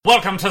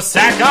Welcome to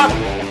Sack Up!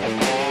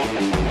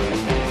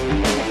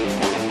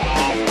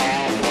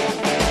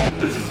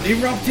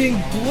 Erupting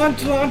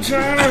blunt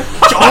launcher!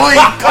 Joy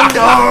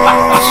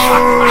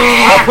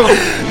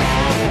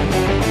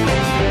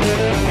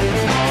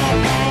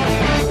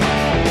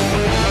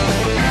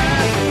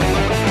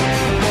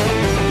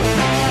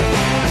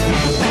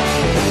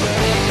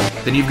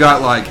Then you've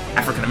got like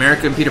African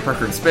American Peter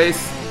Parker in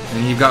space, and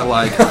then you've got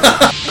like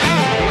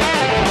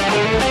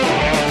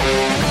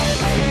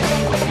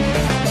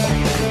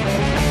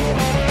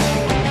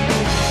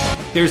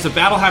There's a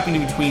battle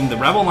happening between the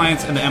Rebel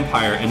Alliance and the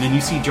Empire, and then you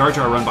see Jar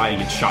Jar run by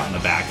and get shot in the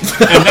back.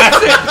 And that's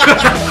it!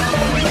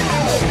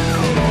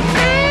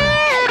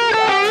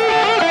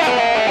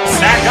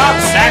 Sack up,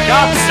 sack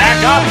up,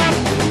 sack up!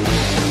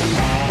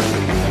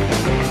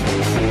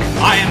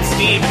 I am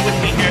Steve, and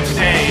with me here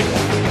today,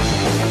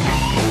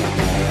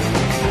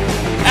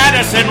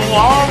 Addison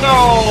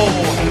Waldo!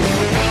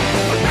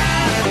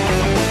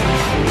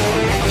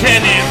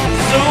 Kenneth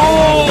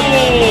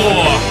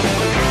Zoo!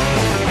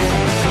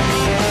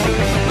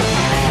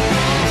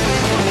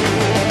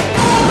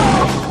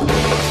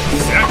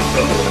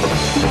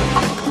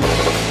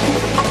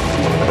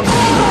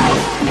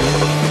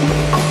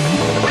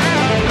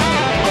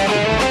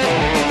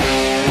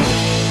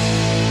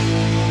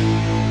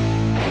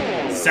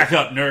 Sack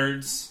up,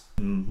 nerds.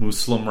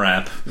 Muslim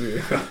rap.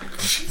 Yeah.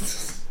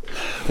 Jesus.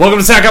 Welcome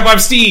to Sack Up. I'm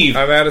Steve.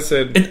 I'm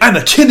Addison. And I'm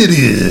a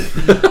Kennedy.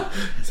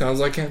 Sounds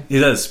like him. He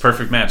does.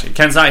 Perfect match.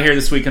 Ken's not here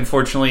this week,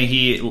 unfortunately.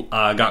 He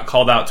got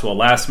called out to a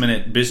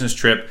last-minute business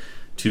trip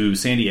to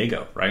San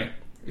Diego, right?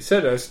 You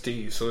said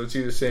SD, so it's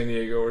either San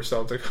Diego or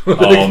South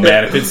Dakota. Oh,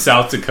 man. If it's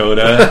South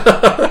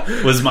Dakota.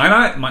 Was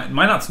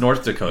Minot's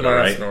North Dakota,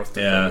 Minot's right? North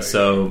Dakota, yeah,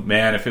 so,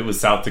 man, if it was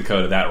South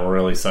Dakota, that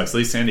really sucks. At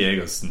least San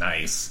Diego's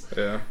nice.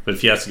 Yeah. But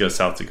if he has to go to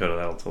South Dakota,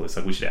 that'll totally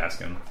suck. We should ask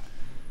him.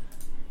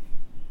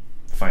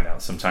 Find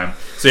out sometime.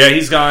 So, yeah,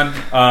 he's gone.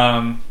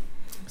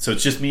 So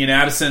it's just me and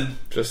Addison.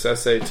 Just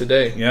SA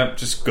today. Yep,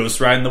 just ghost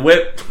riding the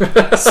whip.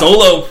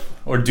 Solo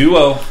or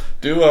duo.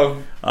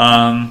 Duo.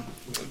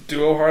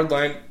 Duo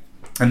hardline.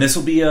 And this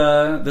will be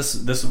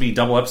this will be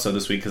double episode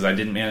this week because I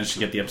didn't manage to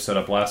get the episode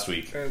up last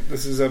week.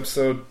 This is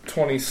episode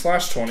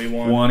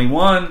 20/21.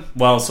 21.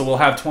 Well, so we'll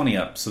have 20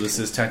 up. So this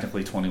is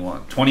technically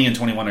 21. 20 and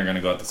 21 are going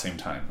to go at the same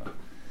time.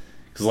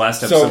 Because the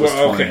last episode was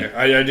 20. Okay,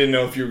 I didn't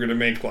know if you were going to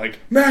make like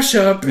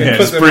mashup and yeah, put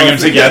just bring them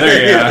together.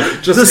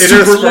 Yeah, just the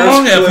super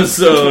long clips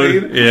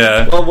episode. between.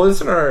 Yeah. Well,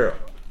 wasn't our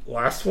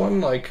last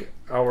one like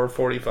hour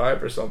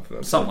 45 or something?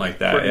 That's something like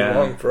that. Pretty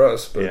long for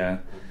us. But yeah.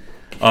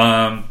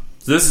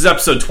 So this is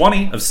episode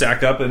 20 of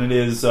Sack Up, and it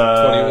is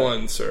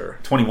 21, sir.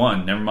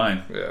 21. Never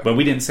mind. Yeah. But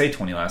we didn't say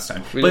 20 last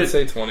time. We did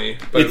say 20,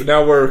 but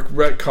now we're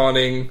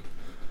retconning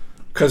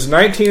because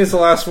 19 is the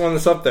last one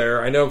that's up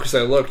there. I know because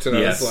I looked and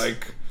yes. I was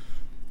like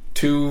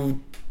two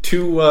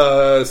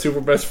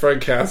Super Best Friend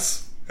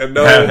casts and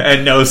no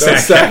and no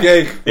Sack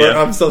Ache.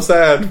 Yeah. I'm so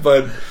sad,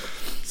 but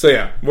so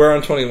yeah, we're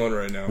on 21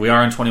 right now. We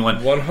are on 21.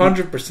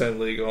 100%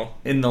 legal.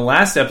 In the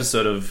last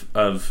episode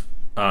of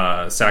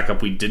Sack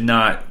Up, we did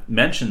not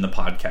mention the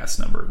podcast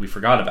number. We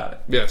forgot about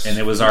it. Yes, and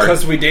it was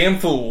because we damn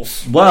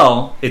fools.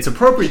 Well, it's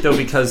appropriate though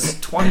because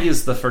 20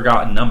 is the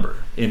forgotten number.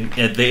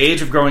 At the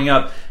age of growing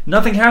up,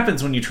 nothing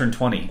happens when you turn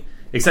 20.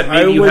 Except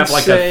maybe you have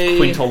like a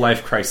quintal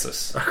life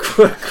crisis.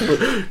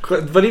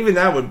 But even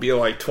that would be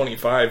like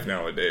 25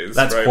 nowadays.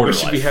 That's right? quarter We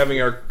should life. be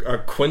having our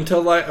quinta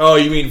life. Oh,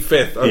 you mean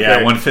fifth? Okay.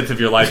 Yeah, 1/5 of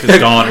your life is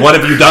gone. What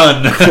have you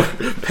done?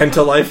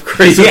 Penta life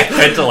crisis. Yeah,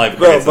 penta life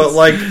crisis. No, but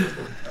like,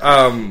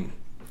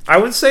 I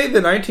would say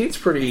the 19's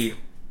pretty.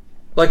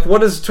 Like,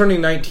 what does turning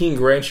 19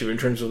 grant you in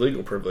terms of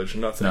legal privilege?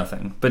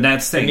 Nothing. But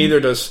that's the thing. And neither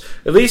does.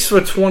 At least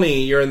with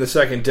 20, you're in the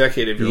second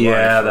decade of your life.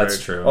 Yeah, that's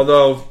right? true.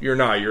 Although you're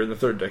not. You're in the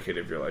third decade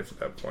of your life at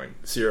that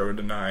point. 0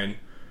 to 9,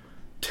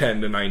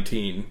 10 to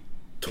 19,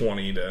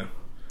 20 to.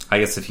 I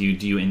guess if do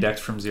you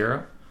index from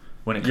 0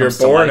 when it You're comes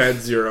to born life?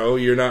 at 0.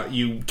 You're not.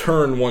 You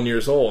turn 1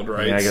 years old,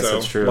 right? Yeah, I guess so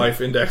that's true.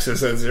 Life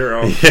indexes at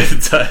 0. Yeah,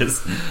 it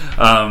does.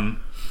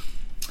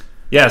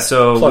 Yeah,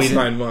 so Plus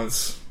 9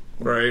 months.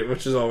 Right,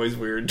 which is always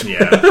weird.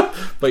 Yeah.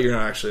 But you're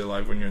not actually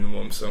alive when you're in the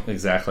womb, so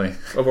Exactly.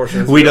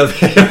 abortion is We know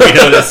this.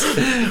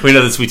 We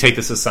know this. We take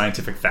this as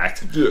scientific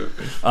fact. Yeah.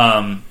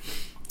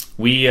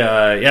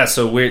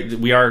 So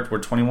we're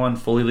 21,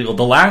 fully legal.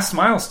 The last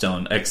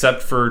milestone,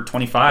 except for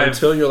 25.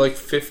 Until you're like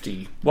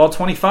 50. Well,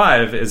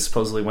 25 is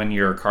supposedly when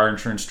your car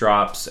insurance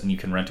drops and you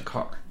can rent a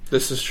car.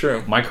 This is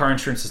true. My car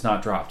insurance is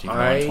not dropped, even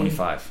though I'm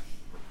 25.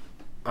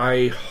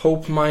 I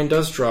hope mine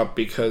does drop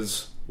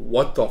because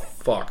what the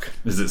fuck?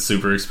 Is it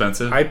super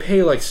expensive? I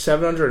pay like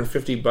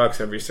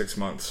 $750 every 6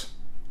 months.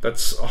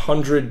 That's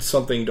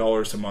 $100-something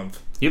a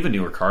month. You have a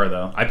newer car,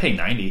 though. I pay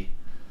 $90.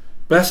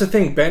 But that's the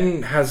thing.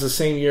 Ben has the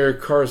same year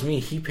car as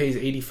me. He pays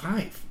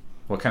 $85.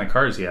 What kind of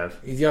car does he have?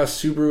 He's got a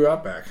Subaru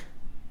Outback.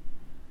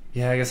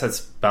 Yeah, I guess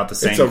that's about the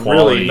same It's a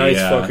quality. really nice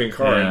yeah. fucking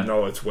car. Yeah.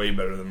 No, it's way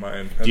better than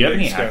mine. Do you have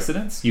any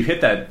accidents? You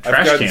hit that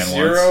trash I've got can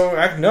zero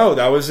once. No,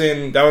 that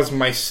was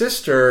my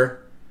sister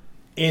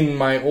in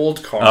my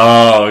old car.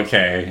 Oh,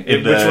 okay.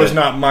 Which was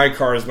not my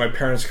car, it was my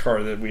parents'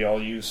 car that we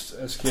all used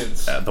as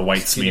kids. The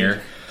white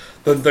smear.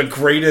 The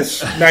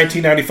greatest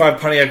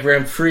 1995 Pontiac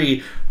Grand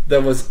Prix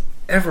that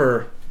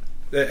ever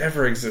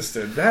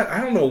existed. That I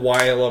don't know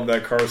why I love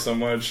that car so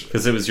much.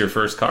 Because it was your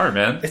first car,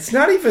 man. It's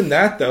not even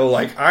that though.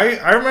 Like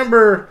I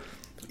remember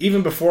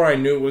even before I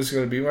knew it was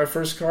going to be my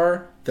first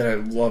car that I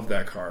loved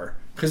that car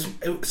because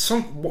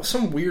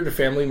some weird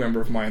family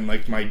member of mine,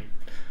 like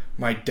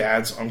my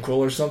dad's uncle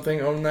or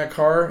something, owned that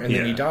car, and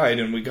then he died,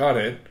 and we got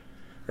it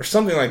or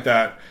something like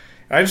that.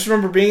 And I just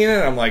remember being in it.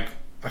 And I'm like,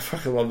 I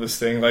fucking love this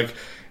thing. Like.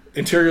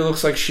 Interior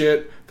looks like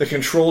shit. The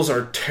controls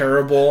are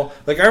terrible.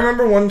 Like, I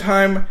remember one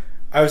time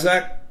I was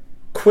at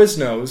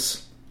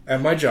Quiznos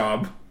at my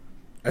job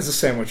as a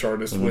sandwich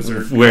artist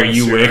wizard. Where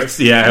you worked?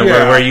 Yeah,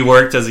 where you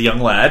worked as a young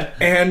lad.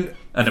 And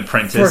an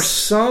apprentice. For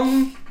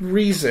some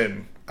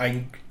reason,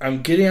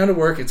 I'm getting out of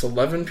work. It's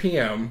 11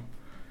 p.m.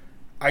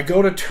 I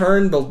go to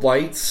turn the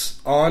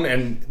lights on,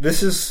 and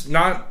this is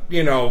not,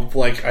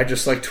 like, I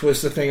just, like,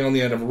 twist the thing on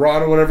the end of a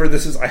rod or whatever.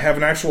 This is, I have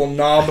an actual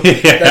knob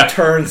that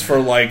turns for,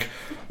 like,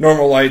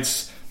 normal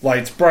lights,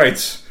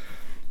 brights.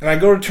 And I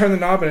go to turn the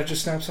knob and it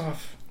just snaps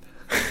off.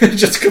 It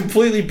just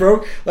completely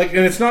broke. Like, and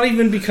it's not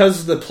even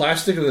because the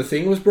plastic of the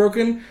thing was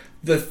broken.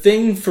 The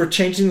thing for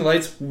changing the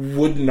lights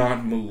would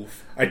not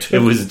move.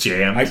 It was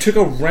jammed. I took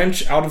a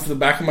wrench out of the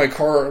back of my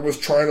car and was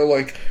trying to,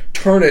 like,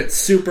 turn it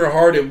super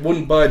hard. It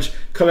wouldn't budge.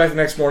 Come back the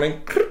next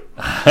morning.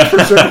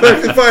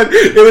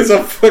 It was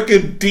a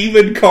fucking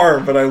demon car,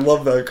 but I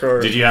love that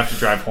car. Did you have to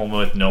drive home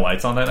with no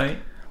lights on that night?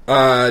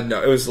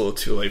 No, it was a little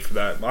too late for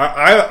that.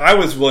 I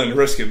was willing to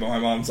risk it, but my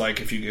mom's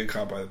like, if you get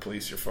caught by the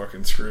police, you're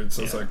fucking screwed.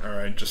 So it's like, all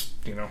right, just,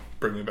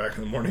 bring me back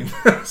in the morning.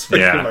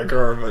 My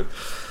car, but...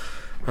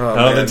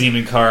 the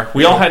demon car.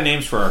 We all had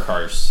names for our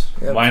cars.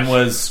 Yep. Mine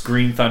was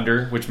Green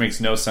Thunder, which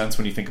makes no sense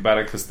when you think about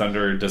it, because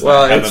Thunder does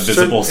not have a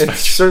visible spectrum.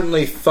 It's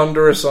certainly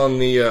thunderous on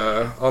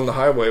the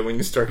highway when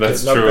you start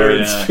getting up there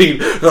in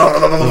speed. The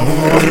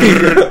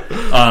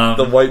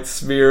white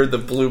smear, the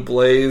blue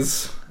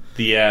blaze.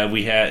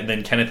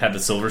 Then Kenneth had the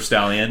Silver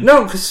Stallion.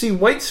 No, because see,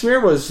 white smear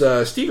was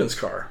Steven's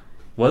car.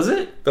 Was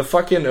it the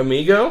fucking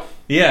Amigo?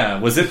 Yeah,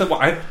 was it the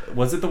white?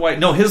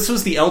 No, his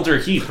was the Elder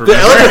Heap. Remember?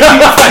 The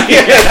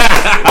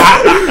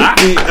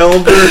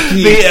Elder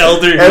Heap. The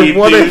Elder Heap. And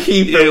what a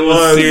heap it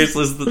was!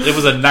 Seriously, it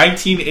was a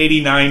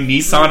 1989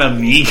 Nissan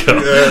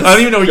Amigo. Yes, I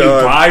don't even know you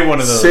buy one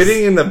of those.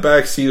 Sitting in the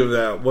back seat of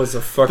that was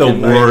a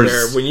fucking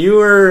nightmare. When you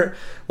were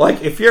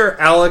like, if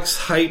you're Alex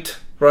height,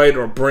 right,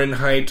 or Bryn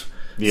height.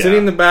 Yeah. Sitting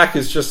in the back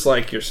is just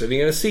like you're sitting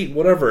in a seat,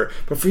 whatever.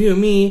 But for you and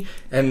me,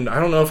 and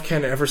I don't know if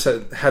Ken ever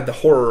had the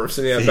horror of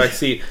sitting in that back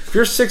seat. If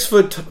you're 6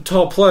 foot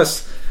tall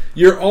plus,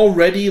 you're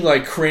already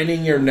like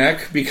craning your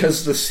neck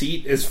because the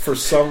seat is for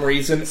some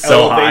reason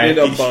so elevated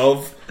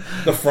above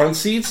the front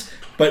seats.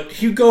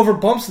 But you go over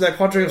bumps in that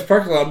Quadrangle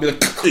parking lot and be like,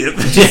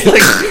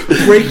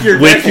 break your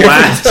neck.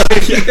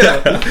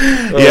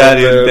 Yeah,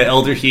 dude, the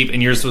Elder Heap,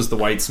 and yours was the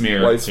White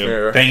Smear. White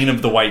Smear. Bane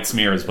of the White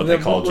Smear is what they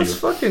called you. What was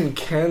fucking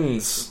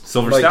Ken's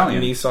Silver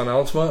Stallion? Nissan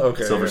Altima?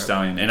 Okay. Silver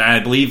Stallion. And I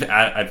believe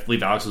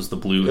Alex was the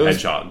Blue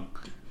Hedgehog.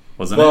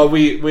 Wasn't it? Well,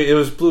 it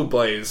was Blue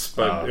Blaze,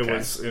 but it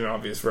was an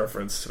obvious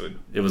reference to it.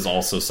 It was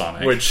also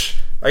Sonic. Which,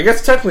 I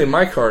guess technically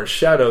my car is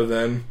Shadow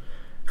then,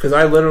 because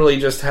I literally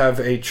just have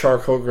a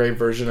charcoal gray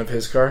version of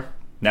his car.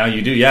 Now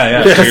you do,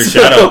 yeah. So you're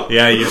Shadow.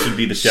 Yeah, you should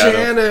be the Shadow.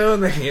 Shadow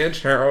the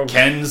Hedgehog.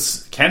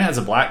 Ken has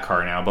a black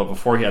car now, but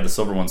before he had the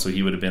silver one, so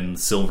he would have been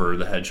Silver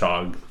the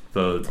Hedgehog,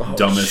 the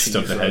dumbest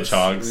of the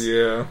hedgehogs.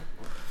 Yeah.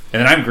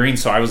 And then I'm green,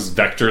 so I was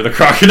Vector the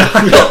Crocodile.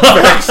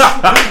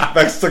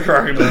 Vex the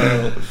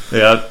Crocodile.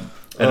 Yeah.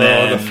 And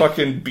then the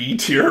fucking B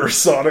tier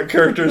Sonic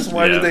characters.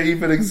 Why do they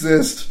even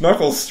exist?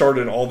 Knuckles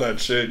started all that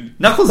shit.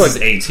 Knuckles is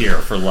A tier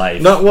for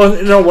life.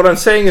 What I'm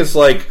saying is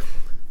like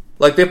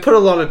they put a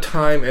lot of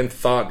time and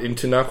thought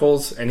into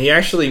Knuckles, and he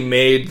actually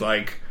made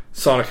like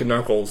Sonic and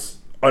Knuckles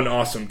an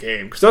awesome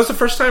game, because that was the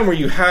first time where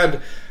you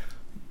had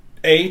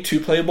two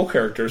playable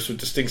characters with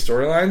distinct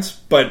storylines,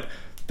 but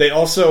they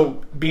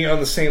also, being on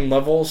the same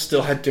level,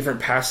 still had different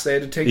paths they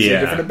had to take to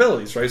different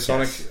abilities, right?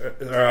 Sonic,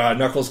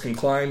 Knuckles can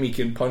climb, he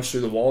can punch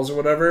through the walls or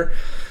whatever.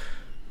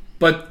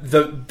 But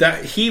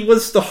he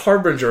was the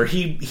harbinger.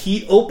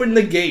 He opened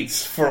the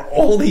gates for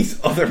all these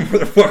other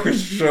motherfuckers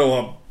to show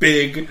up.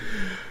 Big,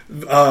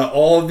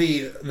 all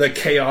the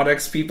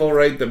Chaotix people,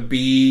 right? The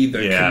Bee,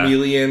 the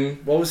Chameleon.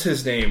 What was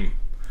his name?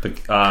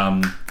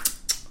 Something.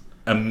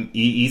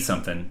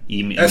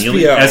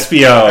 SBO.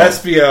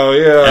 SBO,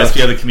 yeah.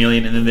 SBO the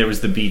Chameleon, and then there was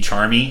the Bee,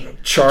 Charmy.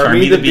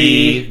 Charmy the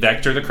Bee.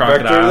 Vector the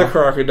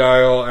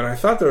Crocodile. And I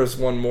thought there was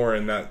one more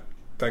in that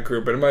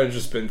group, but it might have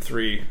just been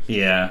 3.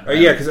 Yeah.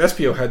 Because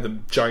SBO had the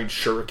giant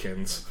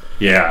shurikens.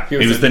 Yeah. He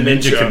was the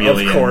ninja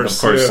chameleon, of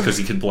course, because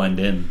he could blend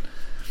in.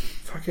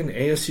 Fucking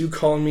ASU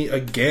calling me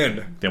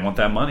again. They want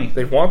that money.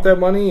 They want that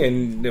money,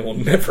 and they will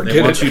never get it.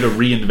 They want you to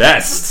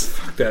reinvest.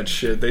 Fuck that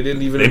shit. They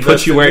didn't even They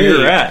put you where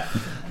you're at.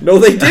 No,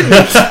 they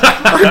didn't.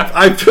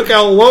 I took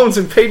out loans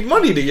and paid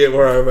money to get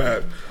where I'm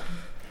at.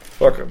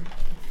 Fuck them.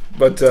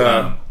 But,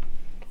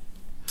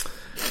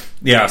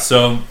 Yeah,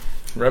 so...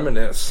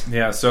 Reminisce.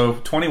 Yeah, so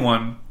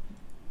 21.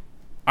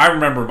 I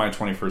remember my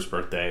 21st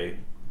birthday.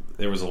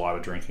 There was a lot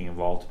of drinking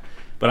involved.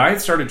 But I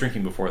had started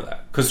drinking before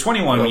that. Because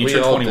 21, when you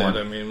turn 21...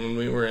 I mean, when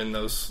we were in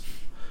those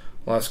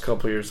last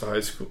couple of years of high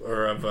school,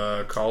 or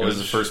of college... It was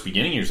the first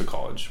beginning years of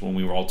college, when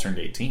we were all turned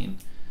 18.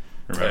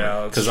 Remember?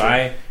 Yeah, because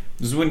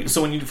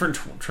when you turn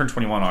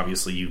 21,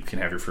 obviously, you can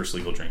have your first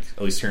legal drink.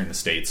 At least here in the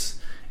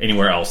States.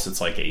 Anywhere else,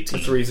 it's like 18.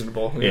 It's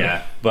reasonable.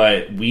 Yeah.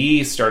 But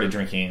we started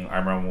drinking... I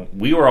remember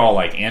we were all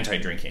like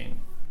anti-drinking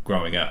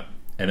growing up.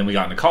 And then we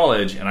got into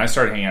college, and I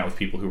started hanging out with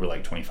people who were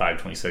like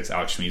 25, 26,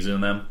 Alex Schmizu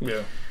and them.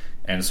 Yeah.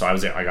 And so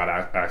I got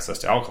access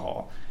to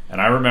alcohol. And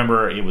I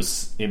remember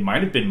it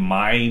might have been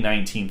my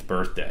 19th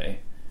birthday.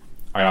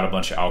 I got a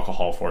bunch of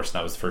alcohol for us, and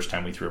that was the first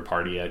time we threw a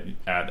party at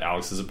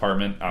Alex's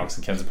apartment, Alex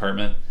and Ken's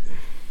apartment.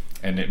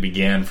 And it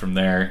began from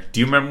there. Do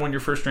you remember when your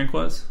first drink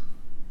was?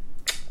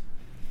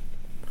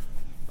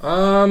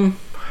 I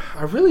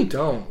really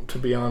don't, to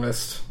be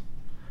honest.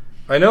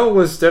 I know it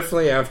was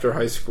definitely after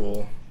high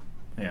school.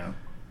 Yeah.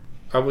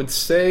 I would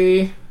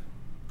say...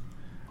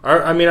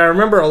 I mean, I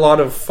remember a lot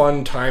of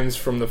fun times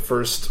from the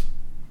first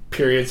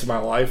periods of my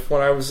life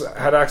when I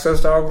had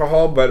access to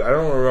alcohol, but I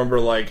don't remember,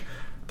 like,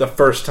 the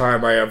first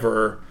time I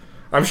ever...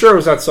 I'm sure it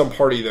was at some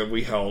party that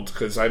we held,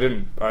 because I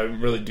didn't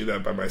really do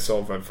that by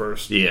myself at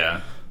first.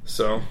 Yeah.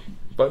 So,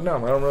 but no,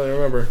 I don't really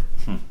remember.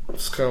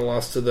 Just kind of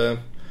lost to the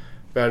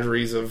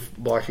vagaries of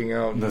blacking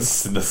out. The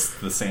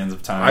sands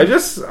of time.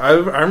 I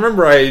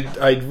remember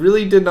I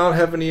really did not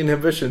have any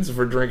inhibitions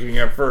for drinking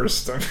at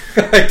first.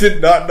 I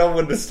did not know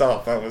when to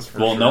stop. That was for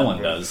sure. No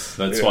one does.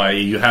 That's why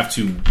you have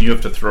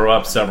to throw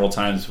up several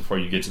times before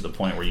you get to the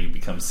point where you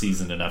become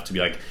seasoned enough to be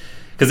like,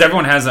 because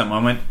everyone has that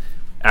moment.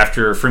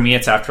 For me,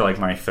 it's after like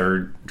my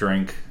third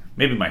drink,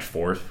 maybe my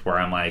fourth, where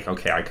I'm like,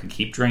 okay, I can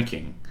keep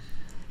drinking.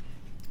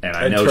 And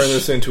I know turn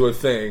this into a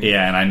thing.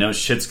 Yeah, and I know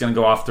shit's going to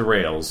go off the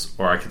rails,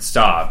 or I could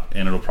stop,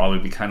 and it'll probably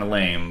be kind of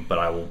lame, but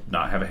I will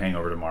not have a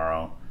hangover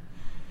tomorrow.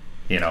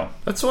 You know?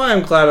 That's why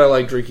I'm glad I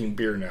like drinking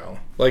beer now.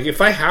 Like, if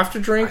I have to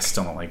drink... I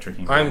still don't like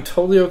drinking beer. I'm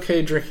totally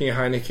okay drinking a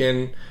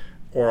Heineken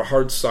or a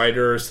hard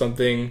cider or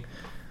something.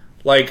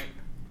 Like,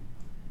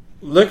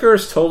 liquor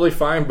is totally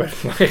fine, but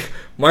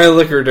my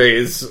liquor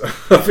days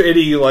of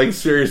any, like,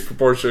 serious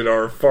proportion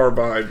are far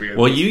behind me.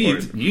 Well, you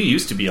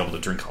used to be able to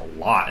drink a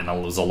lot, and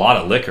it was a lot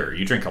of liquor.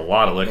 You drink a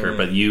lot of liquor,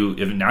 but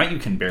now you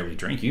can barely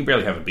drink. You can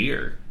barely have a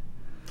beer.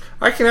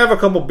 I can have a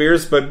couple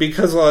beers, but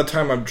because a lot of the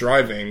time I'm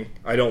driving,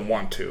 I don't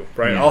want to,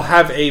 right? Yeah. I'll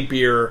have a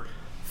beer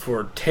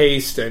for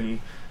taste,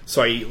 and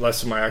so I eat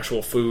less of my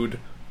actual food,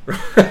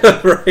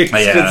 right?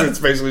 Because it's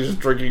basically just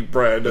drinking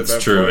bread.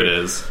 That's true, it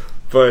is.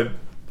 But,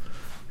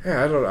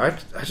 yeah, I don't know.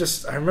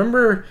 I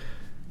remember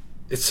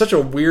it's such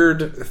a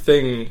weird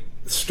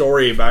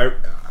story about...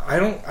 I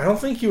don't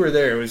think you were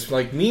there. It was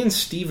like me and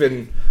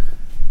Steven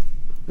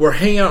were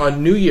hanging out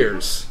on New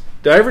Year's.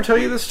 Did I ever tell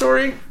you this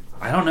story?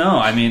 I don't know.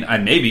 I mean,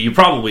 maybe you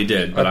probably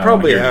did, but I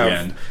probably have.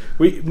 Again.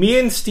 Me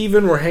and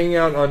Steven were hanging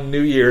out on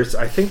New Year's.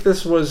 I think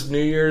this was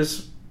New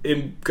Year's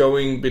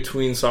going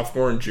between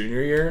sophomore and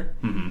junior year.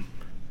 Mm-hmm.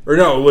 Or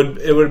no,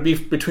 it would be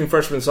between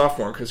freshman and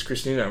sophomore because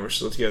Christina and I were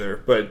still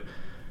together. But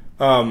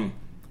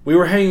we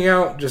were hanging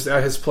out just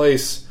at his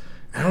place.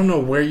 I don't know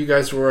where you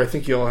guys were. I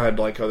think you all had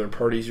like other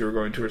parties you were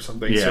going to or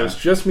something. Yeah. So it's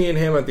just me and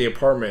him at the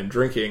apartment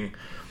drinking.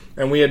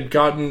 And we had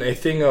gotten a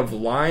thing of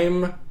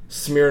lime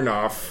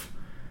Smirnoff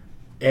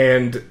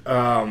and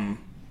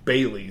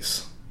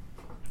Bailey's.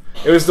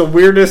 It was the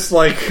weirdest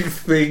like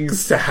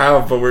things to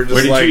have, but we're just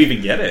where did you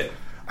even get it?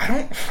 I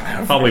don't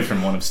Probably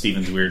from one of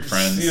Steven's weird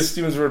friends. Yeah,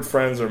 Steven's weird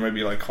friends, or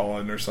maybe like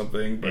Colin or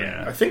something. But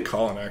yeah. I think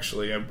Colin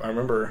actually. I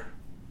remember.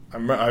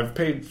 I've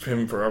paid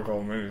him for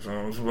alcohol many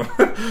times,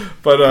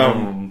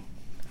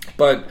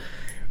 but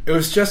it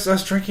was just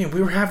us drinking.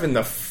 We were having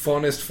the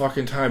funnest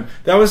fucking time.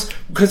 That was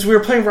because we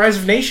were playing Rise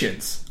of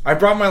Nations. I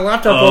brought my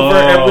laptop over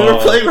and we were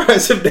playing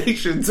Rise of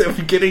Nations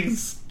and getting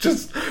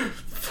just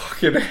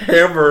fucking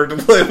hammered to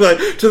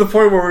the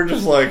point where we're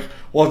just like,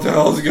 what the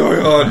hell is going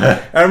on?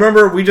 And I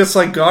remember we just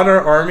like got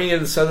our army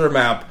and set our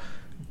map,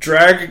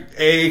 drag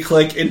a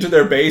click into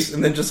their base,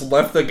 and then just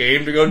left the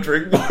game to go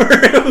drink more.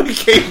 And we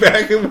came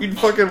back and we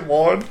fucking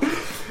won.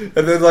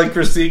 And then like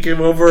Christine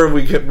came over and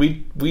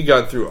we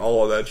got through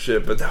all of that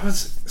shit. But that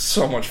was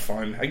so much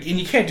fun. And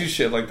you can't do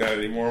shit like that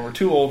anymore. We're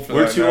too old for that.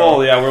 We're too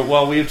old.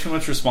 Yeah. We have too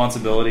much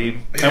responsibility,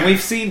 and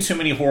we've seen too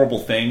many horrible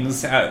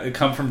things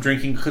come from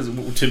drinking because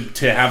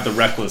to have the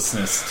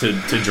recklessness to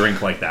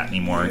drink like that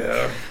anymore.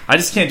 Yeah. I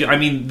just can't do. I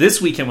mean,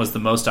 this weekend was the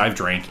most I've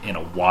drank in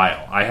a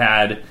while.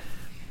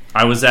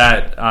 I was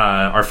at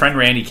our friend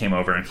Randy came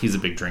over, and he's a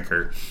big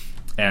drinker,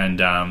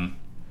 and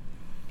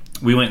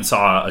we went and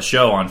saw a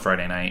show on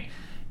Friday night.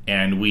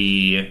 And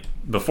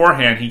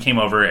beforehand, he came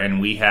over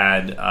and we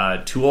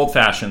had 2 old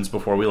fashions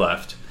before we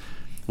left,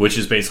 which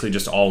is basically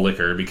just all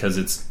liquor because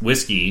it's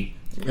whiskey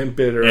and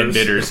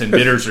bitters. And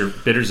bitters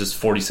is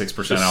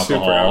 46%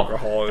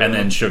 alcohol, and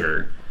then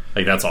sugar.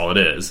 Like that's all it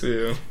is.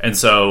 Yeah. And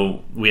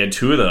so we had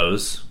 2 of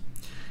those,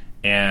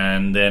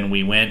 and then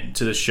we went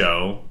to the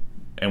show,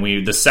 and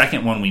the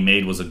second one we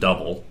made was a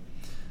double.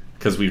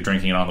 because we were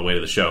drinking it on the way to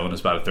the show, and it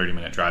was about a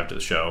 30-minute drive to the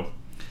show.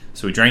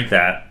 So we drank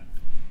that,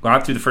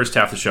 got through the first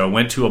half of the show,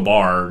 went to a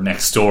bar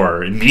next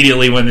door.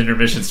 Immediately when the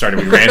intermission started,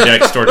 we ran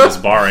next door to this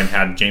bar and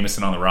had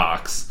Jameson on the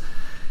rocks,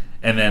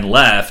 and then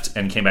left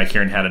and came back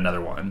here and had another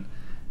one,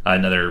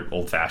 another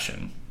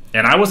old-fashioned.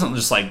 And I wasn't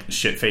just like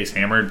shit-faced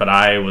hammered, but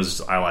I was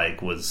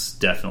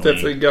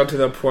definitely got to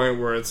that point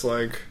where it's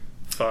like,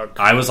 fuck.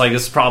 I was like,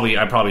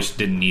 I probably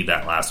didn't need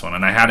that last one,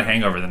 and I had a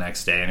hangover the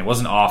next day, and it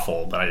wasn't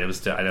awful, but I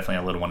definitely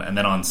had a little one. And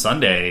then on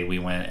Sunday we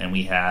went and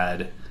we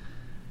had,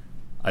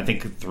 I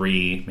think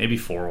 3, maybe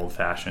 4 old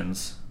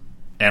fashions,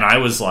 and I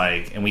was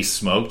like, and we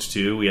smoked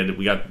too.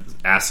 We got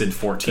acid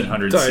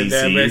 1400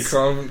 dynamic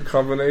cc's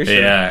combination.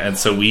 Yeah, and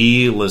so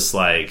we was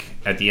like,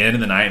 at the end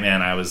of the night,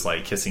 man, I was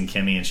like kissing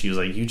Kimmy, and she was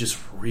like, "You just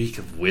reek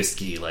of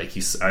whiskey." Like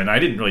and I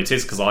didn't really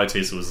taste it because all I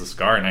tasted was the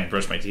cigar, and I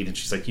brushed my teeth, and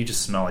she's like, "You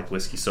just smell like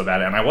whiskey so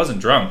bad." And I wasn't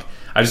drunk;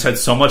 I just had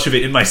so much of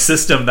it in my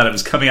system that it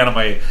was coming out of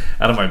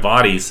my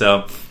body.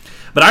 So,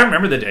 but I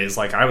remember the days.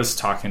 Like I was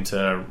talking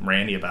to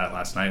Randy about it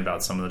last night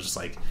about some of the just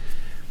like.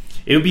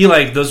 It would be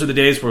like, those were the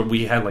days where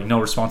we had like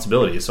no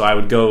responsibility. So I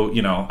would go,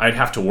 I'd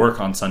have to work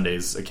on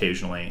Sundays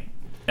occasionally.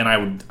 And I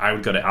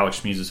would go to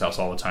Alex Schmuse's house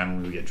all the time when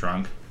we would get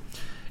drunk.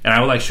 And I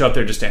would like show up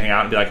there just to hang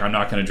out and be like, I'm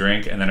not going to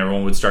drink. And then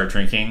everyone would start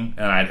drinking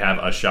and I'd have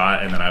a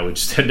shot. And then I would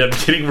just end up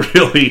getting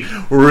really,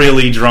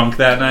 really drunk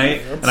that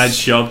night. And I'd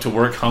show up to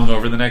work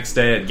hungover the next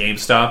day at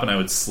GameStop and I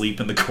would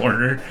sleep in the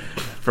corner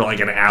for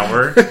like an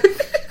hour.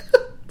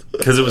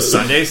 Because it was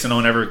Sunday, so no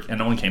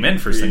one came in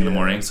first thing in the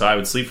morning. So I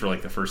would sleep for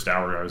like the first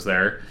hour I was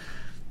there.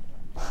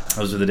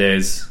 Those are the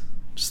days.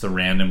 Just the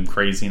random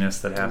craziness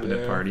that happened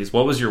at parties.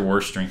 What was your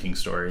worst drinking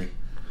story?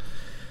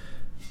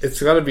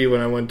 It's got to be when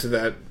I went to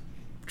that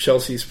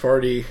Chelsea's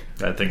party.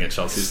 That thing at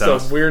Chelsea's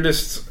house. The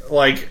weirdest,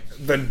 like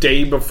the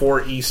day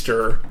before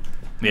Easter.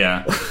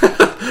 Yeah.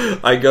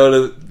 I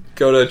go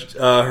to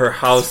her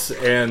house,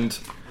 and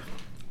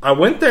I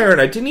went there,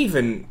 and I didn't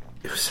even.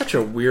 It was such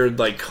a weird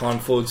like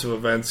confluence of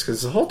events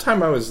because the whole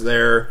time I was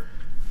there,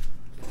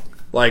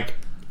 like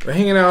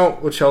hanging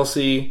out with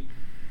Chelsea.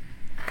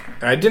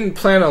 And I didn't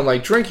plan on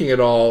like drinking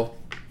at all,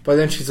 but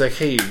then she's like,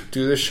 "Hey,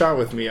 do this shot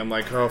with me." I'm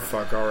like, "Oh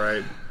fuck, all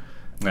right."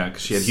 Yeah,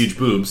 because she had huge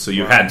boobs, so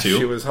you had to.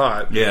 She was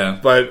hot. Yeah,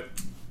 but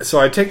so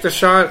I take the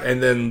shot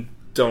and then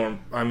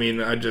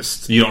I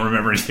just you don't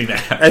remember anything that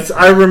happened.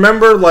 I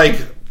remember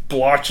like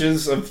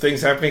blotches of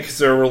things happening because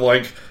there were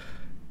like,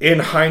 in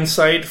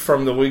hindsight,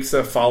 from the weeks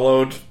that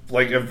followed,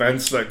 like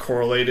events that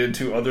correlated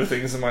to other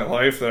things in my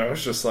life that I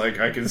was just like,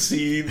 I can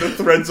see the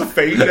threads of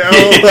fate now.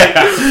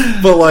 Yeah.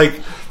 But like,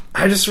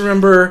 I just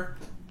remember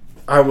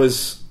I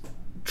was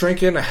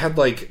drinking. I had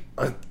like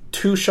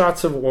 2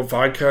 shots of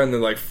vodka and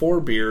then like 4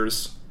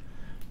 beers.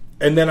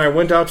 And then I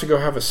went out to go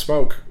have a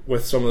smoke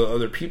with some of the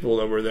other people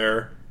that were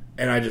there.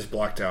 And I just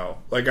blacked out.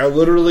 Like I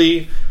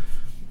literally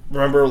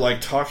remember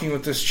like talking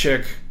with this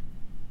chick.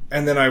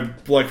 And then I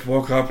like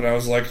woke up and I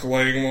was like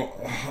laying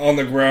on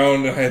the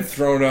ground and I had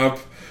thrown up.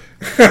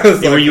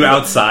 Were you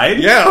outside?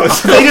 Yeah.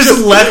 They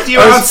just left you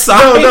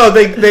outside? No,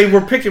 they were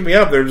picking me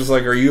up. They were just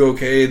like, "Are you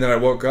okay?" And then I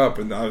woke up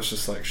and I was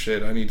just like,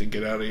 "Shit, I need to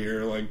get out of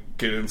here. Like,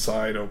 get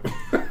inside,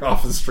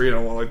 off the street. I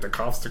don't want like the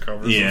cops to come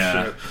or some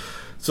shit."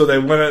 So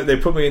they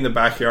put me in the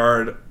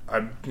backyard.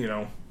 I,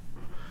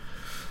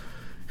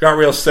 got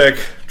real sick,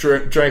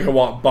 drank a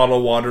bottle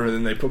of water, and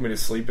then they put me to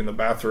sleep in the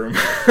bathroom.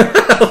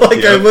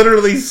 I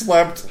literally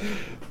slept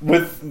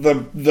with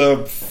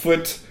the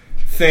foot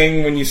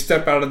thing when you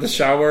step out of the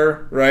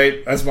shower,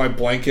 right, as my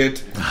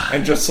blanket,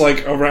 and just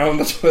like around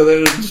the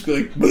toilet and just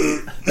be like,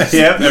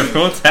 yeah,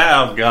 everyone's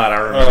oh god, I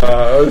remember.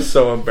 I was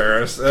so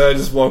embarrassed. And I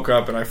just woke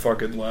up and I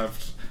fucking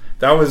left.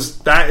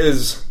 That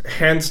is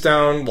hands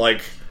down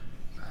like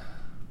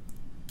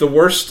the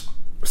worst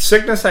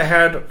sickness I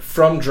had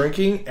from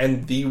drinking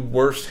and the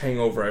worst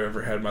hangover I've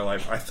ever had in my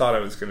life. I thought I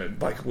was gonna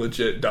like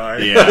legit die.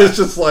 Yeah. It's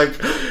just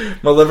like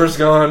my liver's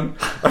gone.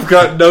 I've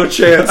got no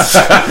chance.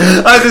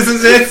 This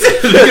is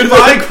it.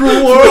 Goodbye,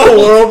 cruel world. The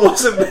world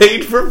wasn't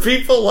made for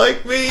people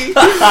like me.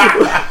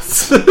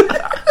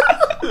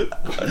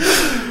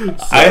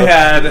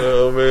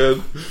 Oh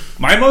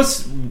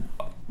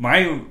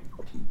man.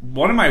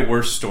 One of my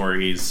worst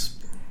stories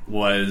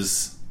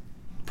was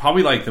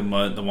probably like the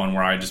one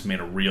where I just made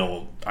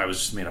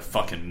a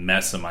fucking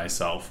mess of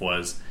myself.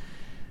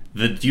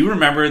 Do you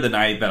remember the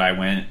night that I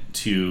went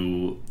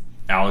to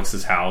Alex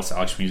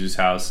Schmuse's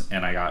house,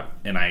 and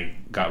I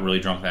got really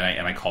drunk that night,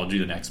 and I called you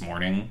the next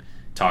morning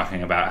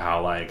talking about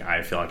how like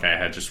I feel like I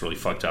had just really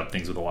fucked up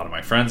things with a lot of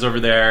my friends over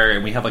there,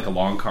 and we had like a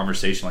long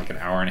conversation, like an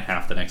hour and a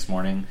half the next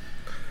morning.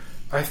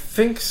 I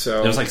think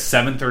so. It was like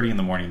 7:30 in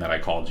the morning that I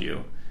called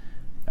you,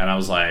 and I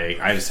was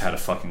like, I just had a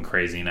fucking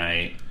crazy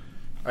night.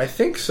 I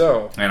think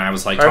so. And I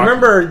was like, I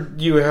remember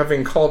you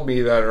having called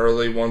me that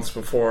early once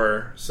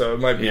before, so it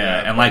might be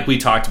that. And like we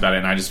talked about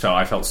it, and I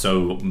felt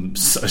so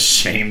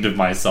ashamed of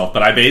myself.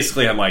 But I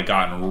basically had like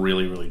gotten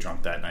really, really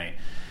drunk that night,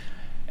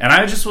 and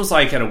I just was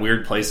like at a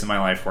weird place in my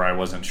life where I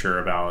wasn't sure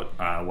about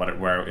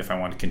if I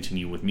wanted to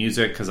continue with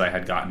music, because I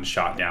had gotten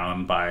shot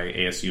down by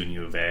ASU and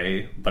U of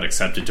A, but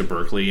accepted to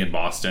Berkeley in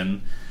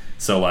Boston.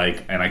 So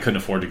like, and I couldn't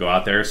afford to go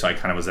out there, so I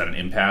kind of was at an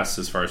impasse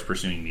as far as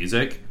pursuing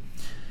music.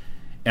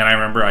 And I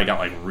remember I got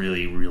like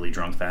really, really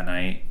drunk that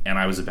night, and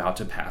I was about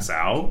to pass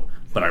out,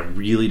 but I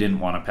really didn't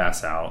want to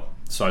pass out,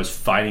 so I was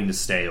fighting to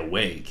stay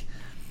awake.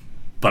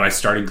 But I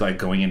started like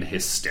going into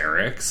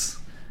hysterics,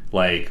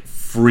 like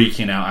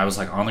freaking out. I was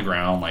like on the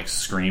ground, like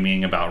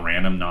screaming about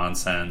random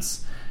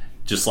nonsense,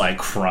 just like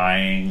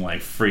crying,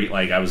 like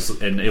I was,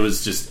 and it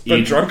was just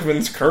the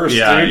drunkman's curse.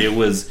 Yeah, dude.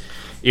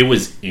 it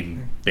was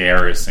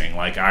embarrassing.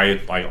 Like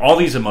all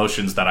these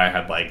emotions that I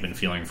had like been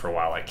feeling for a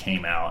while, like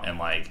came out, and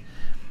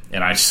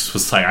I just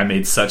was like, I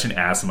made such an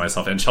ass of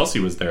myself. And Chelsea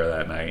was there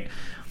that night,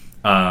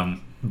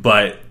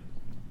 but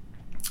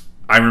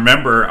I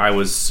remember I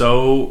was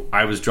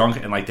drunk,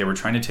 and like they were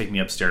trying to take me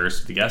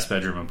upstairs to the guest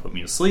bedroom and put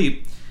me to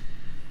sleep,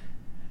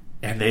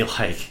 and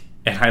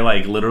I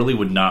like literally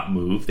would not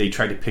move. They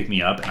tried to pick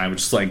me up, and I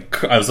was like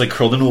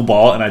curled into a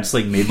ball, and I just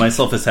like made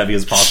myself as heavy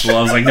as possible.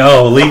 I was like,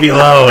 no, leave me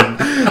alone,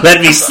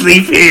 let me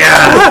sleep here.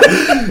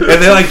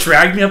 And they like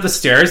dragged me up the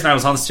stairs, and I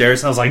was on the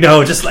stairs, and I was like,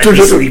 no, just let me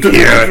sleep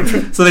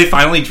here. So they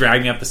finally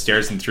dragged me up the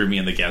stairs and threw me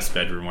in the guest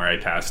bedroom where I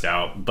passed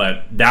out.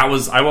 But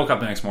I woke up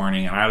the next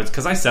morning, and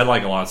because I said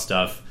like a lot of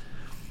stuff.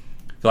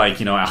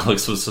 Like, you know,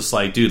 Alex was just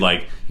like, dude,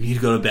 like, you need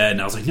to go to bed.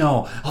 And I was like,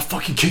 no, I'll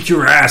fucking kick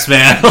your ass,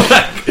 man.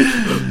 Like,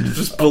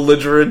 just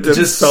belligerent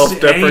and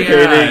self-deprecating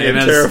and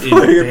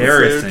terrifying at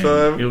the same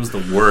time. It was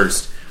the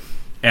worst.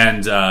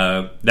 And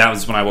that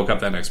was when I woke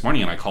up that next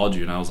morning, and I called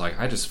you, and I was like,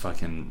 I just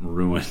fucking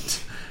ruined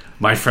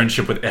my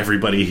friendship with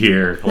everybody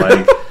here.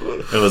 Like,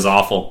 it was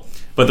awful.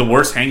 But the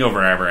worst hangover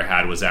I ever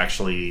had was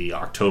actually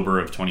October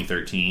of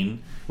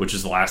 2013, which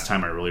is the last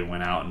time I really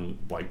went out and,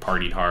 like,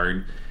 partied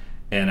hard.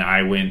 And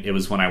it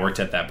was when I worked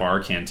at that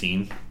bar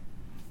Canteen,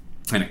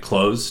 and it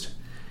closed,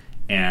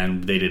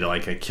 and they did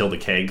like a kill the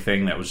keg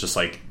thing that was just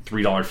like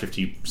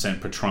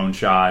 $3.50 Patron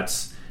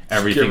shots.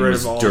 Everything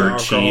was dirt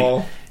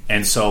cheap.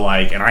 And so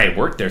like, and I had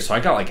worked there, so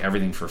I got like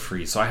everything for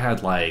free. So I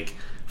had like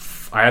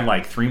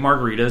 3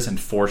 margaritas and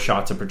 4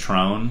 shots of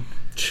Patron.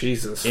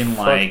 Jesus, in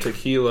fuck like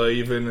tequila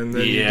even, and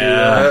then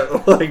yeah, you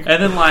do that. Like,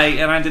 and then like,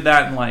 and I did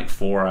that in like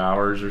 4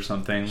 hours or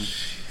something.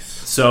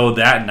 So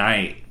that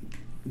night,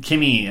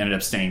 Kimmy ended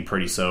up staying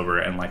pretty sober,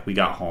 and like we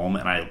got home,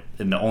 and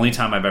the only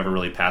time I've ever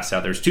really passed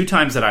out, there's 2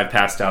 times that I've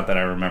passed out that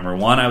I remember.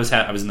 One, I was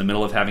in the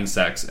middle of having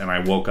sex, and I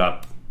woke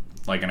up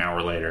like an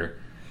hour later.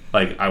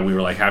 Like we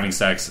were like having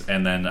sex,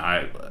 and then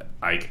I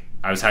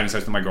was having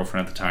sex with my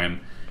girlfriend at the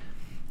time,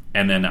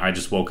 and then I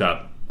just woke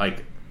up.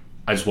 Like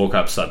I just woke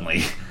up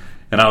suddenly,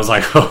 and I was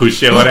like, oh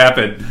shit, what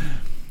happened?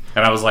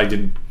 And I was like,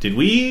 did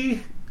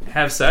we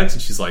have sex?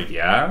 And she's like,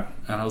 yeah.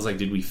 And I was like,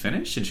 did we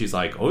finish? And she's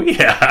like, oh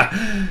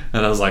yeah.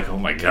 And I was like, oh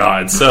my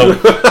god. So wait,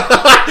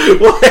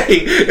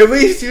 at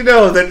least you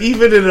know that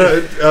even in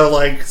a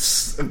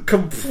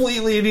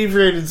completely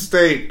inebriated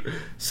state,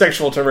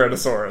 sexual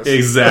Tyrannosaurus.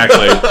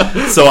 Exactly.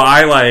 So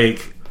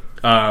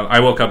I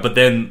woke up, but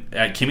then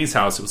at Kimmy's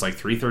house it was like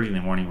 3:30 in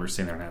the morning. We were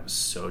sitting there, and I was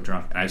so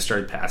drunk, and I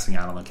started passing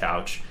out on the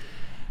couch.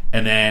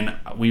 And then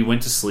we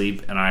went to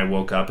sleep, and I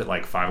woke up at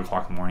like 5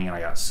 o'clock in the morning, and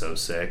I got so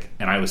sick.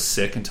 And I was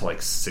sick until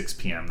like 6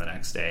 p.m. the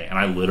next day. And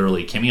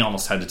Kimmy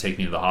almost had to take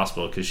me to the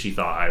hospital because she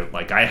thought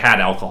I had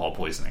alcohol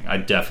poisoning. I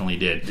definitely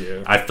did.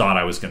 Yeah. I thought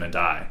I was going to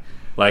die.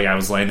 Like, I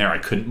was laying there, I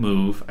couldn't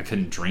move, I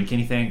couldn't drink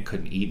anything,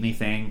 couldn't eat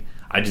anything.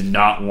 I did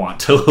not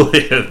want to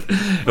live.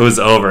 It was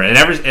over. And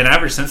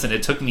ever since then,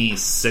 it took me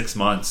 6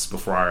 months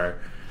before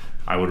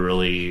I would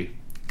really...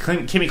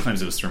 Kimmy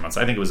claims it was 3 months.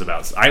 I think it was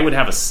about... I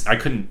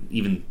couldn't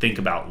even think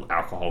about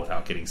alcohol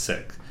without getting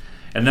sick.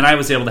 And then I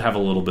was able to have a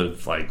little bit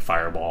of, like,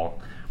 Fireball.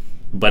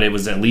 But it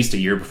was at least a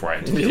year before I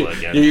had tequila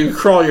again. You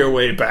crawl your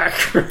way back.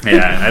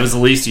 Yeah, it was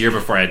at least a year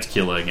before I had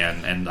tequila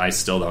again. And I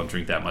still don't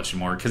drink that much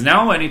anymore. Because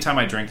now, anytime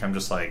I drink, I'm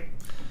just like...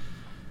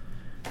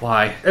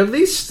 Why? At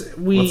least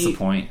what's the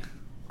point?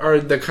 Are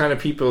the kind of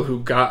people who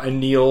got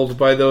annealed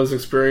by those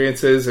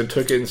experiences and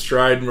took it in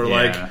stride and were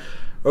like,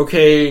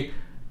 okay...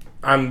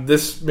 I'm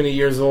this many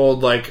years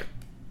old, like,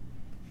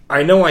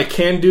 I know I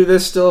can do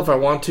this still if I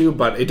want to,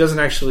 but it doesn't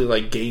actually,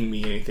 like, gain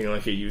me anything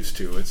like it used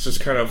to. It's just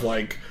kind of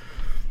like,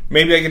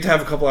 maybe I get to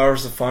have a couple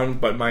hours of fun,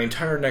 but my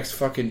entire next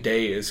fucking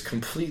day is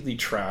completely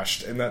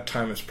trashed, and that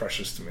time is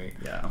precious to me.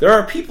 Yeah. There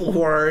are people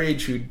who are our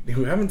age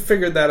who haven't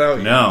figured that out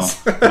yet. No.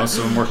 Most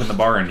of them work in the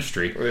bar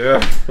industry.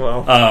 Yeah,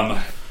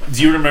 well.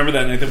 Do you remember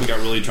that night that we got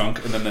really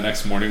drunk, and then the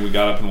next morning we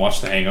got up and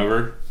watched The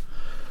Hangover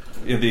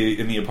in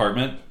the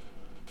apartment?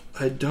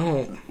 I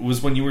don't. It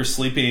was when you were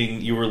sleeping.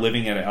 You were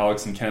living at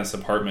Alex and Kenneth's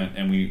apartment,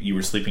 and you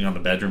were sleeping on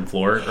the bedroom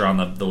floor or on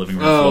the living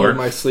room floor. Oh,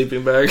 my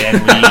sleeping bag.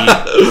 And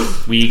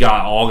we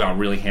got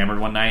really hammered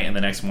one night, and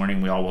the next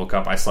morning we all woke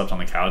up. I slept on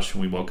the couch,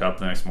 and we woke up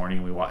the next morning,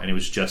 and it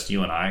was just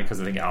you and I,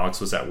 because I think Alex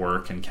was at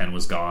work and Ken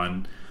was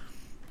gone,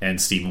 and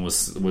Steven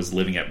was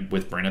living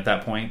with Bryn at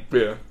that point.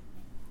 Yeah.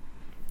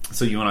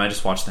 So you and I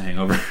just watched The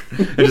Hangover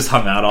and just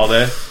hung out all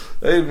day.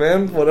 Hey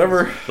man,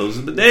 whatever. Those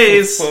are the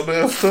days. Fun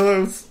ass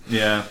times.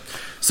 Yeah.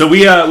 So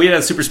we had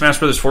a Super Smash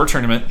Bros. 4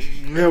 tournament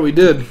Yeah, we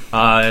did.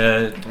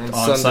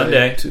 on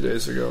Sunday. 2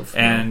 days ago.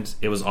 And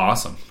it was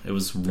awesome. It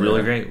was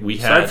really great. We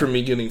Aside had from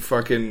me getting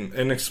fucking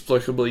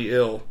inexplicably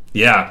ill.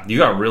 Yeah, you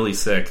got really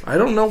sick. I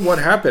don't know what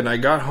happened. I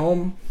got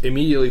home,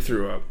 immediately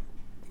threw up.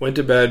 Went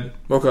to bed,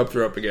 woke up,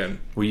 threw up again.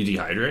 Were you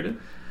dehydrated?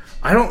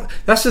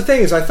 That's the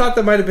thing, is I thought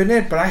that might have been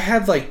it, but I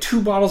had like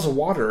 2 bottles of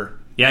water.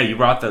 Yeah, you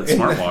brought the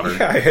smart water.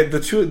 Yeah, I had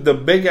the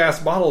big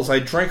ass bottles. I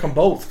drank them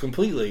both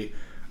completely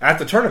at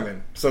the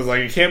tournament. So I was like,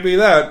 it can't be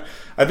that.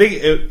 I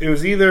think it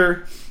was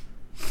either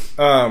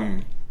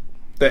the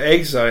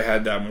eggs that I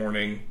had that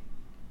morning,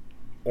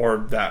 or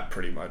that,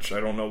 pretty much. I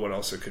don't know what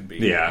else it could be.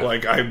 Yeah.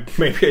 Like,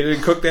 maybe I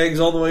didn't cook the eggs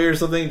all the way or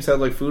something. Just had,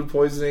 like, food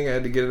poisoning. I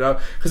had to get it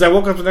out. Because I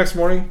woke up the next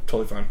morning,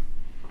 totally fine.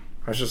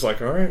 I was just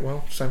like, all right,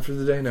 well, it's time for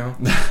the day now.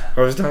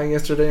 I was dying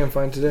yesterday. I'm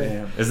fine today.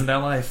 Yeah. Isn't that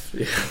life?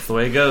 Yeah. That's the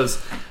way it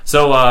goes.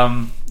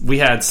 So we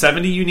had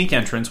 70 unique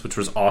entrants, which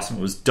was awesome.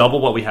 It was double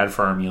what we had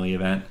for our Melee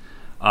event.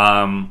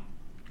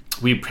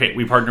 We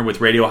partnered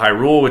with Radio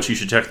Hyrule, which you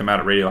should check them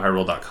out at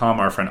radiohyrule.com.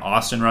 Our friend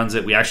Austin runs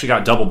it. We actually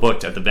got double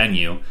booked at the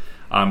venue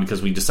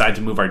because we decided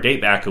to move our date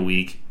back a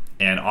week,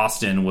 and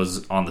Austin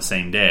was on the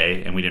same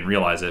day, and we didn't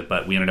realize it,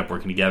 but we ended up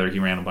working together. He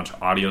ran a bunch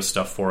of audio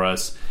stuff for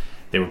us.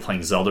 They were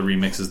playing Zelda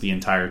remixes the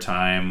entire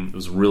time. It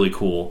was really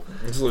cool.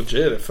 It's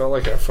legit. It felt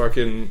like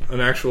an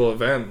actual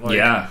event. Like,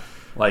 yeah.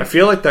 I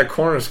feel like that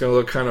corner is going to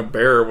look kind of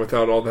bare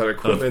without all that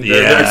equipment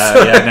there.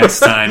 Yeah, next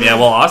time. Yeah,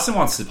 well, Austin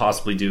wants to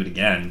possibly do it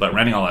again, but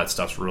renting all that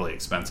stuff's really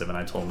expensive, and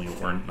I told him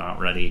we're not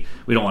ready.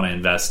 We don't want to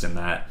invest in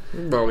that.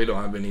 Well, we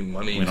don't have any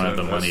money. We don't have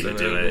the money to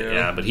do it.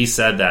 Yeah, but he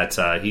said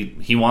that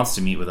he wants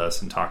to meet with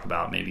us and talk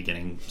about maybe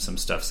getting some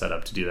stuff set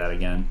up to do that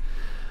again.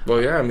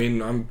 Well, yeah, I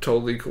mean, I'm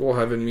totally cool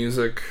having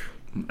music.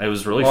 It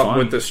was really fun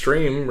with the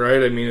stream,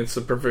 right? I mean, it's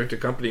the perfect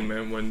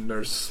accompaniment when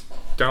there's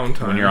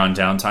downtime. When you're on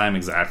downtime,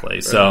 exactly.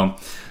 Right. So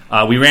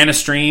we ran a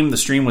stream. The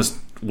stream was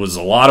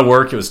a lot of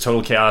work. It was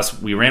total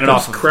chaos. We ran it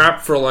off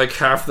crap for like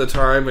half the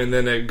time, and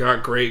then it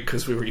got great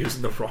because we were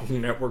using the wrong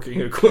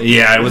networking equipment.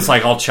 Yeah, it was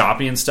like all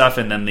choppy and stuff.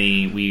 And then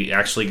we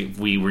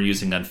were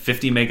using a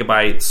 50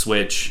 megabyte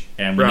switch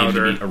and we needed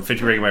to be, or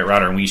 50 megabyte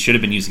router, and we should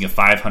have been using a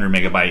 500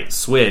 megabyte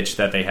switch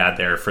that they had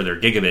there for their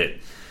gigabit.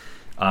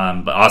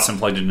 But Austin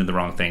plugged it into the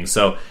wrong thing.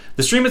 So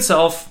the stream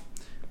itself,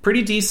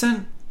 pretty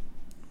decent.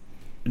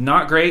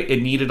 Not great.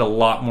 It needed a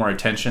lot more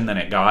attention than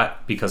it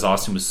got because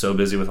Austin was so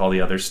busy with all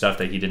the other stuff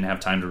that he didn't have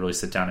time to really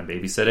sit down and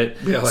babysit it.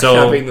 Yeah, like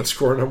having the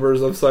score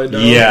numbers upside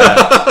down.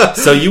 Yeah.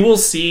 So you will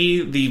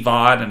see the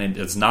VOD, and it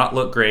does not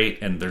look great.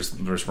 And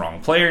there's wrong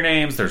player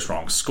names. There's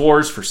wrong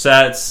scores for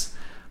sets.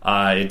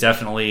 It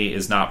definitely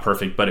is not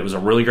perfect, but it was a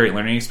really great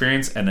learning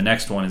experience. And the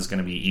next one is going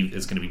to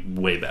be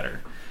way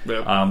better.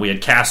 Yep. We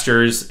had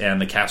casters, and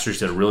the casters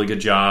did a really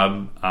good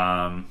job.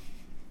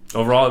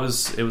 Overall,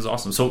 it was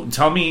awesome. So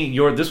tell me,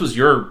 this was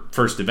your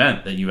first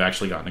event that you've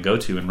actually gotten to go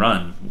to and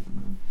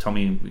run. Tell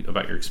me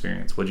about your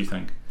experience. What did you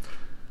think?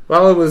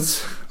 Well, it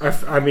was.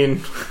 I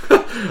mean,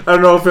 I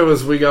don't know if it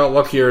was we got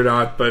lucky or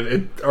not, but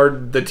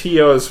the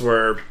TOs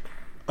were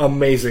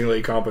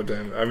amazingly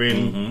competent. I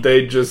mean,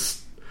 they just.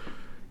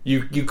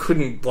 You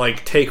couldn't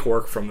like take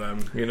work from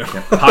them, you know.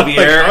 Yeah.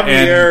 Javier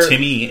and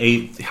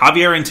Timmy.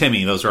 Javier and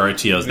Timmy, those are our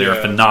TOs. They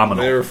were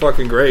phenomenal. They were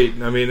fucking great.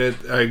 I mean,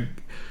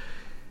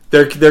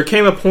 there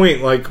came a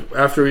point like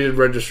after we did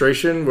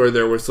registration where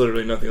there was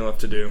literally nothing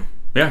left to do.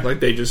 Yeah, like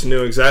they just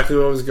knew exactly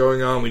what was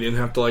going on. We didn't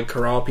have to like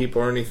corral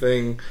people or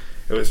anything.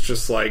 It was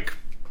just like,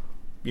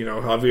 you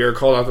know, Javier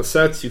called out the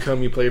sets. You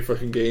come, you play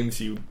fucking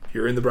games.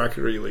 You're in the bracket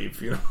or you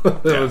leave. You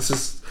know, it's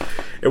just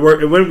it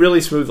worked. It went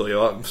really smoothly, a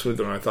lot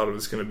smoother than I thought it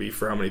was going to be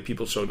for how many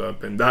people showed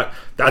up. And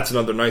that's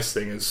another nice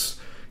thing is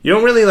you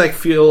don't really like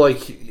feel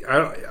like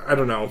I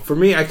don't know. For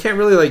me, I can't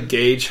really like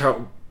gauge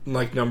how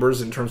like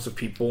numbers in terms of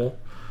people.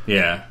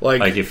 Yeah,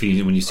 like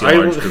when you see a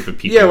large group of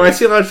people. Yeah, when I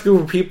see a large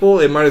group of people,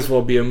 it might as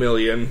well be a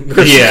million.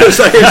 Yeah,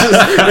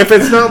 if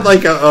it's not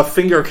like a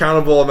finger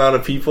countable amount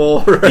of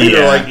people, right,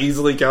 or like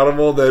easily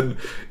countable, then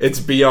it's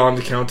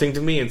beyond counting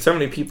to me. And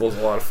 70 people is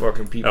a lot of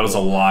fucking people. That was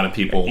a lot of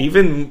people.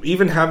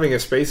 Even having a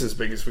space as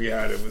big as we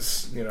had, it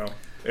was It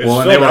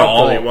and they were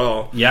all pretty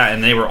well. Yeah,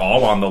 and they were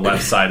all on the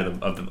left side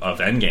of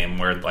Endgame,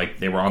 where like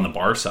they were on the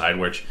bar side,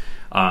 which.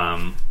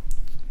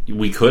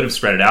 We could have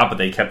spread it out, but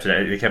they kept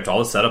all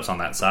the setups on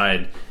that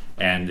side,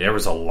 and there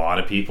was a lot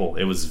of people.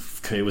 It was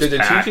Did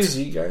packed. the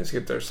TGZ guys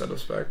get their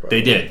setups back?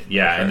 They did,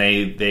 yeah,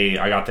 okay. And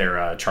I got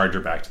their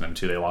charger back to them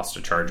too. They lost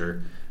a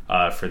charger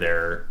for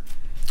their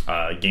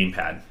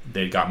gamepad.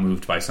 They got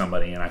moved by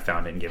somebody, and I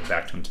found it and gave it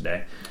back to them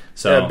today.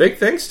 So yeah, big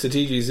thanks to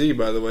TGZ,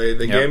 by the way.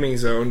 The gaming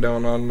zone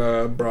down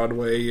on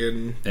Broadway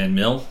and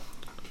Mill.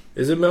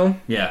 Is it Mill?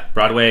 Yeah,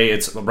 Broadway.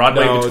 It's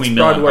Broadway between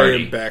Mill Broadway and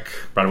Hardy. And Beck.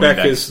 Broadway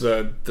Beck is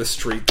the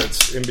street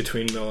that's in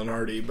between Mill and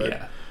Hardy. But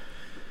yeah.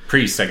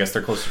 Priest, I guess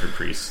they're closer to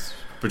Priest.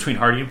 Between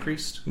Hardy and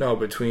Priest? No,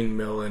 between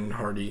Mill and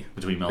Hardy.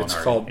 Between Mill and Hardy.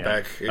 It's called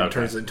Beck. It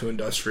turns into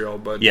industrial,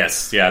 but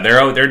yes, yeah,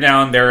 they're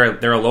down.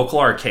 They're a local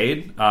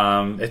arcade.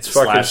 It's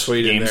fucking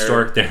sweet game in there.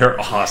 store. They're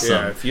awesome.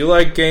 Yeah, if you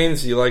like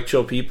games, you like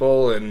chill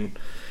people, and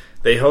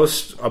they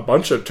host a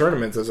bunch of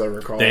tournaments, as I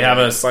recall. They have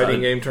a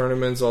fighting game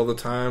tournaments all the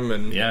time,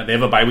 and yeah, they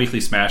have a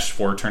bi-weekly Smash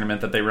 4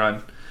 tournament that they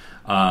run.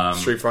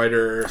 Street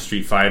Fighter,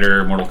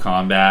 Mortal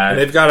Kombat. and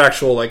they've got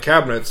actual like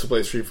cabinets to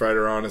play Street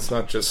Fighter on. It's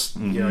not just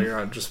you're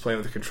not just playing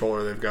with the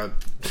controller. They've got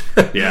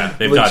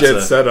they've legit got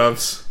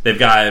setups. They've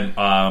got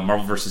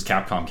Marvel vs.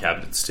 Capcom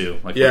cabinets too,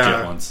 like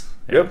legit ones.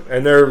 Yep,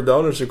 and the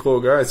owners are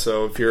cool guys.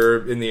 So if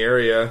you're in the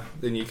area,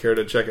 then you care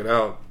to check it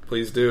out,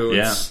 please do.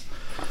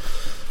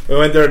 We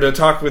went there to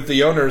talk with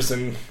the owners,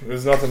 and it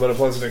was nothing but a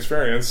pleasant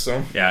experience.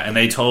 So yeah, and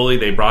they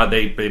brought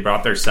their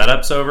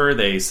setups over.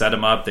 They set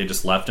them up. They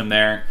just left them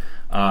there.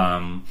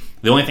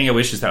 The only thing I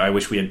wish is that I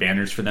wish we had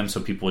banners for them so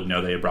people would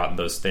know they had brought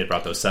those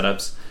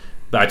setups.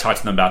 But I talked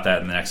to them about that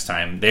the next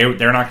time. They're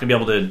not going to be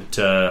able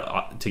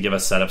to give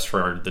us setups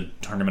for the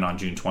tournament on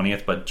June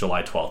 20th, but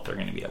July 12th they're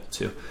going to be able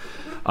to.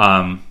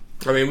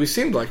 I mean, we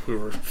seemed like we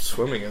were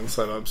swimming in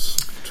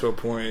setups to a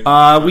point.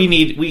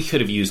 We could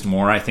have used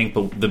more, I think,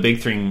 but the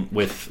big thing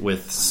with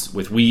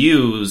Wii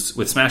U's,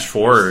 with Smash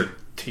 4,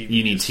 TVs.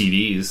 You need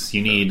TVs.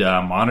 You need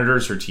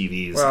monitors or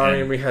TVs. Well, I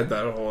mean, we had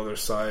that whole other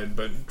side,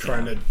 but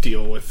trying to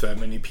deal with that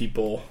many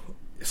people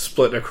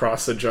split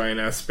across a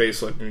giant-ass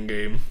space-looking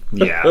game.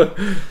 Yeah.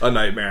 A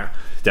nightmare.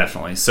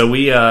 Definitely. So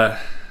we... big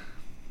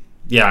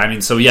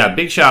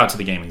shout out to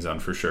the Gaming Zone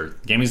for sure.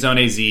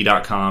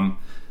 GamingZoneAZ.com.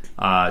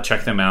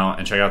 Check them out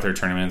and check out their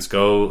tournaments.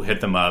 Go hit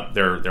them up.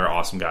 They're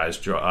awesome guys.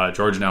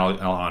 George and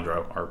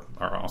Alejandro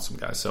are awesome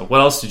guys. So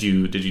what else did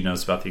you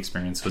notice about the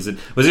experience? Was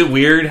it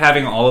weird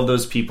having all of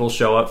those people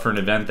show up for an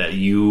event that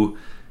you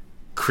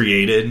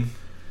created?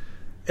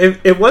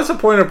 It was a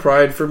point of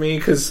pride for me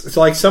because it's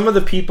like some of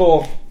the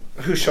people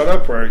who showed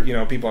up were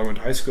people I went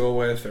to high school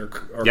with or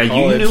yeah,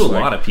 college. You knew a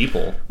lot of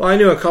people. Well, I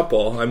knew a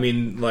couple. I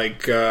mean,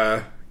 like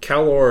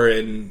Calor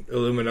and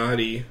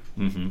Illuminati.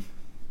 Mm-hmm.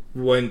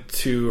 Went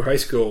to high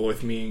school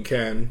with me and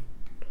Ken,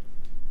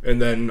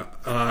 and then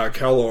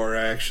Calor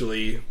I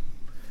actually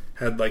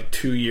had like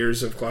 2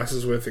 years of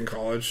classes with in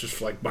college,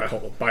 just like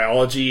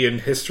biology and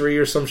history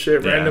or some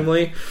shit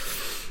randomly.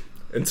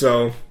 And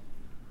so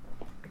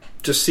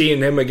just seeing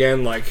him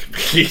again, like,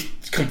 he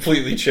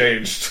completely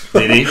changed.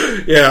 Did he?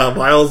 Yeah,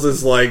 Miles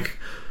is like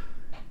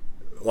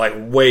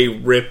way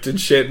ripped and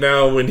shit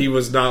now. When he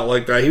was not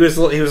like that, he was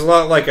a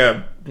lot like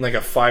a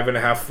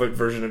 5.5 foot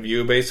version of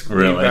you, basically.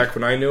 Really? Back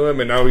when I knew him,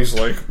 and now he's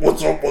like,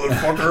 "What's up,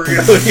 motherfucker?"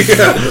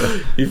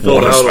 Yeah. He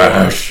filled out a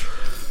lot.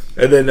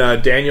 And then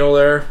Daniel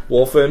there,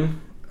 Wolfen,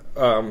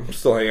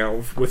 still hang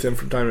out with him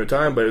from time to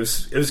time. But it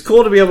was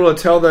cool to be able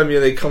to tell them.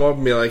 They come up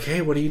and be like,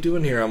 "Hey, what are you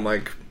doing here?" I'm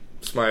like,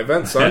 "It's my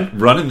event, son."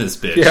 Running this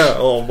bitch. Yeah.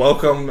 Oh,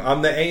 welcome.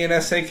 I'm the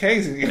ANSAK.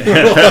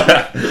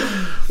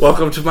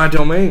 Welcome to my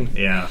domain.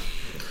 Yeah.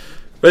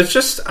 But it's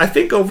just, I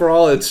think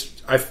overall, it's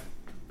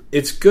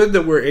good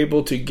that we're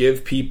able to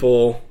give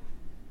people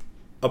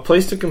a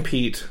place to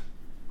compete,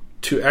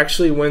 to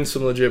actually win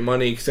some legit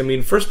money. Because I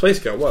mean, first place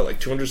got what, like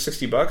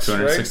 $260,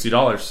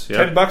 $260.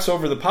 Yeah, $10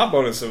 over the pop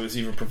bonus that was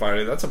even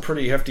provided. That's a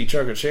pretty hefty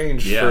chunk of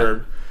change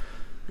for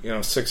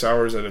 6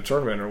 hours at a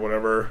tournament or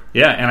whatever.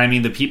 Yeah, and I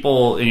mean the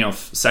people.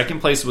 Second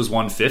place was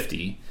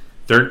 $150.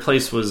 Third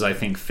place was I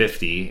think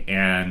 $50,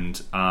 and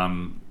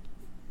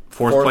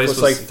fourth place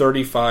was like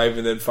 $35,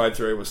 and then 5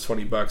 through 8 was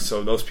 $20.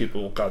 So those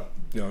people got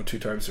 2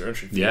 times their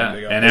entry fee. Yeah,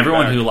 and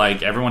everyone who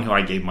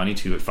I gave money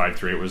to at 5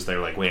 through 8 was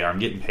like, wait, I'm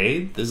getting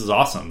paid? This is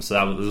awesome.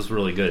 So this was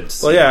really good.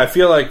 Well, yeah, I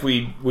feel like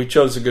we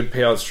chose a good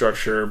payout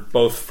structure,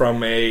 both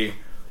from a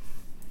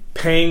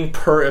paying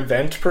per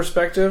event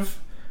perspective,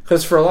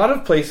 because for a lot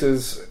of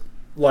places,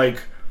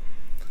 like,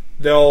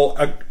 they'll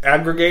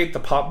aggregate the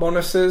pop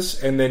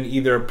bonuses and then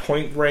either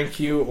point rank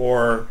you,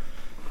 or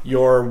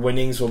your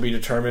winnings will be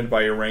determined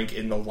by your rank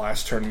in the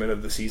last tournament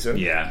of the season.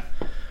 Yeah,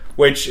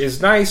 which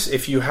is nice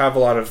if you have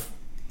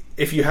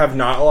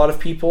not a lot of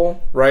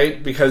people,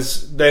 right?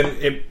 Because then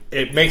it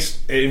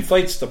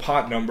inflates the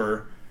pot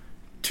number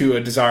to a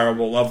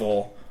desirable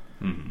level,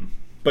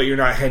 but you're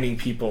not handing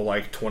people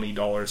like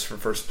 $20 for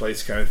first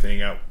place kind of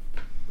thing out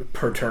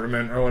per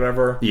tournament or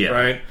whatever. Yeah,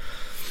 right.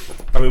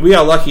 I mean, we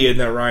got lucky in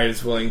that Ryan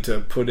is willing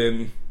to put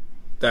in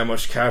that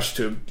much cash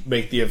to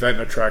make the event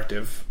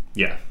attractive.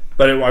 Yeah.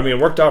 But it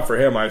worked out for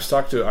him. I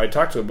talked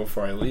to him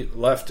before I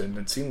left, and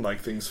it seemed like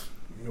things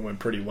went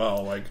pretty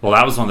well. Well,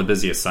 that was one of the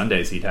busiest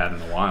Sundays he'd had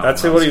in a while.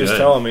 That's what he was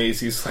telling me.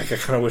 He's like, I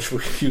kind of wish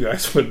you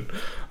guys would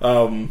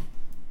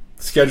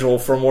schedule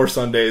for more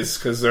Sundays,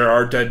 because there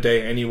are dead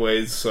day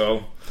anyways.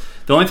 So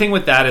the only thing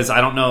with that is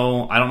I don't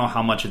know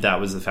how much of that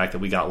was the fact that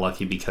we got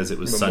lucky because it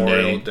was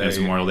Sunday. It was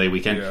Memorial Day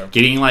weekend. Yeah.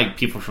 Getting like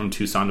people from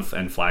Tucson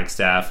and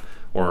Flagstaff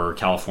or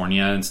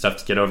California and stuff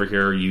to get over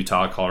here,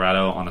 Utah,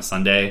 Colorado on a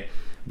Sunday,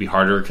 be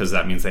harder, because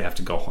that means they have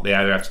to go. They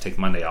either have to take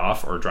Monday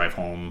off or drive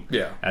home.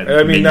 Yeah, at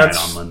midnight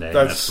on Monday.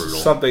 That's brutal.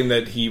 Something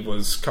that he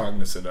was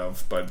cognizant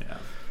of. But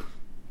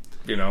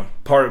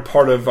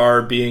part of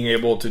our being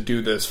able to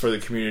do this for the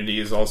community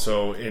is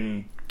also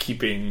in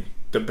keeping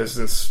the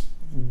business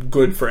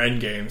good for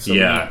endgame. So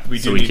we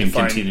need to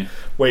find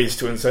ways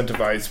to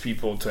incentivize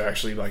people to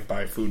actually like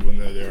buy food when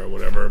they're there or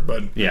whatever.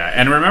 But yeah,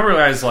 and remember,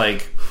 guys,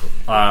 like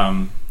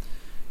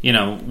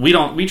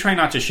we try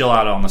not to shill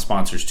out on the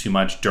sponsors too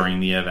much during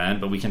the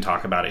event, but we can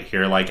talk about it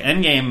here. Like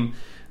Endgame,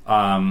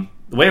 the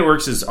way it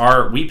works is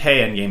we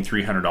pay Endgame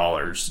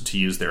 $300 to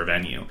use their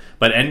venue,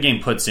 but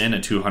Endgame puts in a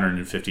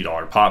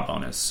 $250 pot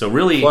bonus. So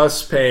really,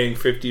 plus paying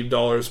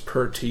 $50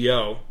 per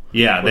TO.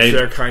 Yeah, which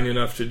they're kind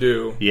enough to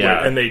do.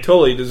 Yeah, and they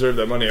totally deserve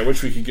that money. I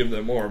wish we could give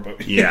them more,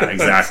 but yeah,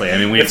 exactly. I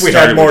mean, if we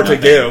had more to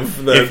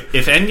give, then...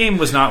 if Endgame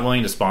was not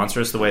willing to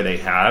sponsor us the way they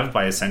have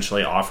by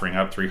essentially offering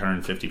up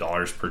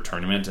 $350 per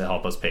tournament to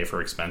help us pay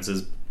for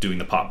expenses, doing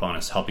the pot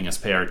bonus, helping us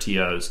pay our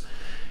TOs,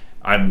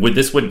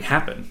 this wouldn't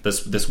happen.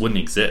 This wouldn't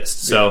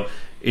exist. So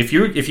if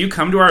you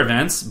come to our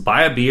events,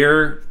 buy a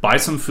beer, buy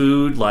some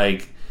food,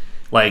 like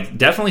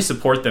definitely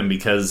support them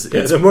because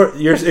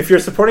if you're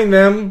supporting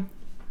them,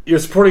 you're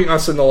supporting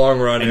us in the long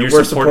run, and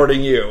we're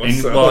supporting you.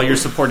 Well, you're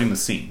supporting the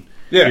scene.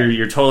 Yeah,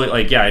 you're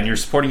totally and you're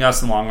supporting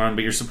us in the long run,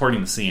 but you're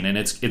supporting the scene, and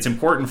it's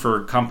important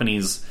for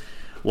companies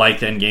like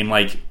the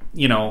Endgame,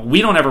 we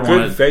don't ever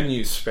want to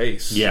venue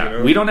space.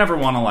 Yeah, we don't ever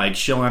want to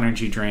shill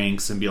energy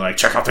drinks and be like,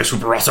 check out this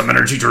super awesome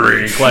energy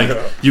drink.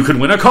 You could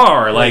win a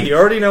car. You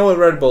already know what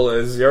Red Bull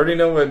is. You already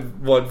know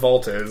what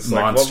Volt is.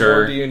 Monster. What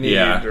more do you need?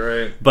 Yeah.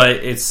 Right.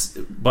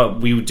 But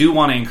we do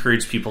want to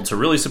encourage people to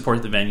really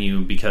support the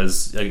venue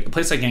because a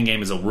place like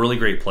Endgame is a really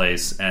great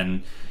place.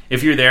 And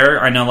if you're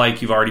there, I know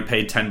you've already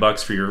paid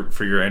 $10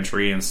 for your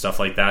entry and stuff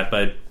like that,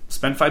 but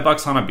spend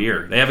 $5 on a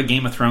beer. They have a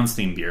Game of Thrones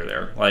themed beer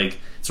there.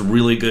 It's a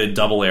really good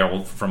double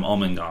ale from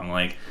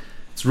Omengong.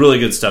 It's really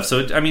good stuff.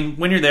 So I mean,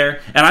 when you're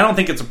there, and I don't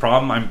think it's a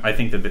problem. I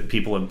think that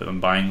people have been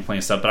buying plenty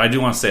of stuff, but I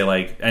do want to say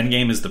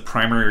Endgame is the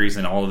primary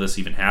reason all of this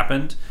even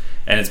happened,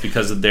 and it's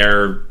because of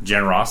their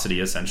generosity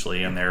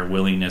essentially and their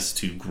willingness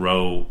to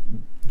grow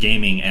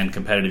gaming and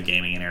competitive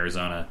gaming in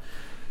Arizona.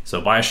 So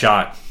buy a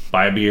shot,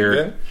 buy a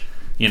beer.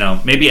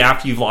 Yeah. Maybe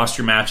after you've lost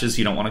your matches,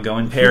 you don't want to go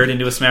impaired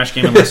into a Smash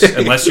game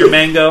unless you're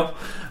Mango.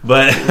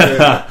 But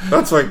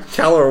that's what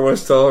Calor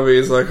was telling me.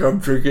 He's like, I'm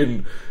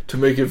drinking to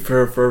make it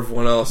fair for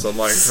everyone else. I'm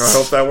like, I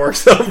hope that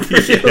works out for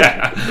you.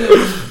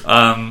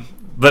 Yeah.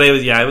 But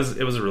it was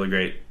a really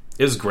great.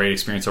 It was a great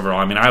experience overall.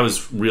 I mean, I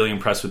was really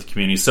impressed with the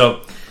community.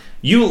 So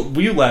you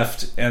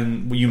left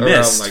and you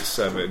missed around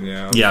 7.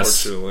 Yeah.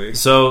 Yes. Unfortunately.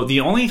 So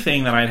the only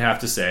thing that I'd have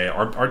to say,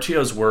 our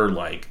TOs were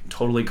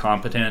totally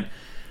competent.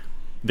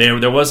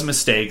 There was a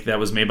mistake that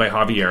was made by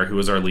Javier, who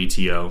was our lead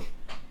TO.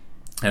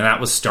 And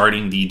that was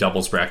starting the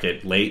doubles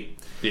bracket late.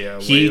 Yeah,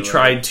 he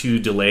tried to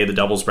delay the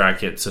doubles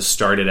bracket to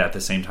start it at the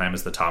same time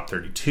as the top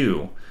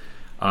 32.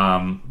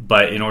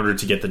 But in order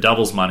to get the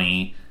doubles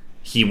money,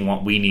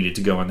 we needed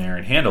to go in there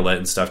and handle it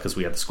and stuff because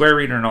we had the square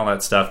reader and all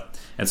that stuff.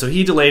 And so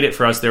he delayed it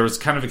for us. There was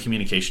kind of a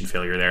communication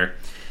failure there.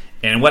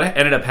 And what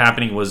ended up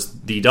happening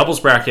was the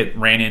doubles bracket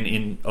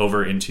ran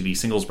over into the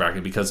singles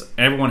bracket because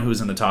everyone who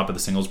was in the top of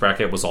the singles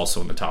bracket was also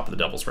in the top of the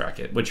doubles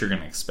bracket, which you're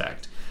going to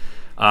expect.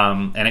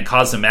 And it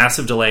caused a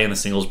massive delay in the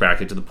singles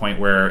bracket to the point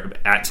where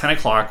at 10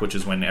 o'clock, which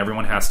is when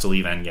everyone has to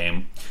leave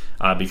Endgame,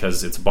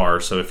 because it's a bar,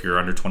 so if you're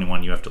under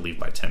 21, you have to leave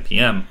by 10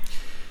 p.m.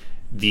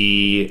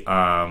 The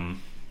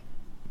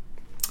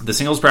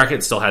singles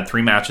bracket still had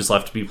 3 matches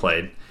left to be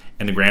played,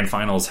 and the grand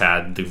finals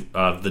had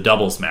the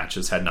doubles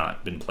matches had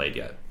not been played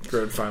yet.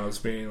 Grand finals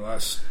being the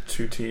last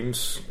 2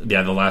 teams?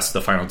 Yeah,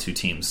 the final 2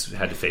 teams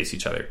had to face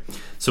each other.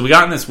 So we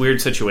got in this weird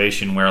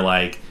situation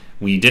where,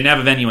 we didn't have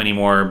a venue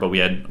anymore, but we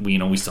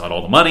still had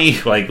all the money.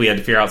 We had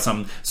to figure out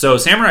something. So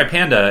Samurai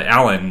Panda,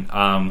 Alan,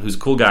 who's a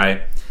cool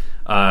guy,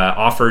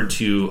 offered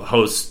to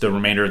host the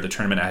remainder of the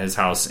tournament at his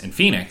house in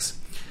Phoenix.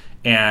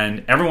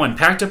 And everyone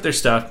packed up their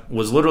stuff,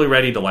 was literally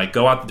ready to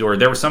go out the door.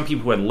 There were some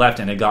people who had left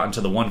and had gotten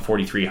to the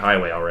 143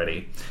 highway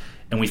already.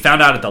 And we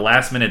found out at the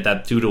last minute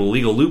that due to a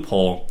legal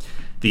loophole,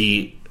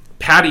 the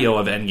patio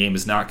of Endgame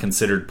is not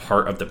considered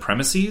part of the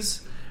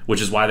premises,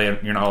 which is why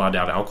you're not allowed to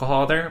have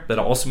alcohol there. But it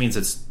also means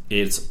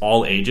it's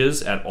all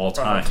ages at all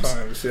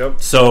times. Yep.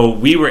 So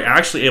we were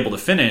actually able to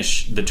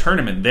finish the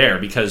tournament there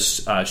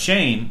because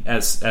Shane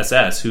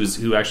SS,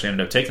 who actually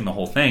ended up taking the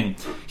whole thing,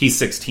 he's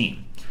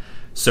 16.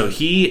 So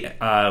we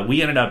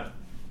ended up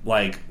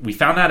we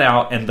found that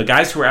out, and the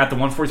guys who were at the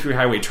 143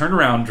 highway turned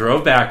around,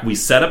 drove back. We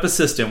set up a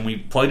system, we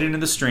plugged it into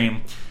the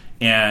stream,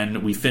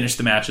 and we finished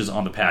the matches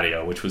on the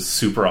patio, which was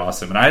super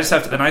awesome. And I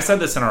said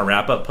this in our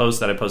wrap up post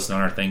that I posted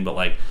on our thing,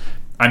 but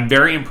I'm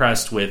very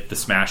impressed with the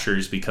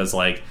Smashers because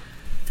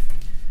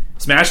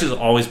Smash has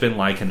always been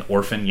an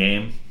orphan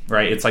game,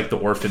 right? It's the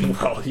orphan.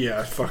 Well,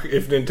 yeah, fuck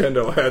if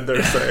Nintendo had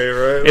their say,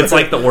 right? It's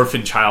the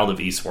orphan child of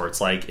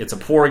esports. It's a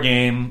poor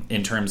game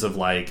in terms of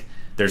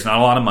there's not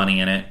a lot of money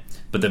in it,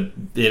 but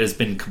it has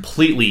been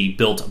completely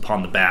built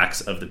upon the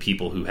backs of the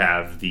people who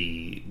have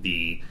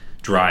the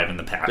drive and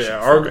the passion.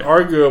 Yeah,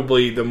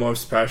 arguably the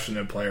most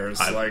passionate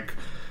players.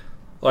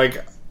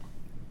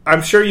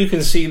 I'm sure you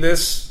can see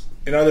this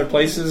in other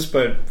places,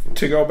 but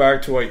to go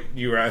back to what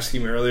you were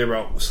asking me earlier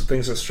about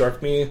things that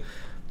struck me,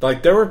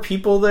 there were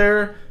people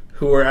there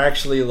who were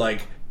actually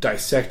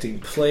dissecting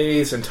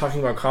plays and talking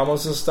about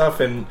combos and stuff.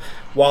 And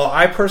while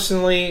I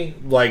personally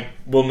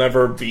will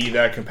never be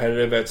that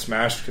competitive at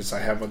Smash because I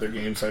have other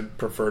games I'd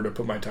prefer to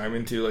put my time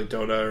into, like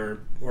Dota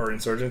or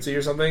Insurgency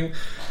or something,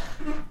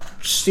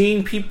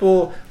 seeing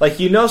people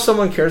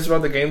someone cares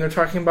about the game they're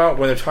talking about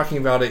when they're talking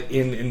about it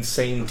in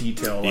insane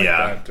detail like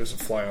that. There's a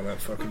fly on that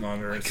fucking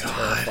monitor. It's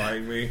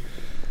terrifying me.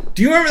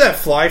 Do you remember that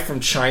fly from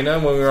China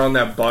when we were on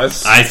that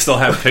bus? I still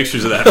have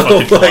pictures of that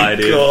fucking fly,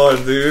 dude. Oh my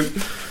god,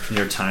 dude.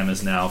 Your time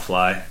is now,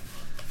 fly.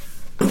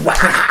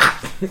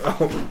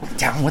 Oh.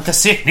 Down with the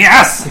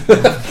sickness!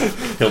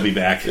 He'll be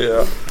back.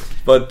 Yeah.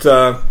 But,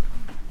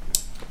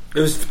 it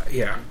was,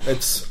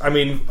 it's, I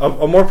mean,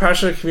 a more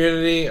passionate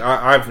community,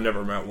 I've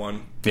never met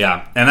one.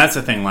 Yeah, and that's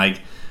the thing,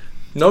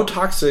 no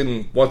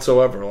toxin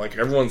whatsoever.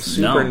 Everyone's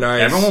super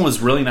nice. Everyone was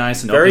really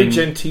nice and very open.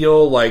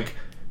 genteel.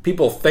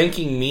 People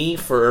thanking me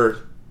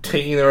for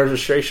taking the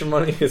registration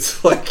money.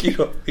 It's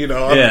you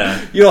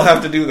don't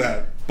have to do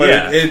that.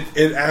 But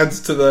it adds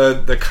to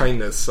the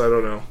kindness. I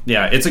don't know.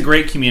 Yeah, it's a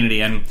great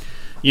community, and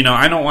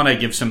I don't want to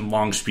give some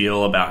long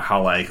spiel about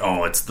how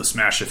it's the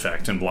Smash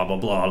effect and blah blah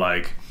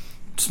blah.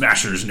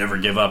 Smashers never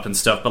give up and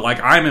stuff. But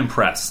I'm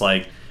impressed.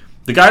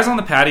 The guys on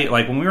the patio,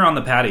 when we were on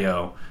the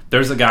patio,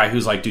 there's a guy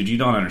who's dude, you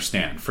don't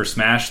understand. For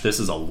Smash, this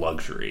is a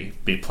luxury,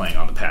 be playing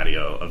on the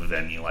patio of a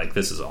venue.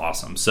 This is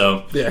awesome.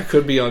 So yeah, it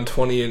could be on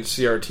 20-inch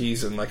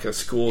CRTs in a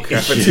school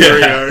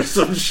cafeteria or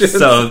some shit.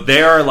 So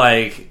they are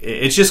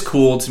it's just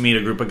cool to meet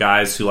a group of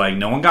guys who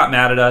no one got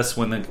mad at us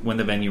when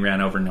the venue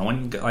ran over. No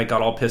one got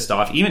all pissed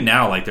off. Even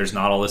now, there's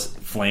not all this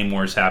flame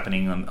wars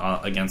happening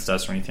against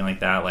us or anything like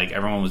that.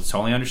 Everyone was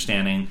totally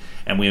understanding,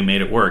 and we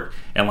made it work.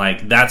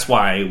 And that's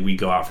why we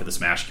go out for the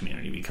Smash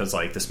community, because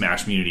the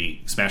Smash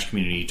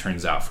community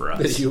turns out for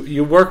us.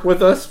 You work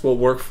with us, we'll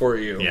work for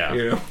you.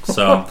 Yeah.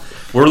 So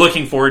we're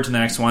looking forward to the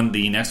next one.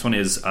 The next one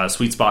is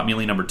Sweet Spot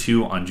Melee number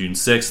 2 on June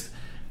 6th.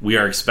 We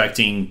are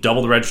expecting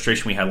double the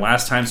registration we had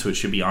last time, so it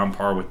should be on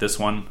par with this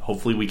one.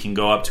 Hopefully we can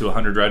go up to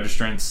 100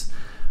 registrants.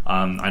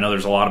 I know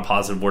there's a lot of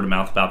positive word of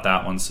mouth about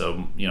that one,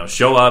 so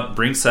show up,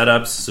 bring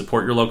setups,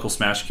 support your local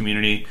Smash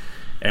community.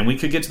 And we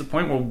could get to the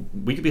point where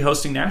we could be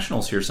hosting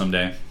nationals here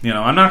someday.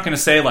 I'm not going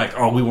to say we're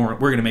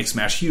going to make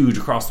Smash huge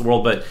across the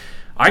world, but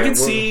I can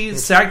see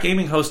SAC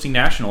Gaming hosting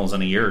nationals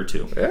in a year or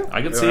two. Yeah,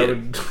 I could see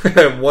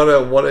it.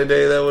 What a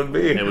day that would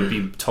be! It would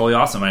be totally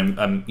awesome.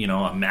 I'm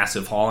a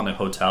massive hall in a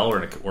hotel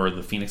or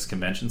the Phoenix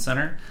Convention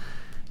Center.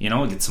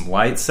 Get some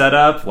lights set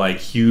up,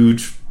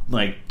 huge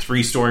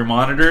 3-story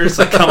monitors.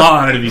 Come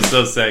on, it'd be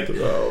so sick.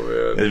 Oh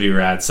man, it'd be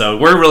rad. So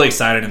we're really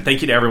excited, and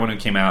thank you to everyone who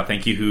came out.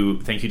 Thank you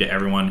to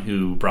everyone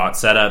who brought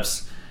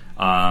setups,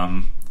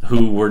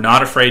 who were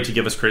not afraid to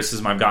give us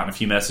criticism. I've gotten a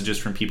few messages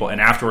from people,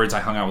 and afterwards I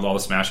hung out with all the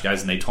Smash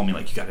guys, and they told me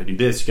you got to do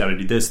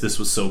this, this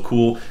was so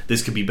cool,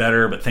 this could be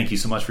better, but thank you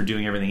so much for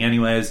doing everything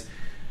anyways.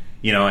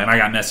 And I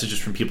got messages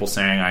from people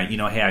saying,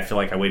 hey, I feel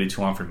like I waited too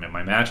long for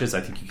my matches.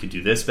 I think you could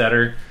do this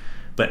better.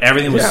 But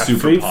everything was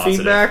super positive.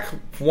 Feedback,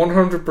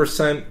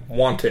 100%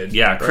 wanted.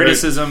 Yeah,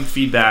 criticism,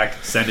 feedback,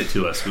 send it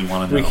to us. We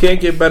want to know. We can't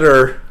get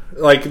better.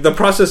 The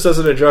process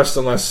doesn't adjust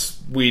unless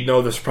we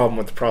know there's a problem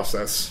with the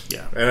process.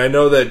 Yeah. And I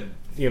know that,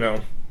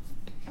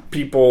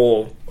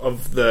 people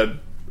of the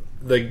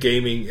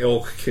gaming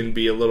ilk can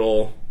be a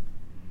little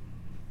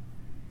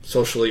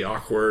socially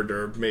awkward,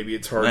 or maybe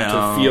it's hard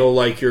to feel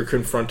like you're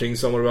confronting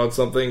someone about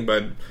something,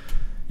 but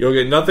you'll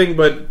get nothing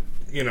but,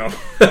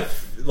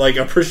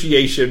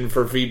 appreciation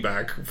for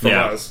feedback from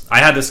us. I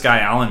had this guy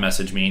Alan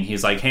message me, and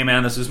he's like, hey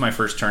man, this was my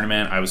first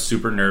tournament. I was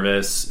super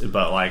nervous,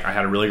 but I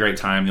had a really great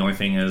time. The only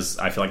thing is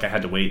I feel like I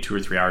had to wait 2 or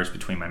 3 hours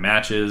between my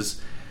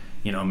matches.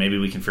 Maybe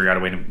we can figure out a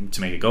way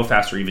to make it go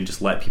faster, or even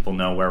just let people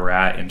know where we're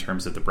at in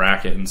terms of the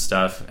bracket and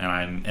stuff. And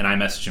I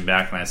messaged him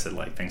back, and I said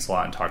thanks a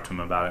lot, and talked to him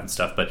about it and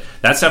stuff. But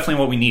that's definitely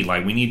what we need.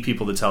 We need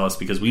people to tell us,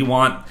 because we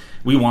want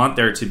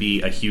there to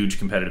be a huge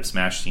competitive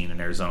Smash scene in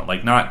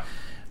Arizona.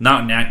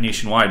 Not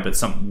nationwide, but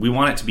we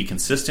want it to be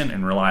consistent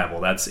and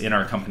reliable. That's in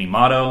our company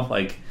motto.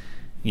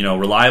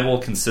 Reliable,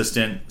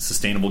 consistent,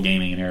 sustainable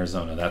gaming in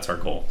Arizona. That's our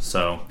goal.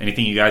 So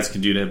anything you guys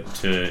can do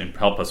to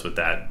help us with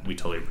that, we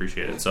totally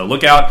appreciate it. So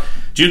look out,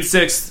 June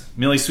 6th,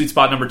 Melee Sweet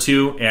Spot number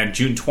 2, and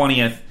June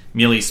 20th,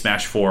 Melee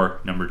Smash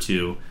 4 number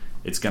 2.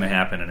 It's going to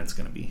happen, and it's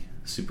going to be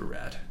super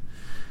rad.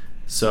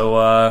 So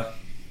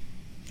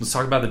let's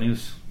talk about the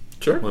news.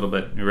 Sure. A little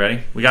bit. You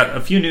ready? We got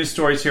a few news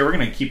stories here. We're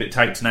going to keep it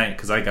tight tonight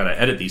because I got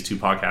to edit these 2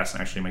 podcasts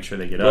and actually make sure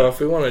they get up. Well, if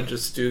we want to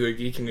just do the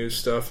geeky news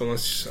stuff,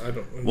 let's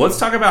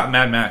talk about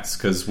Mad Max,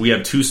 because we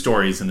have 2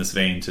 stories in this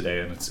vein today,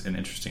 and it's an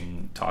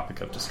interesting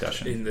topic of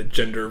discussion. In the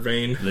gender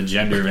vein. The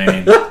gender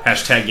vein.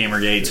 Hashtag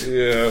Gamergate.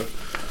 Yeah.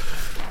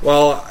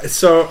 Well,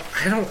 so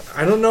I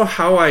don't know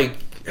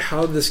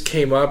how this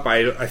came up.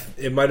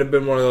 It might have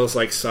been one of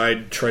those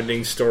side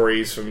trending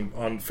stories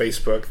on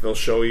Facebook they'll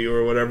show you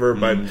or whatever,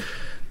 but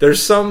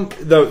there's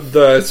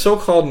the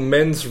so-called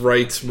men's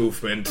rights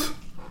movement,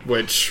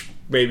 which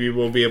maybe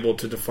we'll be able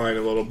to define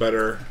a little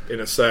better in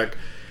a sec,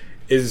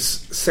 is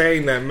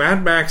saying that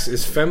Mad Max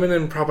is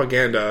feminist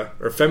propaganda,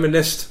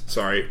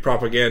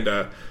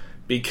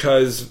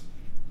 because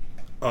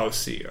Oh,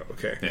 CEO.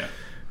 Okay. Yeah.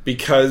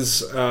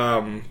 Because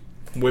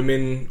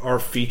women are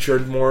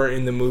featured more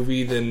in the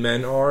movie than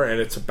men are, and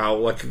it's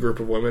about like a group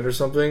of women or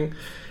something.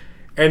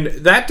 And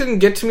that didn't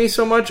get to me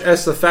so much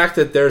as the fact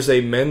that there's a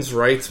men's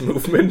rights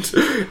movement,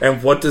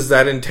 and what does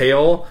that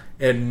entail?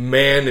 And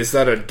man, is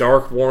that a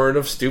dark warren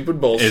of stupid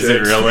bullshit. Is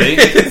it really?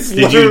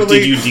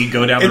 Did you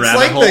go down the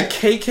rabbit hole?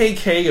 It's like the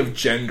KKK of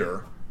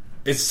gender.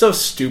 It's so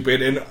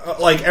stupid, and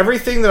like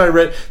everything that I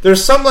read,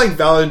 there's some like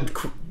valid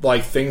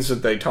like things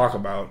that they talk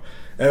about,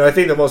 and I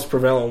think the most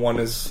prevalent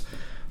one is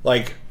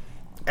like,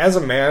 as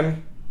a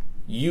man,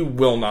 you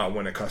will not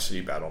win a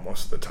custody battle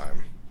most of the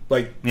time.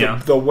 Like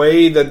the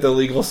way that the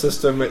legal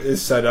system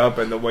is set up,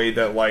 and the way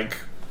that like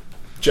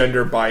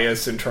gender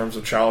bias in terms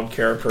of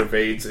childcare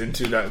pervades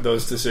into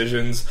those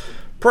decisions,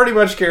 pretty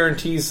much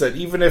guarantees that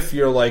even if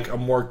you're like a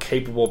more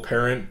capable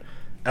parent,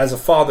 as a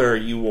father,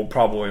 you will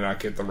probably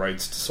not get the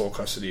rights to sole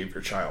custody of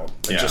your child.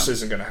 It just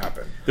isn't going to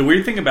happen. The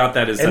weird thing about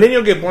that is and then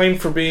you'll get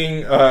blamed for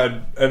being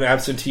an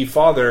absentee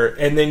father,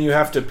 and then you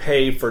have to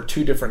pay for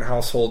 2 different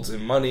households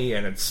in money,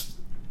 and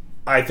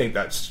I think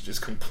that's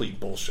just complete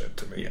bullshit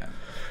to me. Yeah.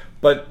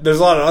 But there's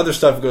a lot of other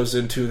stuff that goes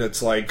into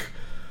that's like,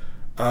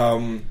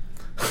 read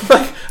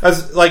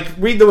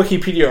the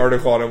Wikipedia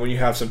article on it when you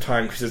have some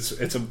time, because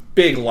it's a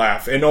big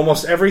laugh, and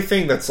almost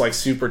everything that's like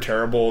super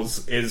terrible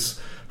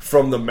is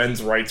from the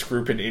men's rights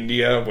group in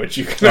India, which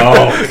you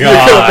can, you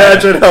can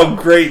imagine how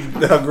great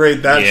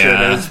that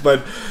shit is.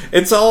 But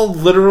it's all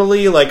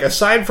literally like,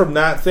 aside from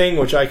that thing,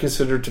 which I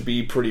consider to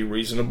be pretty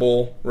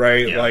reasonable,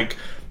 right? Yeah. Like,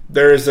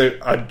 there is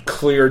a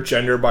clear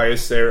gender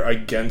bias there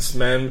against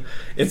men.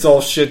 It's all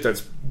shit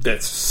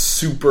that's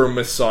super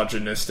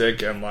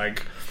misogynistic, and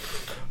like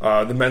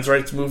the men's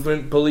rights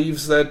movement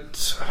believes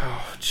that.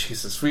 Oh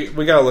Jesus, we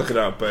gotta look it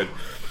up. But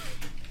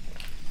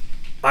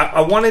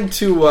I wanted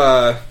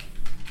to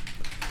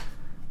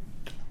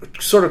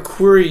sort of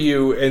query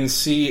you and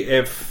see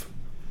if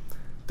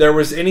there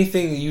was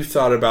anything you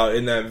thought about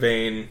in that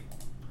vein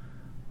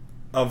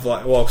of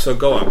like. Well, so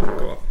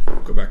go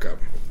back up,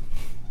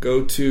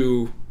 go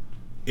to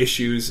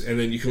issues, and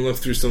then you can look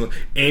through some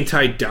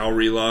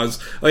anti-dowry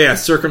laws. Oh yeah,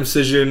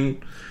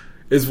 circumcision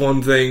is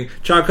one thing.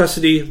 Child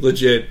custody,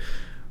 legit.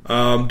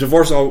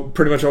 Divorce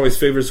pretty much always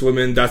favors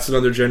women. That's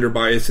another gender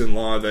bias in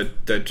law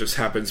that just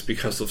happens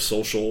because of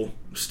social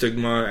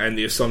stigma and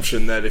the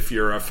assumption that if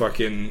you're a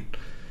fucking,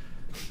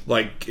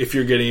 like, if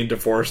you're getting a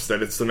divorce,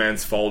 that it's the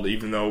man's fault,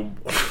 even though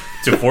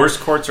divorce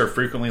courts are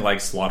frequently like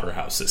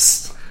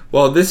slaughterhouses.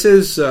 Well, this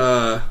is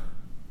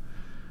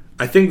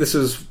I think this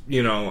is,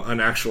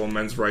 an actual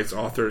men's rights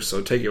author,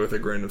 so take it with a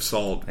grain of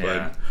salt.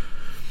 Yeah.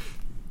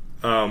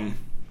 But,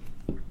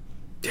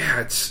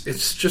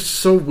 it's just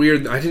so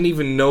weird. I didn't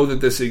even know that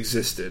this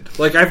existed.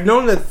 Like, I've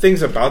known that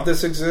things about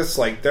this exist.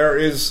 Like,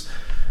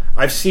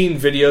 I've seen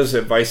videos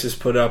that Vice has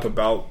put up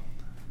about,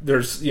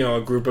 there's, a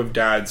group of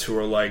dads who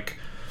are like,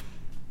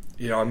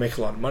 I make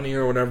a lot of money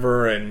or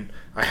whatever, and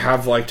I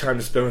have, like, time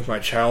to spend with my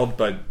child,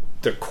 but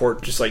the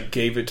court just, like,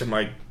 gave it to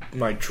my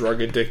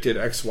drug-addicted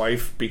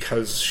ex-wife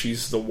because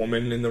she's the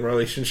woman in the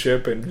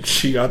relationship and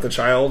she got the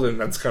child, and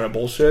that's kind of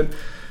bullshit.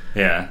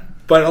 Yeah.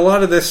 But a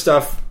lot of this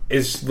stuff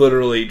is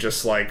literally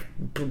just like,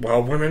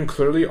 well, women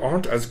clearly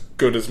aren't as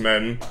good as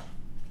men,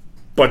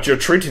 but you're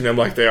treating them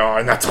like they are,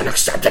 and that's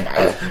unacceptable.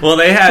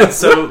 Well,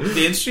 so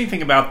the interesting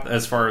thing about,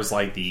 as far as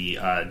like the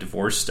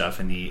divorce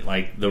stuff, and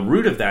the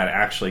root of that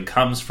actually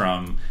comes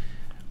from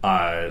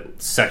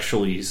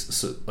sexually,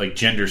 like,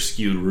 gender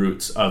skewed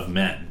roots of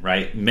men,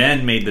 right?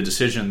 Men made the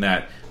decision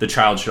that the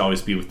child should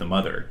always be with the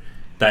mother.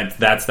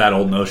 That's that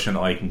old notion that,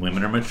 like,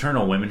 women are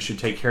maternal, women should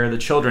take care of the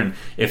children.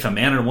 If a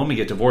man and a woman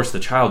get divorced, the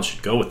child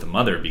should go with the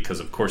mother, because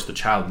of course the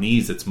child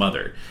needs its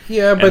mother.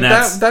 Yeah, but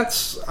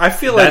that's I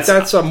feel like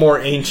that's a more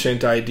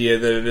ancient idea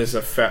than it is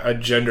a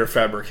gender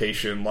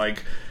fabrication.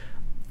 Like,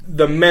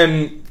 the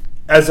men,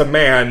 as a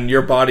man,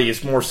 your body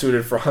is more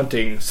suited for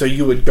hunting, so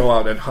you would go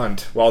out and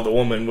hunt, while the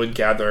woman would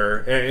gather.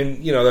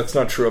 And that's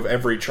not true of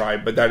every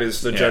tribe, but that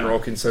is the general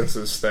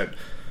consensus that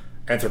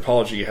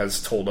anthropology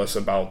has told us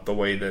about the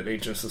way that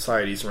ancient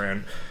societies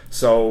ran.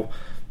 So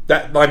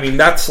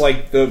that's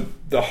like the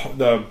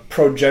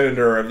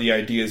progenitor of the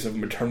ideas of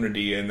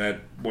maternity, and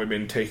that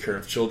women take care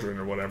of children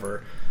or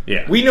whatever.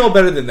 Yeah. We know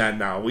better than that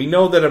now. We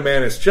know that a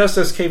man is just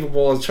as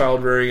capable of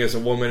child rearing as a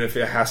woman, if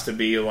it has to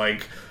be,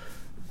 like.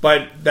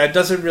 But that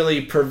doesn't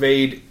really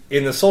pervade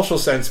in the social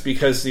sense,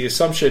 because the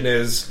assumption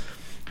is,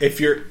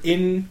 if you're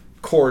in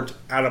court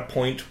at a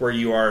point where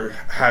you are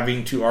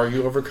having to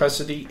argue over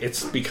custody,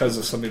 it's because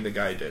of something the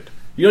guy did.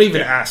 You don't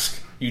even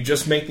ask. You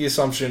just make the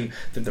assumption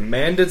that the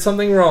man did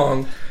something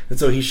wrong, and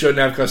so he shouldn't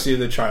have custody of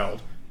the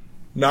child.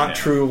 Not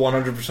true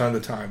 100% of the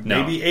time.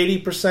 No. Maybe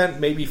 80%,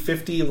 maybe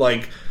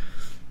 50%,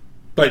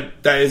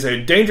 but that is a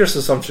dangerous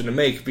assumption to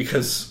make,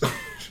 because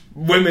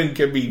women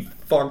can be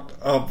fucked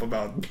up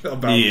about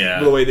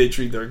the way they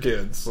treat their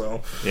kids.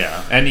 So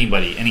any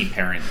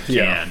parent can.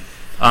 Yeah.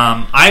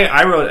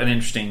 I wrote an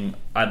interesting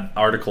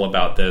article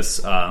about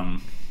this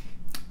when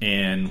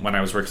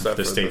I was working for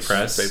the State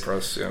Press. State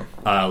Press,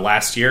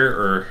 last year,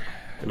 or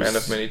Man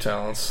of Many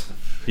Talents.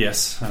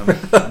 Yes,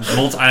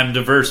 I'm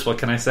diverse. What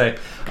can I say?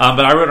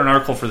 But I wrote an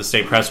article for the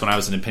State Press when I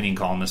was an opinion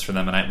columnist for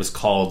them, and it was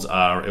called.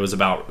 It was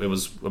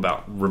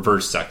about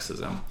reverse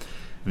sexism,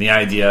 and the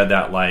idea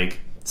that like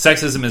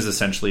sexism is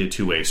essentially a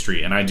two-way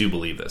street, and I do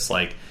believe this.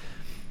 Like,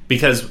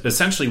 because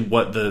essentially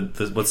what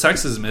what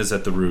sexism is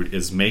at the root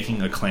is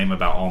making a claim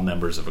about all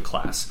members of a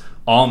class.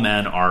 All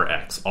men are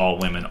X, all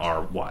women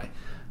are Y.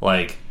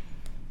 Like,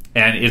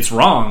 and it's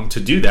wrong to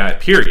do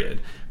that. Period.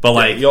 But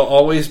like, you'll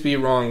always be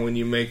wrong when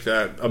you make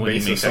that a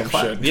base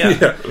assumption.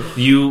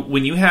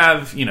 When you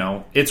have,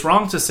 it's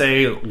wrong to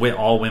say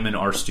all women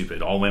are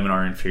stupid. All women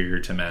are inferior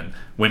to men.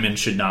 Women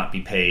should not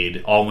be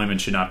paid. All women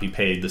should not be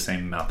paid the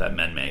same amount that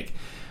men make.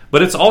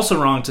 But it's also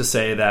wrong to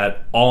say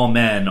that all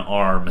men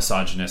are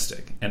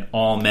misogynistic and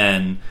all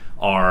men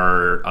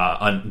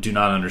are do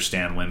not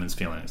understand women's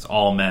feelings.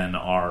 All men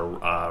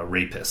are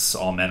rapists.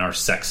 All men are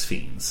sex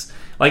fiends.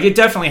 Like, it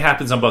definitely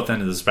happens on both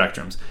ends of the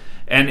spectrums.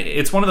 And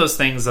it's one of those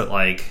things that,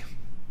 like,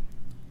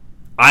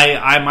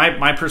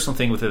 my personal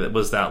thing with it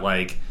was that,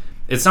 like,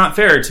 it's not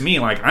fair to me.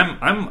 Like,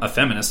 I'm a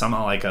feminist. I'm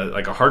not like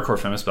a hardcore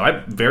feminist, but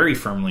I'm very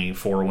firmly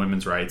for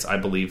women's rights. I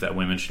believe that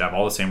women should have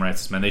all the same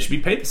rights as men. They should be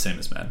paid the same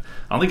as men.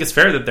 I don't think it's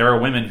fair that there are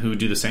women who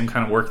do the same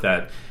kind of work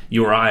that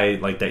you or I,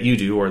 like, that you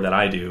do or that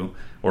I do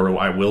or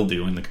I will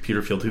do in the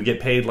computer field, who get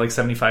paid like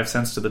 75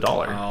 cents to the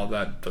dollar. Oh,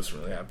 that doesn't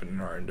really happen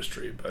in our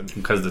industry, but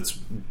because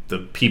the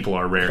people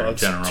are rare in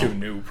general. It's too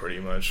new, pretty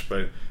much.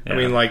 But yeah. I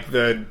mean, like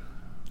and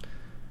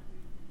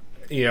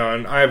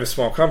I have a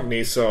small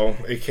company, so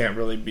it can't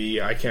really be.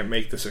 I can't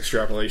make this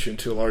extrapolation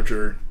to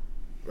larger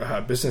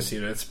business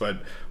units. But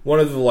one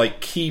of the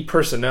like key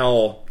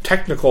personnel,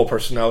 technical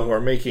personnel, who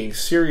are making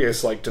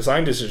serious like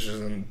design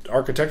decisions and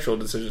architectural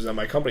decisions at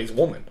my company is a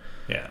woman.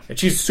 Yeah, and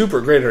she's super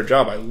great at her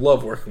job. I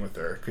love working with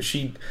her because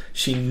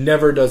she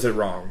never does it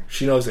wrong.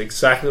 She knows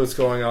exactly what's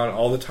going on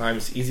all the time.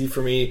 It's easy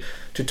for me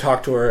to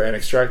talk to her and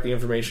extract the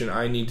information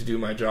I need to do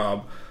my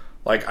job.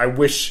 Like, I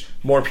wish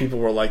more people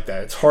were like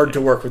that. It's hard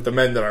to work with the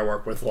men that I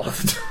work with a lot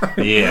of the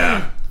time.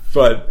 Yeah,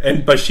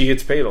 but she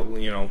gets paid a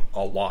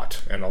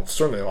lot, and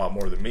certainly a lot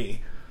more than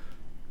me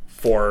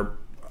for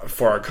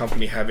our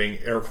company having,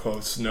 air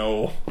quotes,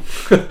 no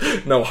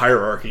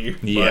hierarchy.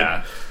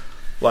 Yeah,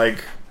 but,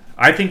 like.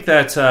 I think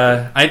that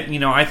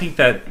I think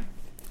that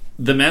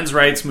the men's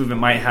rights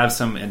movement might have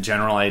some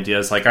general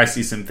ideas. Like, I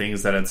see some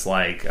things that it's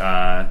like,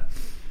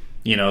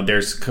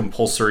 there's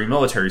compulsory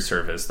military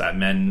service that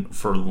men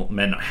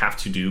have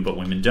to do, but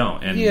women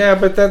don't. And yeah,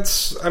 but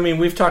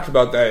we've talked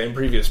about that in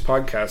previous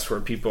podcasts where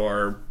people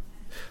are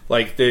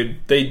like they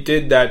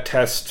did that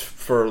test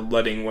for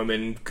letting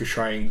women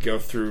try and go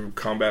through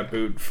combat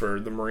boot for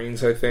the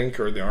Marines, I think,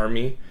 or the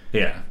Army.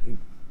 Yeah.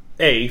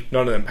 None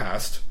of them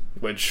passed,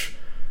 which.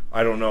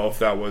 I don't know if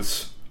that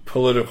was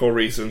political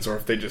reasons or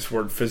if they just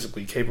weren't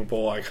physically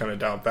capable. I kind of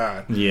doubt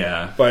that.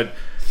 Yeah. But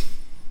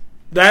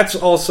that's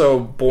also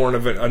born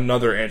of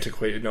another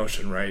antiquated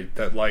notion, right?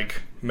 That,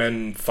 like,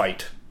 men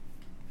fight.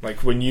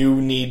 Like, when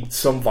you need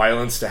some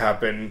violence to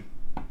happen,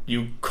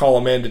 you call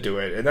a man to do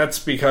it. And that's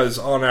because,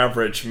 on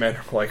average, men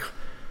are, like,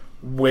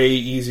 way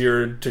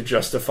easier to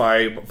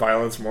justify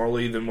violence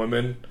morally than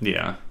women.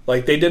 Yeah.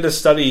 Like, they did a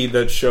study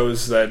that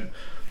shows that,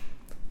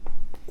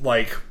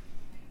 like,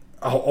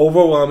 an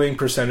overwhelming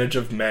percentage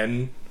of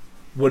men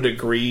would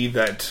agree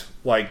that,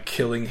 like,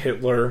 killing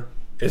Hitler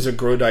is a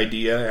good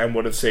idea and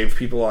would have saved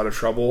people out of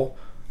trouble,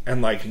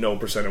 and, like, no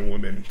percent of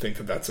women think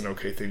that that's an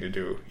okay thing to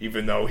do,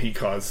 even though he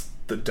caused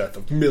the death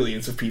of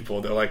millions of people.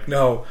 They're like,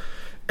 no,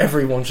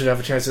 everyone should have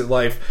a chance at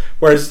life.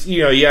 Whereas,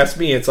 you ask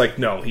me, it's like,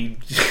 no,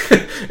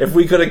 if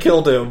we could have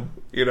killed him,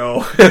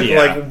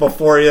 like,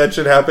 before that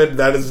should happen,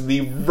 that is the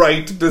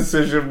right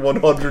decision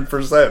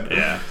 100%.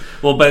 Yeah.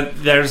 Well,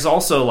 but there's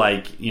also,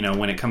 like,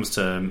 when it comes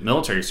to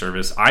military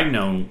service, I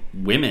know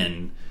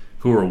women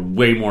who are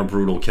way more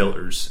brutal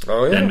killers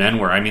than men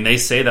were. I mean, they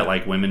say that,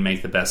 like, women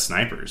make the best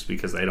snipers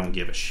because they don't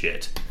give a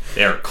shit.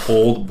 They're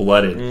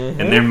cold-blooded.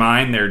 Mm-hmm. In their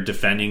mind, they're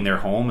defending their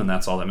home, and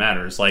that's all that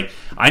matters. Like,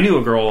 I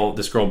knew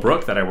this girl,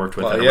 Brooke, that I worked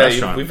with at a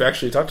restaurant. We've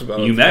actually talked about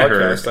it. You met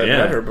her. I've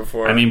met her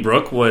before. I mean,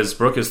 Brooke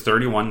is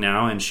 31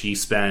 now, and she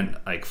spent,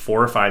 like,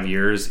 4 or 5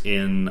 years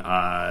in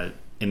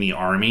the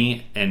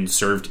Army and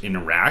served in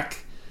Iraq.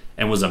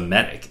 And was a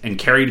medic and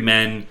carried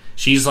men.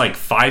 She's like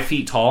 5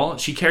 feet tall.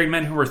 She carried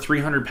men who were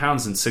 300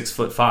 pounds and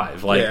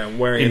 6'5". Like,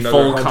 wearing in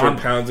another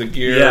 100 pounds of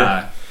gear.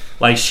 Yeah,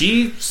 like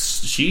she,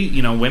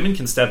 women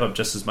can step up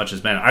just as much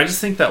as men. I just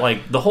think that,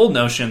 like, the whole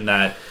notion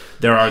that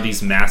there are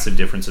these massive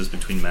differences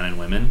between men and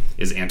women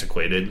is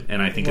antiquated,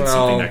 and I think it's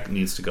something that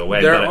needs to go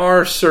away. There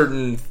are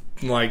certain,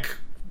 like,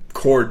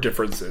 core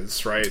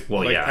differences, right?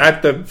 Well, like, yeah,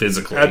 at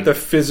the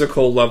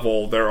physical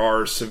level, there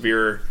are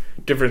severe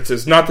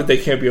differences. Not that they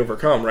can't be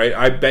overcome, right?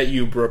 I bet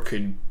you Brooke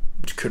could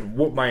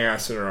whoop my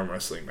ass in an arm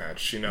wrestling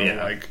match.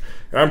 Like,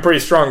 and I'm a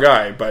pretty strong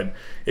guy, but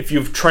if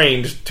you've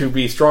trained to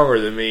be stronger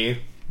than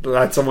me,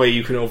 that's a way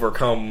you can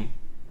overcome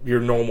your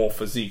normal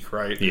physique,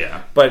 right?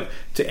 Yeah. But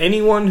to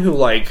anyone who,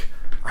 like,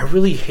 I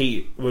really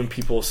hate when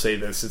people say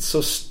this. It's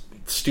so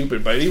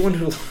stupid, but anyone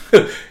who,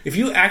 if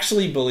you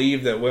actually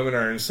believe that women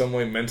are in some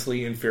way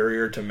mentally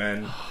inferior to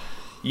men,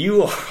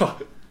 you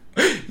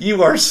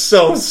are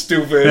so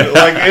stupid.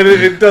 Like,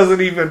 it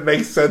doesn't even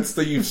make sense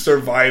that you've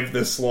survived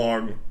this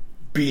long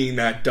being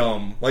that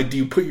dumb. Like, do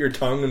you put your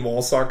tongue in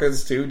wall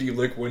sockets too? Do you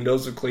lick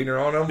windows with cleaner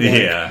on them?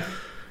 Like, Yeah.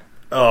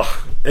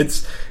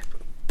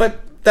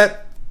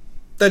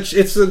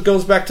 It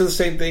goes back to the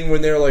same thing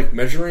when they're like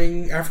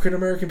measuring African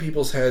American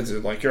people's heads.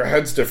 And like, your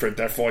head's different,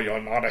 therefore you're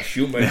not a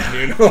human.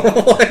 You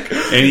know, like,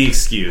 Any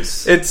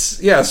excuse.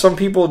 Some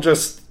people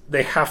just,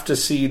 they have to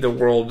see the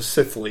world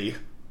Sithly,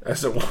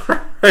 as it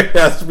were. It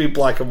has to be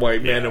black and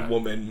white, man and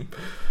woman.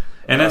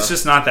 And it's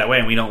just not that way,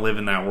 and we don't live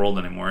in that world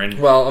anymore. And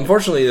Well,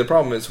 unfortunately, the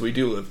problem is we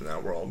do live in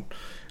that world.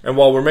 And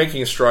while we're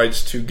making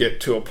strides to get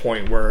to a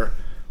point where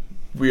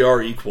we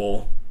are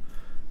equal,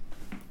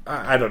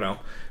 I don't know.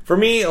 For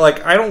me,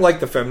 like, I don't like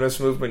the feminist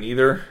movement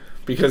either,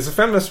 because the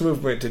feminist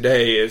movement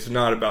today is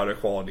not about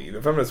equality.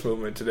 The feminist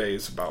movement today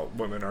is about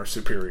women are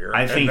superior.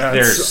 I think I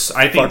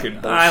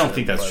don't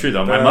think that's true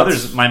though.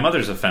 My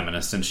mother's a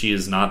feminist, and she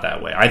is not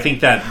that way. I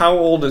think that How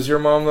old is your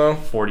mom though?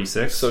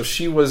 46. So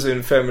she was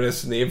in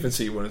feminist in the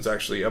infancy when it's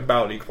actually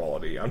about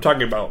equality. I'm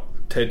talking about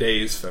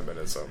today's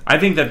feminism. I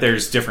think that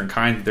there's different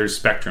kinds, there's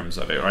spectrums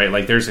of it, right?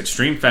 Like, there's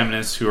extreme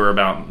feminists who are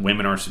about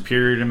women are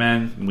superior to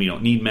men, and we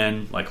don't need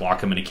men, like,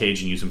 lock them in a cage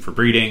and use them for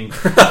breeding.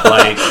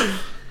 Like,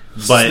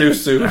 but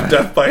Snoo-Stoo,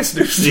 death by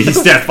Snoo-Stoo.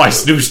 He's death by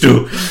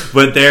Snoo-Stoo.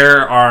 But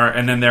there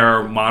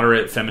are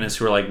moderate feminists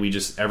who are like,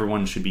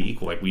 everyone should be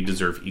equal, like, we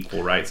deserve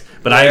equal rights.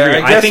 But I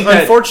agree. I think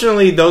guess,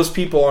 unfortunately, those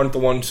people aren't the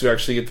ones who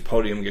actually get the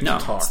podium and get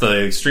to talk. It's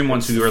the extreme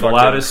ones who are the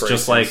loudest,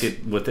 just like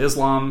with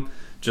Islam.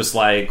 Just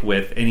like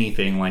with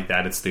anything like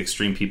that, it's the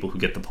extreme people who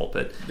get the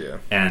pulpit. Yeah.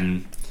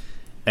 And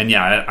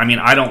yeah, I mean,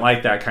 I don't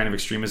like that kind of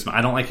extremism. I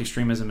don't like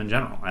extremism in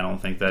general. I don't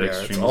think that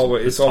extremism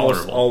is tolerable.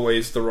 Almost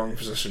always the wrong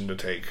position to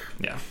take.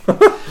 Yeah.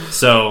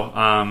 So,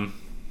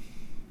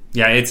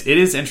 yeah, it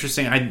is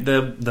interesting.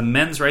 The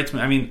men's rights.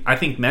 I mean, I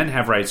think men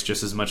have rights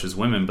just as much as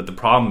women, but the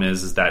problem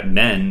is that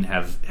men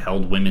have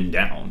held women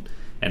down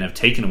and have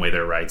taken away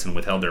their rights and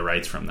withheld their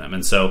rights from them.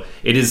 And so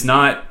it is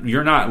not,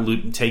 you're not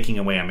taking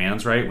away a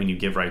man's right when you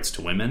give rights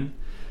to women.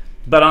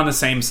 But on the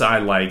same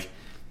side, like,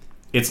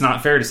 it's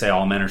not fair to say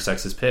all men are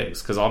sexist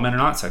pigs, because all men are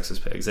not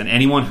sexist pigs. And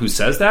anyone who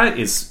says that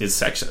is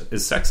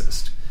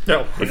sexist.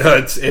 No,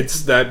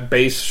 it's that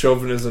base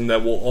chauvinism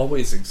that will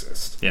always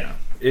exist. Yeah.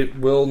 It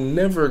will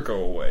never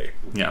go away.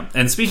 Yeah.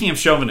 And speaking of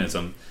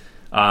chauvinism,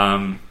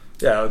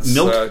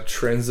 let's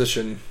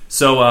transition.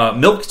 So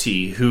Milk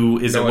Tea, who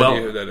is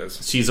idea who that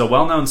is. She's a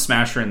well-known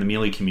smasher in the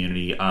Melee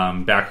community.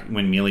 Back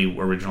when Melee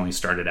originally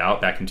started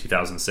out, back in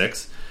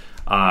 2006,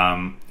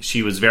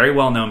 she was very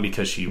well known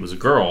because she was a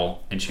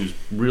girl and she was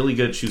really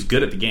good. She was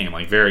good at the game,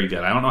 like very good.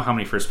 I don't know how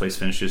many first place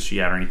finishes she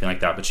had or anything like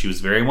that, but she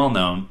was very well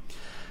known.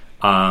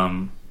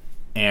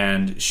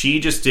 And she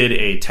just did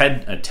a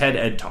TED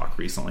Ed talk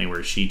recently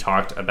where she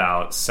talked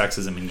about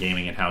sexism in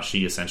gaming and how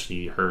she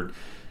essentially heard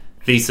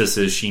thesis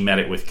is she met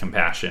it with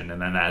compassion,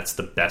 and then that's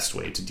the best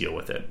way to deal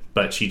with it.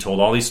 But she told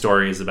all these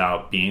stories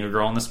about being a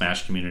girl in the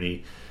Smash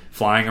community,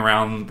 flying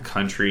around the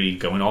country,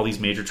 going to all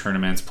these major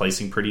tournaments,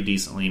 placing pretty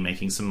decently,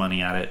 making some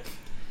money at it.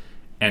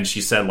 And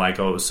she said, like,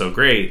 oh, it was so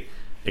great,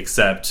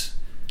 except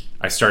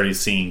I started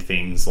seeing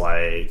things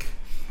like,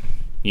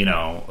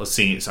 I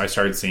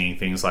started seeing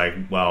things like,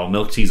 well,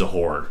 Milk Tea's a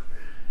whore.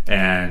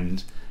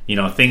 And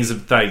things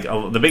like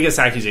the biggest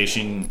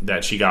accusation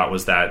that she got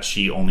was that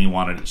she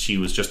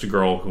was just a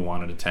girl who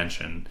wanted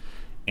attention,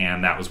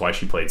 and that was why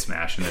she played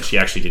Smash, and that she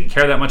actually didn't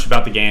care that much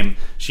about the game.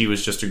 She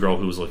was just a girl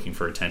who was looking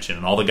for attention,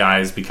 and all the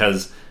guys,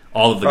 because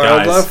all of the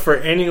guys. I'd love for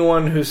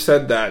anyone who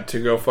said that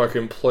to go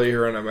fucking play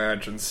her in a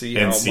match and see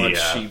how much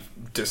she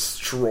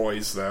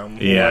destroys them.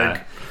 Yeah,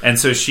 like, and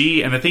so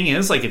and the thing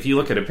is, like, if you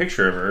look at a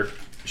picture of her,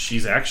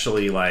 she's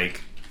actually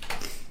like,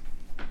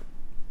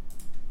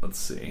 let's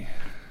see.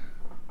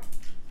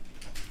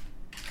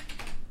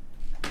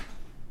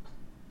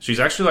 She's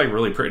actually, like,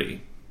 really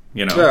pretty,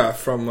 Yeah,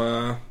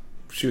 from,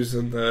 she was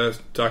in the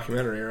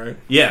documentary, right?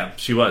 Yeah,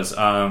 she was.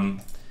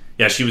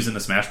 She was in the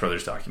Smash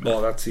Brothers documentary.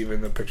 Well, that's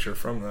even the picture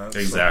from that.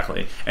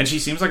 Exactly. So. And she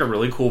seems like a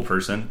really cool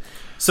person.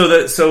 So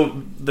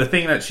the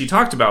thing that she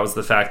talked about was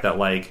the fact that,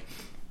 like,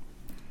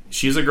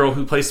 she's a girl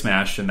who plays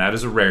Smash, and that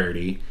is a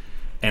rarity,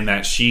 and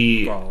that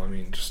she... Well, I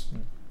mean, just,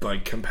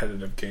 like,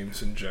 competitive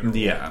games in general.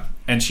 Yeah.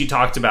 And she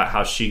talked about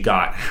how she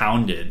got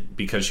hounded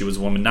because she was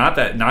a woman.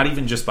 Not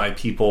even just by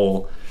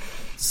people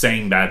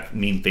saying bad,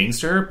 mean things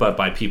to her, but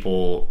by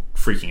people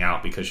freaking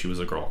out because she was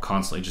a girl,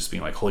 constantly just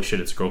being like, holy shit,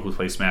 it's a girl who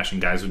plays Smash,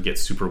 and guys would get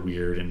super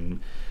weird and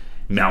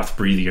mouth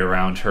breathy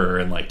around her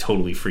and, like,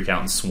 totally freak out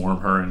and swarm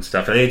her and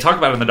stuff. And they talk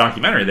about it in the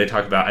documentary. They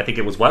talk about, I think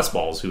it was Wes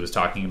Balls who was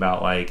talking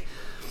about, like,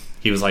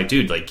 he was like,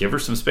 dude, like, give her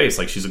some space.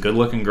 Like, she's a good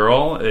looking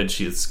girl, and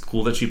it's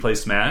cool that she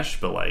plays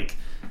Smash, but, like,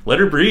 let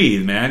her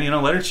breathe, man.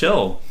 Let her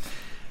chill.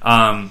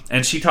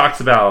 And she talks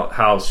about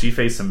how she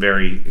faced some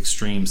very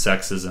extreme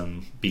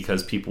sexism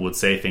because people would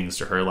say things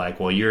to her like,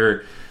 well,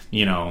 you're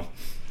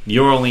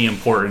only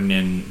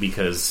important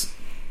because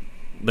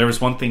there was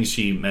one thing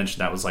she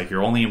mentioned that was like,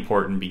 you're only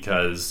important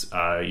because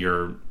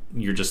you're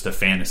just a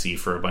fantasy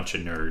for a bunch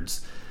of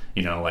nerds.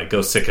 You know, like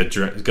go suck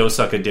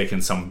a dick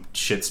in some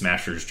shit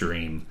smasher's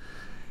dream,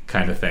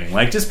 kind of thing.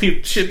 Like just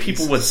things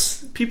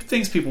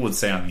people would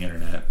say on the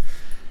internet.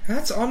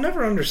 I'll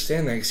never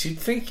understand that, because you'd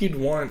think you'd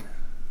want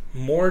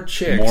more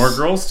chicks, more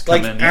girls to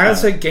come like, in. Yeah.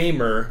 As a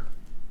gamer,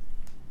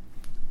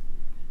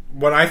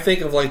 when I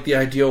think of like the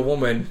ideal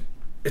woman,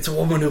 it's a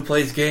woman who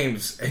plays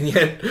games, and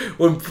yet,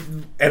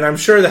 and I'm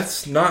sure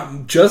that's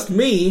not just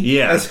me.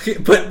 Yeah.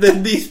 But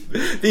then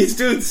these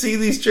dudes see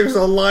these chicks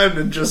online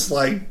and just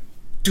like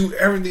do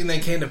everything they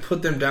can to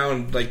put them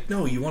down. Like,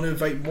 no, you want to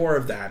invite more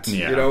of that.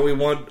 Yeah. You know, we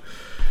want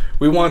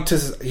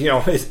to. You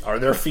know, are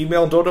there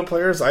female Dota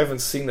players? I haven't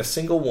seen a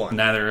single one.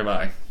 Neither have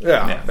I.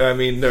 Yeah. I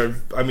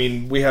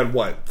mean, we had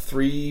what,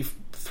 three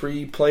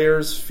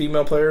players,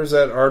 female players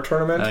at our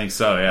tournament? I think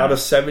so, yeah. Out of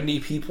 70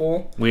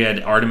 people. We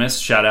had Artemis,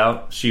 shout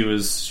out. She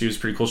was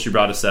pretty cool. She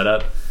brought a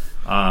setup.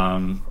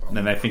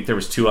 And I think there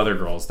was 2 other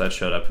girls that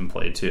showed up and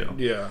played too.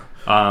 Yeah.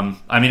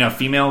 I mean, a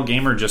female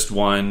gamer just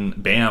won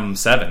BAM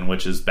 7,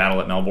 which is Battle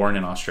at Melbourne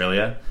in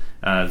Australia.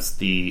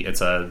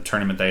 It's a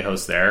tournament they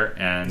host there,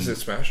 and Is it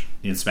Smash?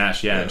 In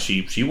Smash, yeah. And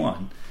she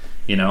won.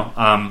 You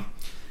know,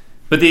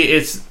 but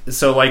it's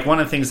so like one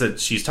of the things that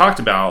she's talked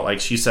about. Like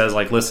she says,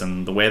 like,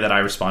 listen, the way that I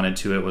responded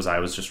to it was I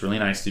was just really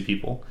nice to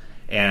people.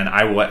 And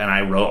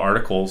I wrote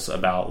articles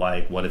about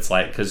like what it's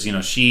like, because you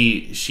know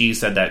she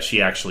said that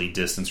she actually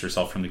distanced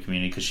herself from the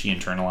community because she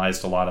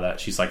internalized a lot of that.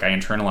 She's like, I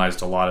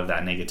internalized a lot of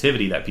that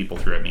negativity that people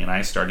threw at me, and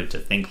I started to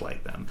think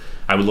like them.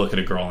 I would look at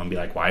a girl and be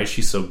like, why is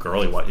she so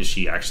girly? What is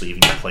she actually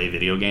even gonna play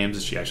video games?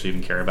 Does she actually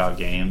even care about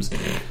games?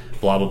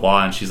 Blah blah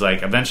blah. And she's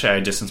like, eventually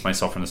I distanced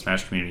myself from the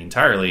Smash community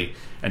entirely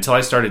until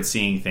I started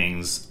seeing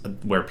things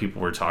where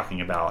people were talking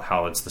about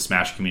how it's the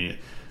Smash community.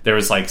 There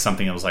was like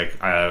something that was like,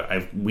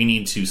 we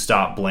need to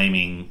stop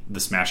blaming the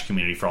Smash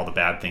community for all the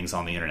bad things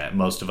on the internet.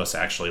 Most of us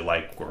actually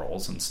like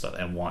girls and stuff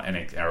and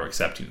are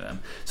accepting them.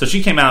 So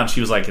she came out and she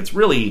was like, it's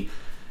really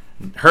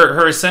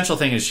her essential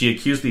thing is she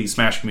accused the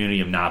Smash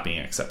community of not being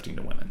accepting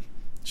to women.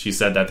 She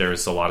said that there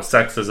was a lot of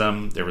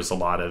sexism, there was a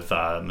lot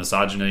of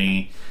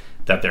misogyny,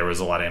 that there was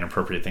a lot of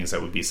inappropriate things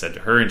that would be said to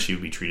her, and she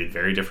would be treated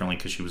very differently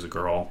because she was a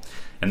girl.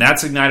 And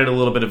that's ignited a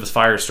little bit of a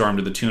firestorm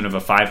to the tune of a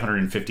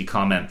 550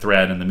 comment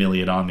thread in the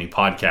Million on Me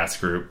podcast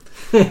group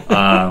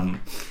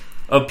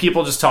of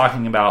people just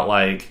talking about,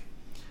 like,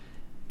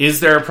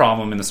 is there a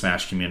problem in the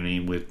Smash community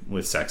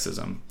with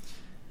sexism?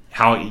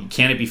 How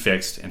can it be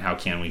fixed, and how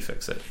can we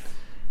fix it?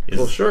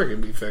 Well, sure, it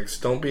can be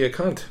fixed. Don't be a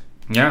cunt.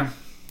 Yeah.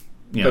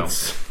 You know.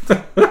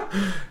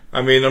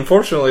 I mean,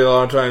 unfortunately, a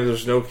lot of times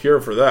there's no cure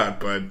for that,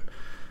 but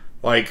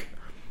like,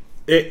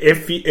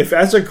 if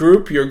as a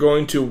group you're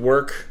going to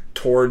work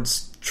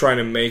towards trying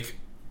to make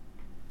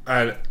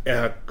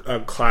a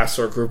class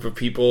or a group of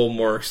people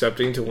more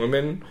accepting to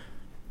women,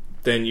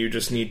 then you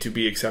just need to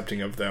be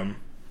accepting of them.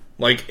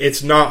 Like,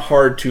 it's not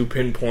hard to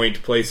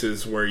pinpoint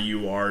places where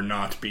you are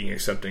not being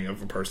accepting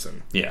of a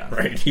person. Yeah.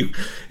 Right?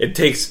 It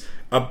takes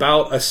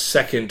about a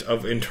second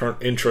of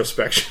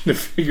introspection to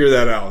figure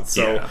that out.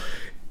 So,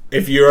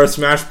 if you're a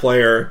Smash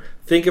player,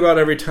 think about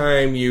every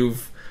time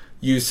you've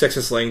use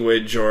sexist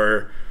language,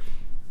 or,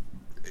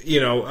 you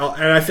know,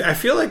 and I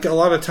feel like a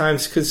lot of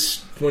times, because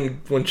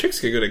when chicks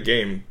get good at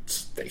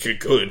games, they get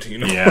good, you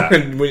know. Yeah.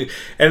 and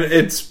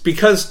it's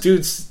because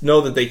dudes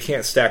know that they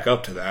can't stack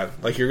up to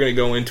that. Like, you're going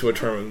to go into a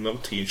tournament with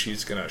Milk Tea and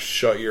she's going to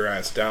shut your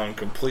ass down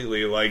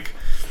completely. Like,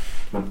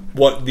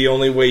 the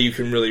only way you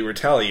can really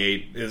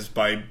retaliate is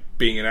by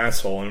being an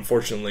asshole. And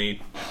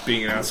unfortunately,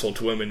 being an asshole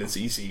to women is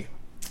easy,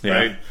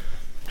 right?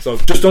 So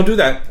just don't do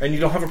that, and you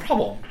don't have a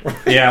problem.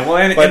 Yeah,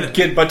 well,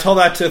 but tell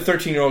that to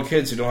 13-year-old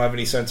kids who don't have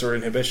any sense or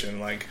inhibition.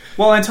 Like,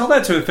 well, and tell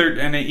that to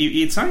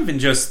it's not even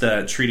just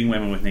treating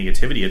women with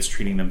negativity; it's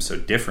treating them so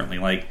differently.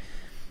 Like,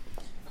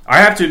 I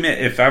have to admit,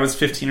 if I was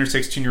 15 or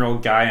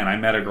 16-year-old guy and I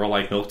met a girl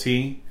like Milk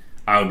Tea,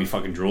 I would be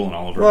fucking drooling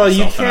all over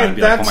myself, and I'd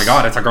be like, "Oh my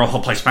god, it's a girl who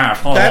plays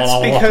Smash."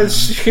 That's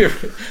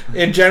because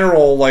in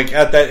general, like,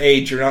 at that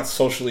age, you're not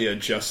socially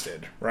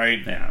adjusted, right?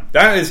 Yeah,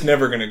 that is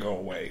never going to go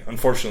away.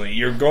 Unfortunately,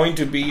 you're going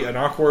to be an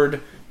awkward,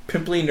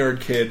 pimply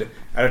nerd kid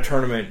at a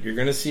tournament. You're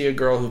going to see a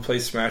girl who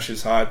plays Smash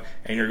is hot,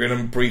 and you're going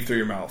to breathe through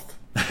your mouth.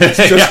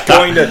 It's just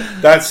going to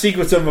that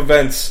sequence of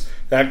events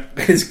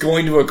that is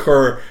going to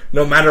occur,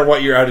 no matter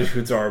what your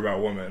attitudes are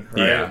about women,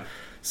 right? Yeah.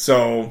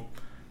 So,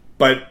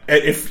 but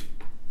if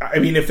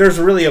there's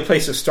really a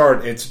place to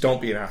start, it's don't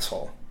be an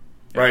asshole,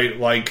 right?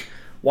 Like,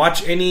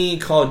 watch any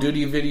Call of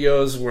Duty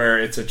videos where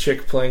it's a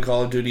chick playing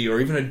Call of Duty, or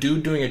even a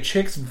dude doing a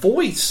chick's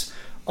voice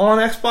on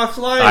Xbox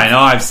Live. I know,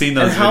 I've seen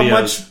those videos. And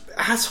how much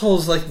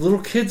assholes, like,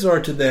 little kids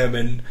are to them,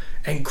 and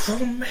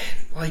grown men.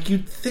 Like,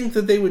 you'd think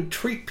that they would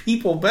treat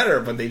people better,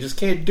 but they just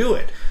can't do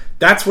it.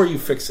 That's where you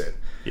fix it.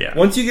 Yeah.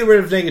 Once you get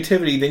rid of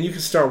negativity, then you can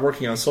start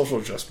working on social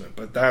adjustment.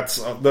 But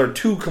they're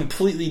two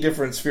completely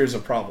different spheres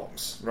of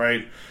problems,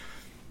 right?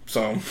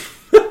 So,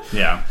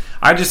 yeah,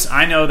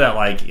 I know that,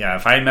 like,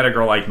 if I had met a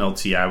girl like Milk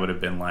Tea, I would have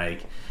been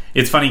like,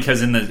 it's funny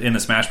because in the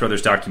Smash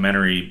Brothers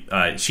documentary,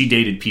 she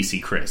dated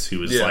PC Chris, who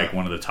was like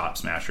one of the top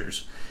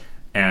Smashers.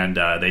 And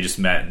they just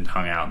met and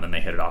hung out, and then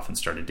they hit it off and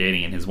started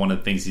dating. And one of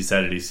the things he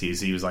said at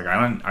ECC, he was like,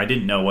 I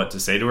didn't know what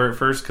to say to her at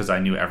first because I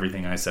knew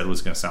everything I said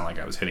was going to sound like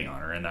I was hitting on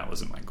her, and that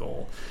wasn't my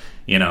goal,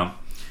 you know.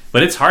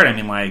 But it's hard. I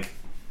mean, like,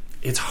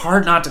 it's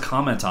hard not to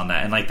comment on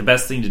that. And like, the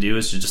best thing to do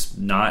is to just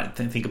not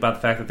think about the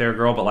fact that they're a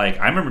girl. But like,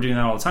 I remember doing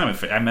that all the time.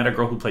 If I met a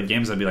girl who played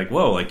games, I'd be like,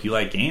 whoa, like, you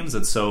like games?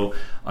 That's so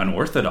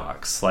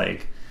unorthodox.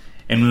 Like.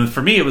 And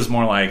for me, it was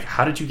more like,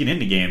 how did you get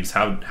into games?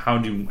 How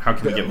can we get more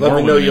women into games? Let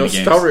me know your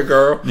story,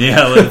 girl.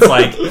 Yeah, it's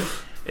like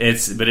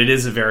but it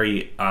is a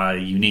very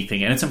unique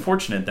thing, and it's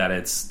unfortunate that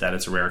it's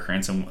a rare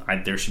occurrence. And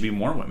there should be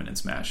more women in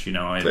Smash. You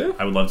know,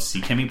 I would love to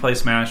see Kimmy play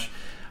Smash.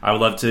 I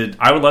would love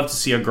to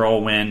see a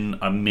girl win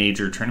a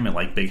major tournament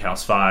like Big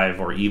House 5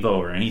 or Evo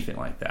or anything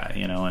like that.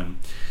 You know, and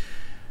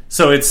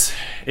so it's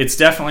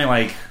definitely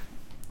like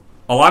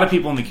a lot of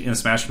people in the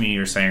Smash community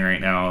are saying right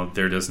now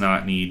there does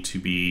not need to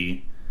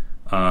be.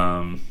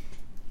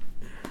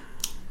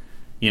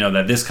 You know,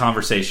 that this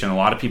conversation, a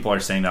lot of people are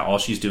saying that all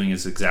she's doing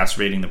is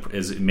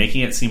is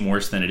making it seem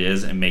worse than it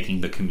is and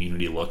making the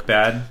community look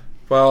bad.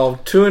 Well,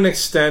 to an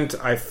extent,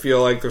 I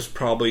feel like there's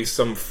probably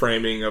some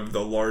framing of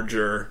the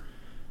larger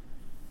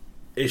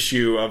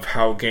issue of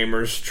how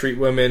gamers treat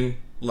women,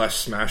 less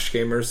Smash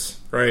gamers,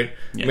 right?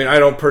 Yeah. I mean, I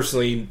don't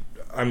personally...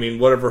 I mean,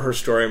 whatever her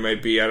story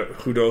might be,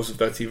 who knows if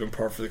that's even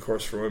par for the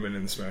course for women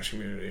in the Smash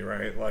community,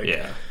 right? Like,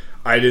 yeah.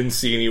 I didn't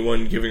see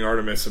anyone giving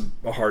Artemis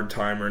a hard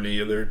time or any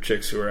other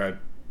chicks who were at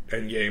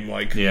Endgame.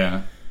 Like,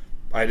 yeah.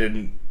 I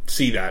didn't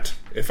see that.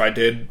 If I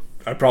did,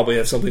 I probably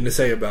have something to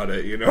say about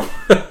it, you know?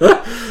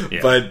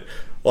 Yeah. But,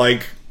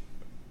 like,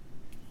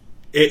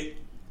 I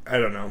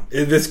don't know.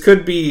 This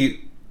could be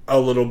a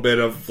little bit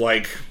of,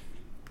 like,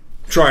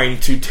 trying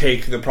to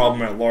take the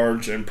problem at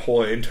large and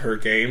pull it into her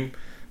game.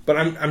 But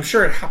I'm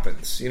sure it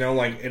happens, you know,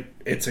 like,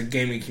 it's a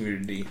gaming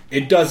community.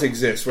 It does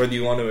exist, whether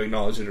you want to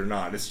acknowledge it or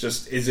not. It's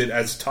just, is it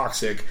as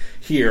toxic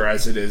here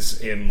as it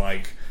is in,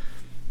 like,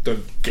 the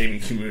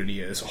gaming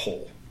community as a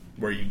whole,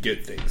 where you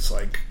get things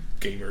like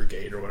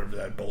Gamergate or whatever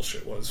that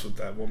bullshit was with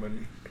that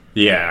woman.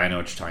 Yeah, I know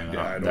what you're talking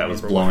about. That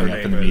was blowing up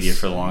in the media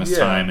for the longest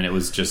time, and it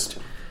was just,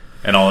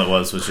 and all it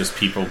was just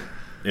people,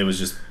 it was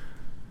just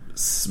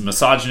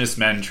misogynist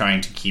men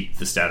trying to keep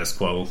the status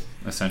quo,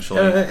 essentially.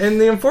 And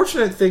the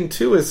unfortunate thing,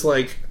 too, is,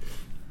 like,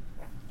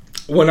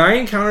 when I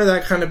encounter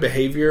that kind of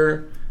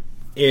behavior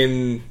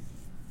in,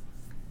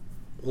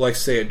 like,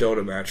 say, a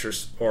Dota match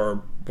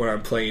or when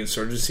I'm playing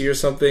Insurgency or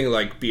something,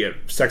 like, be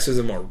it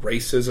sexism or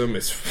racism,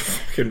 is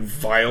fucking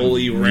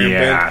vilely rampant.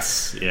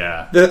 Yes,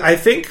 yeah. I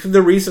think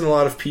the reason a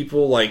lot of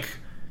people, like,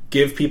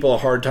 give people a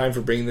hard time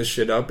for bringing this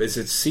shit up is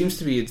it seems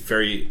to be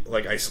very,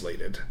 like,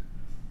 isolated.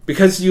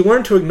 Because you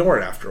learn to ignore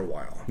it after a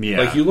while.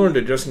 Yeah. Like, you learn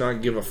to just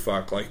not give a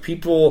fuck. Like,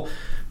 people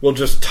will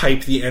just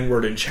type the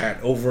N-word in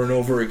chat over and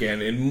over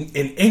again. In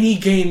any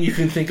game you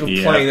can think of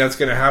playing, that's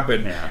going to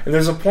happen. Yeah. And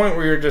there's a point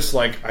where you're just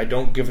like, I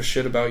don't give a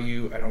shit about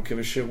you. I don't give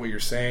a shit what you're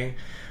saying.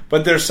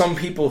 But there's some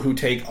people who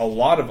take a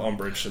lot of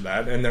umbrage to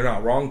that, and they're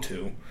not wrong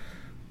to,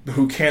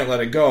 who can't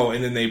let it go.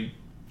 And then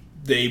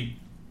they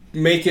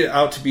make it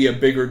out to be a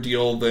bigger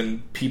deal than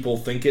people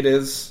think it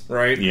is,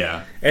 right?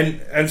 Yeah.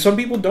 And some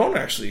people don't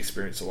actually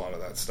experience a lot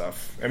of that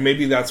stuff. And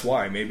maybe that's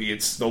why. Maybe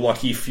it's the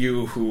lucky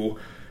few who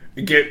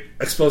get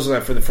exposed to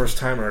that for the first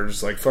time and are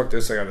just like, fuck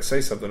this, I gotta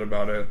say something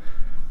about it.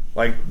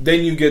 Like,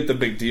 then you get the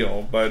big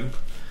deal. But,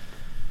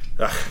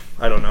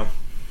 I don't know.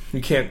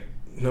 You can't,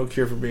 no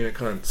cure for being a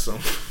cunt, so.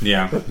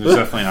 Yeah, there's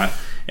definitely not.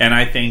 And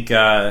I think,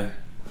 I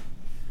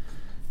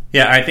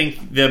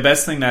think the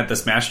best thing that the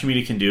Smash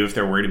community can do if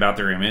they're worried about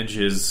their image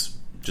is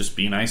just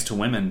be nice to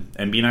women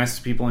and be nice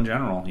to people in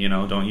general. You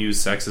know, don't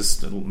use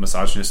sexist,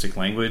 misogynistic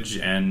language.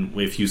 And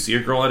if you see a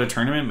girl at a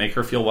tournament, make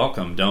her feel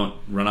welcome. Don't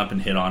run up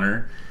and hit on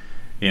her,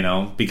 you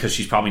know, because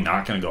she's probably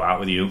not going to go out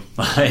with you.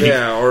 Like,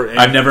 yeah, or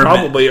I've never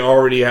probably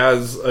already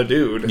has a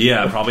dude.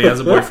 Yeah, probably has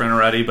a boyfriend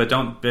already. But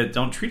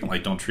don't treat him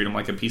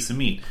like a piece of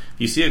meat.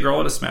 If you see a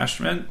girl at a Smash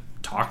event,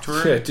 talk to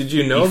her. Shit, did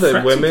you know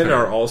that women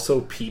are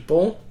also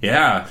people?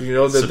 Yeah. Do you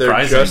know that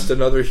they're just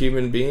another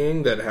human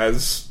being that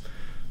has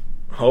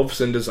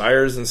hopes and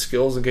desires and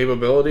skills and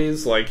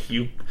capabilities? Like,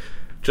 you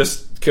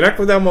just connect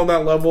with them on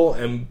that level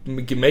and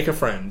make a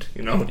friend.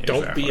 You know,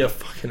 don't be a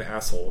fucking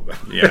asshole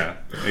about it. Yeah,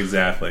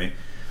 exactly.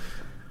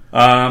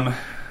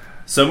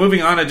 So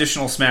moving on,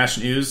 additional Smash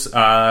news.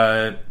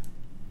 So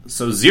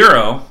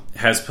Zero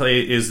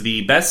is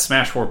the best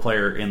Smash 4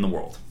 player in the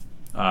world.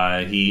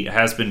 He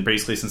has been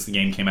basically since the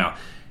game came out.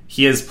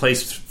 He has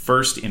placed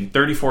first in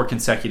 34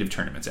 consecutive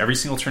tournaments. Every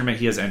single tournament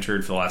he has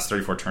entered for the last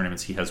 34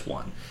 tournaments, he has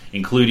won,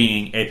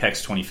 including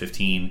Apex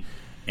 2015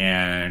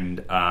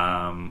 and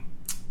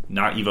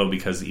not Evo,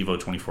 because Evo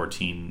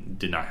 2014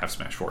 did not have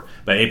Smash 4,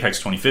 but Apex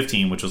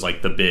 2015, which was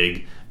like the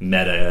big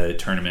meta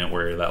tournament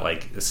where that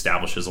like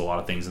establishes a lot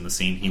of things in the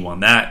scene. He won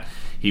that.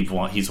 He's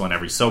won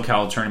every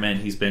SoCal tournament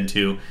he's been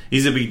to.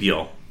 He's a big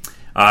deal.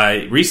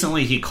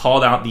 Recently, he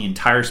called out the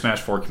entire Smash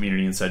 4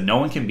 community and said, "No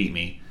one can beat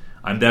me.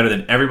 I'm better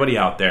than everybody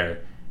out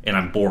there, and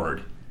I'm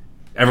bored.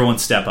 everyone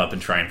step up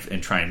and try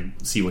and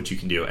see what you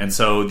can do. And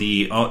so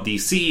the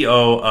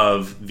CEO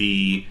of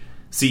the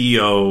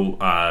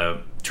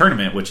CEO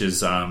tournament, which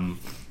is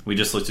we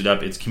just looked it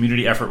up. It's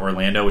Community Effort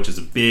Orlando, which is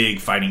a big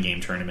fighting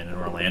game tournament in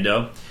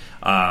Orlando.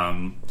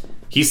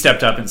 He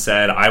stepped up and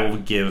said, "I will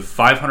give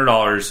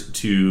 $500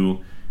 to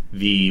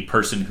the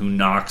person who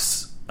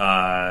knocks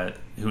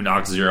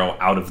Zero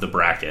out of the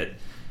bracket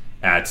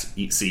at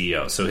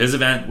CEO." So his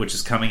event, which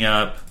is coming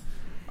up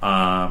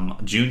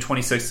June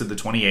 26th to the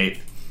 28th,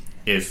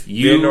 if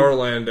you in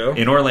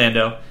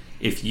Orlando,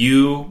 if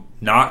you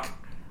knock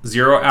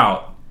Zero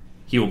out,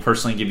 he will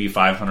personally give you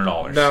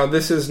 $500. Now,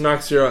 this is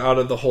knock Zero out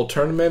of the whole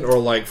tournament, or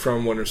like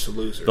from winners to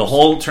losers? The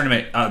whole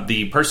tournament.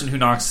 The person who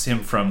knocks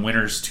him from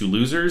winners to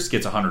losers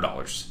gets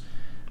 $100.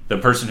 The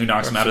person who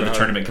knocks him out of the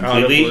tournament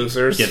completely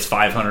gets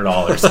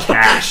 $500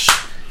 cash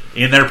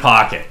in their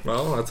pocket.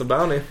 Well, that's a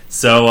bounty.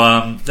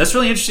 So that's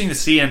really interesting to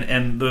see.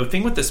 And the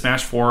thing with the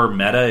Smash 4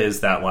 meta is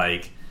that,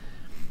 like,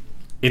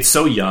 it's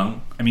so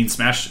young. I mean,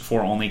 Smash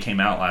 4 only came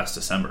out last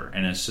December,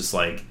 and it's just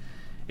like,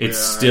 it's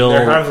still...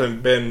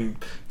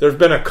 There's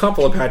been a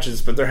couple of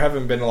patches, but there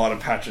haven't been a lot of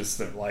patches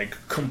that, like,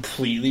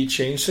 completely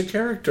changed the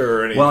character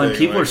or anything. Well, and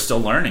people are still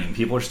learning.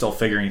 People are still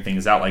figuring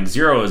things out. Like,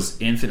 Zero is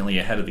infinitely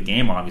ahead of the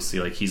game, obviously.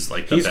 Like, he's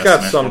like the best got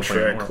Smash some player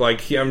in the trick. world.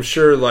 Like, I'm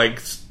sure,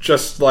 like,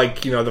 just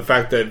like, you know, the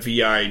fact that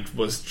VI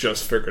was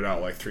just figured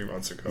out like 3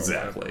 months ago.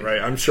 Exactly.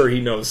 Right? I'm sure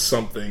he knows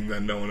something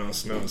that no one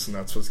else knows, and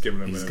that's what's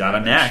giving him He's an got a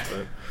advantage,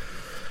 knack.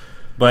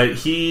 But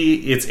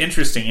it's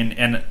interesting,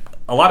 and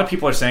a lot of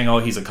people are saying, oh,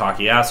 he's a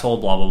cocky asshole,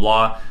 blah, blah,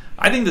 blah.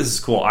 I think this is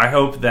cool. I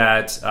hope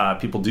that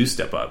people do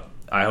step up.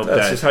 I hope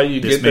that's just how you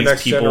get the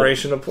next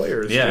generation of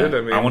players, yeah,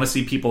 dude. I want to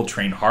see people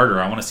train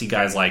harder. I want to see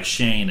guys like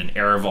Shane and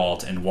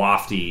Airvault and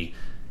Wafty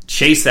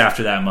chase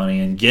after that money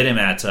and get him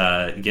at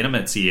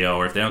CEO.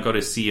 Or if they don't go to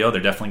CEO,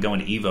 they're definitely going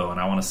to Evo. And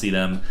I want to see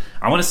them.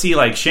 I want to see,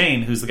 like,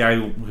 Shane, who's the guy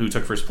who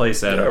took first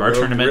place at our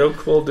tournament. Real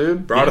cool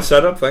dude. Brought a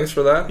setup. Thanks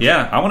for that.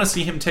 Yeah, I want to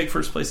see him take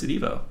first place at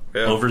Evo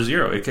over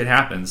Zero. It could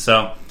happen.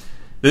 So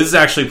this is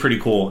actually pretty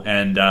cool,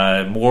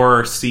 and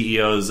more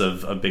CEOs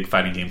of big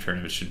fighting game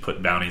tournaments should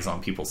put bounties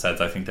on people's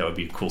heads. I think that would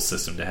be a cool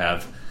system to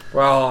have.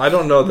 Well, I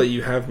don't know that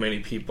you have many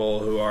people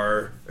who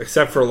are,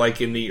 except for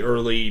like in the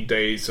early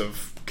days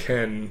of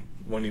Ken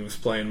when he was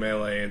playing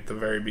Melee at the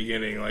very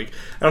beginning. Like,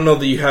 I don't know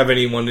that you have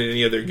anyone in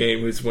any other game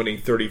who's winning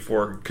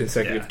 34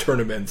 consecutive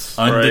tournaments.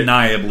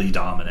 Undeniably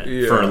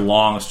dominant for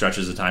long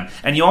stretches of time,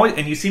 and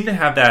you seem to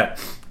have that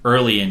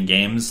early in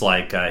games.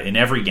 Like in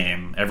every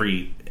game,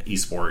 every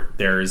esport,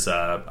 there's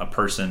a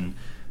person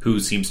who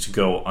seems to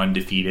go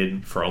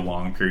undefeated for a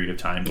long period of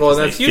time. Well,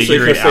 that's usually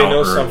because they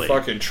know early. some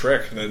fucking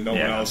trick that no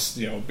one else,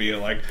 be it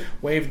like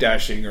wave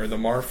dashing or the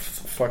Marth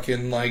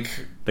fucking like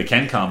the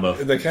Ken combo,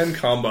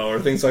 or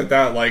things like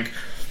that. Like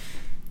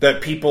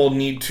that people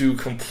need to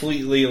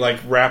completely like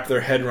wrap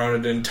their head around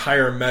an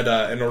entire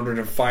meta in order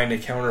to find a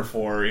counter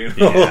for. You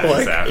know, yeah,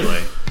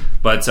 exactly.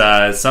 But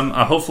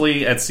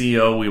hopefully at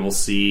CEO we will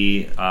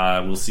see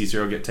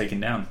Zero get taken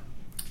down,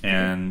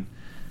 and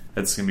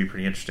that's going to be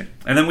pretty interesting.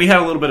 And then we had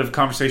a little bit of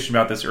conversation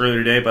about this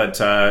earlier today,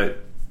 but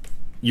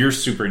you're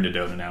super into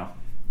Dota now.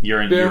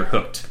 You're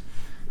hooked.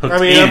 I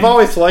mean, I've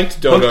always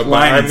liked Dota, hook,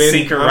 line, and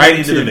sinker right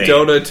into the vein.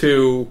 Dota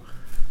 2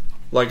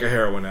 like a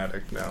heroin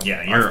addict now.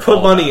 Yeah, I've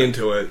put money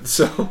into it,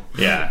 so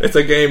it's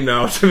a game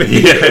now to me.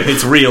 Yeah,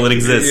 it's real. It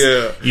exists.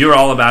 Yeah. You're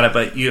all about it,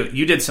 but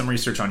you did some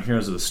research on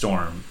Heroes of the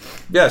Storm.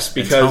 Yes,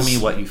 because... And tell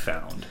me what you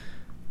found.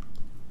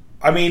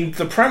 I mean,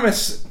 the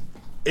premise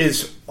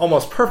is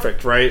almost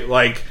perfect, right?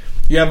 Like,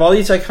 you have all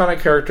these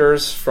iconic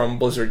characters from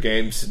Blizzard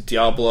games,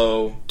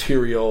 Diablo,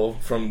 Tyrael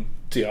from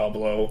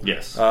Diablo,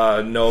 yes,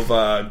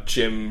 Nova,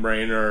 Jim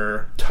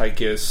Raynor,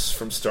 Tychus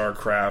from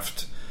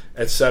StarCraft,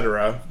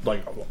 etc.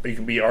 Like, you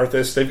can be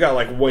Arthas. They've got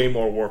like way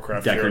more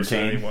Warcraft heroes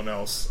than anyone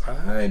else.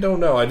 I don't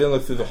know. I didn't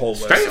look through the whole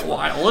list. Stay a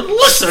while and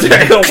listen.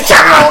 Stay a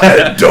while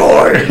and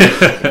adore.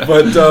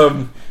 But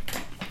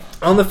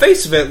on the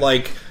face of it,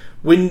 like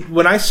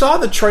when I saw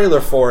the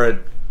trailer for it,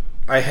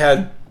 I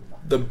had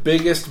the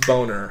biggest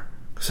boner.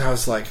 So I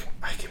was like,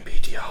 I can be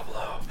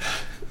Diablo.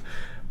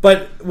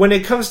 But when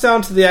it comes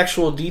down to the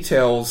actual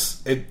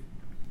details,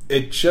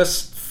 it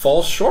just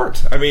falls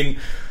short. I mean,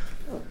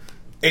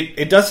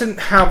 it doesn't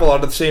have a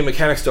lot of the same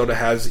mechanics Dota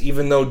has,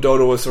 even though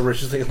Dota was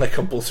originally like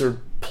a Blizzard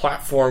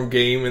platform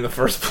game in the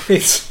first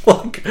place.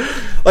 like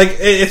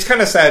it's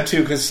kind of sad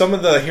too, because some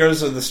of the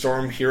Heroes of the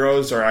Storm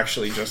heroes are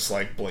actually just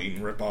like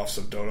blatant ripoffs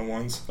of Dota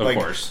ones. Of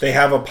course. They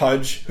have a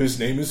Pudge whose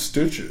name is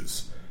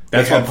Stitches.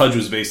 That's what Pudge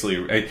was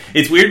basically.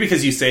 It's weird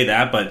because you say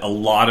that, but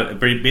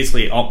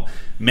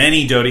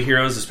many Dota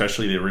heroes,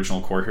 especially the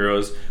original core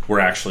heroes, were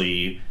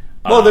actually.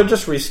 Well, they're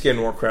just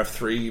reskin Warcraft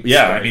 3.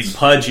 Yeah, I mean,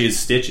 Pudge is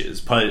Stitches.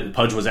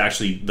 Pudge was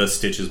actually the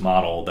Stitches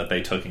model that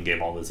they took and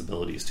gave all those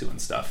abilities to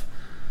and stuff.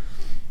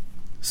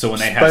 So when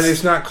they have, but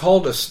it's not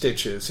called a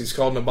Stitches. He's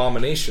called an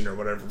Abomination or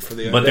whatever for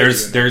the. But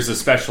there's a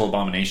special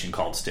Abomination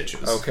called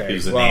Stitches. Okay,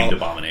 He's a named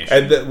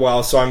Abomination.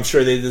 And so I'm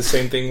sure they did the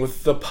same thing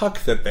with the Puck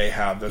that they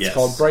have. That's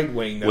called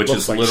Brightwing. That which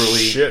looks is like literally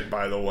shit,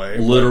 by the way.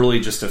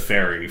 Literally just a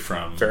fairy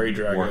from Fairy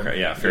Dragon. Warcraft.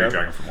 Yeah, Fairy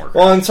Dragon from Warcraft.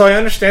 Well, and so I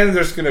understand that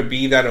there's going to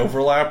be that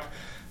overlap,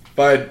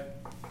 but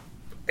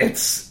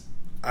it's,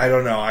 I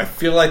don't know. I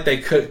feel like they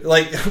could,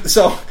 like,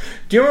 so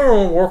do you remember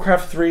when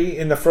Warcraft 3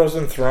 in the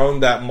Frozen Throne,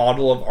 that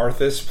model of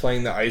Arthas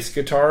playing the ice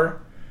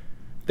guitar?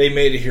 They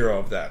made a hero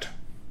of that.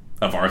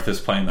 Of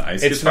Arthas playing the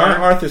ice guitar? It's not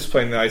Arthas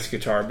playing the ice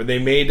guitar, but they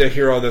made a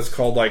hero that's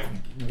called, like,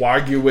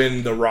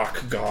 Waguin the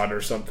Rock God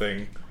or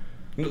something.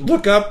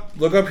 Look up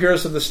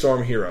Heroes of the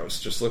Storm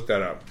heroes. Just look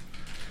that up.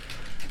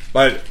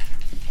 But,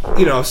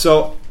 you know,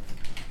 so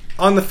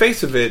on the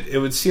face of it, it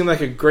would seem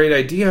like a great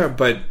idea,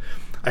 but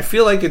I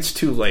feel like it's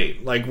too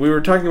late. Like, we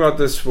were talking about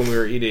this when we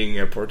were eating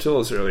at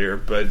Portillo's earlier,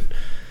 but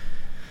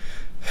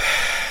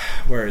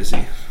where is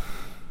he?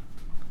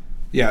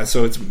 Yeah,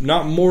 so it's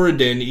not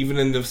Moradin, even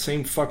in the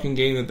same fucking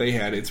game that they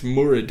had. It's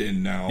Muradin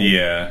now.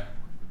 Yeah.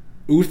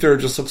 Uther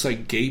just looks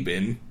like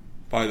Gaben,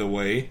 by the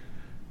way.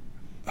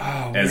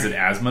 Oh, is it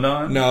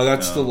Asmodon? No,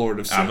 that's the Lord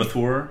of Sin.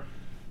 Abathur?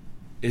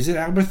 Is it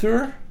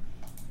Abathur?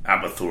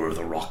 Abathur,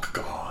 the rock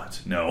god.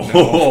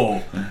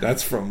 No.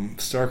 That's from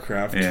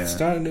StarCraft. Yeah. It's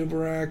not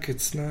Anubarak.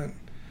 It's not...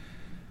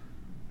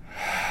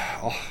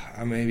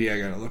 maybe I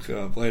gotta look it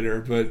up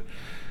later, but...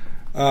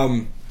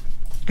 no,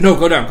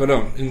 go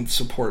down in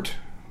support.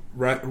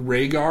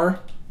 Rhaegar?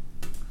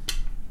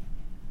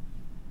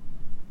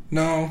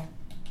 No.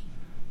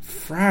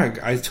 Frag.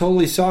 I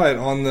totally saw it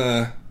on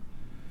the...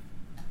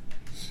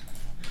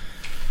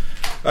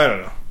 I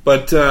don't know.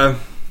 But,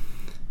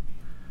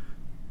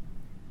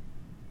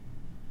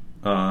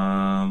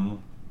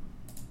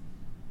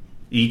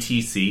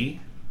 ETC?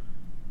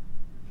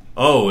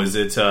 Oh, is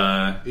it,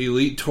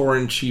 Elite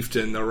Tauren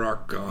Chieftain, the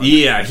Rock God.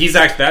 Yeah,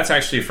 that's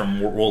actually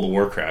from World of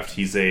Warcraft.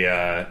 He's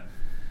a,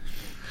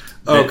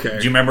 okay.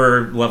 Do you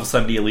remember level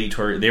 70 Elite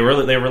Tauren? They were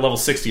level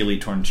 60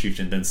 Elite Tauren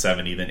Chieftain, then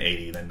 70, then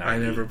 80, then 90. I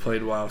never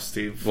played WoW,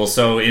 Steve. Well,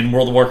 so in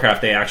World of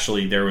Warcraft,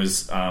 there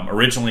was,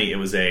 originally it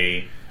was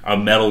a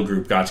metal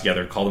group got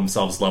together, called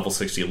themselves Level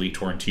 60 Elite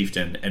Tauren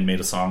Chieftain, and made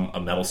a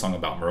metal song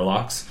about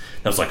Murlocs.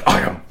 That was like,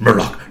 I am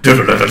Murloc.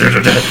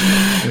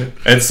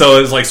 And so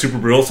it was like super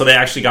brutal. So they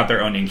actually got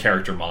their own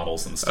in-character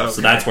models and stuff. Okay.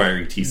 So that's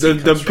where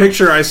ETC the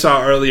picture I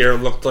saw earlier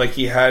looked like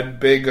he had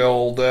big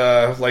old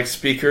like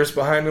speakers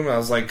behind him. I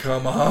was like,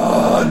 come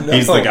on. No.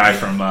 He's the guy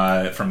from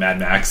Mad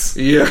Max.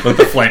 Yeah. With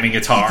the flaming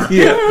guitar.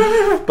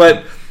 Yeah.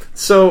 But,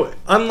 so,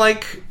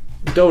 unlike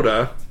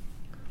Dota,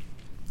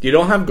 you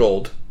don't have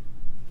gold.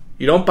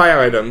 You don't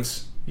buy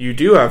items. You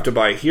do have to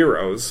buy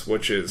heroes,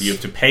 which is... You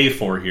have to pay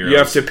for heroes. You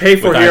have to pay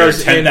for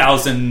heroes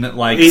 10,000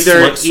 like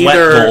either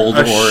gold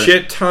a or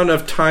shit ton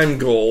of time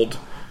gold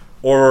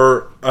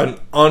or an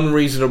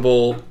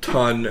unreasonable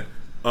ton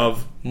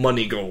of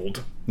money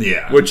gold.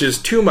 Yeah. Which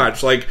is too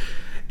much. Like,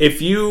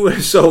 if you...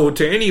 So,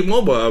 to any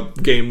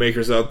MOBA game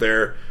makers out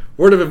there,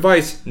 word of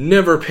advice,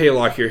 never pay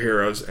lock your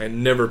heroes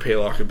and never pay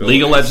lock abilities.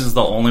 League of Legends is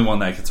the only one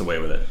that gets away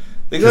with it.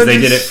 Because they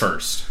did it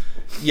first.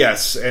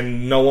 Yes,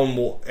 and no one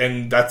will...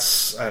 And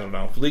that's... I don't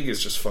know. League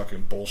is just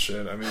fucking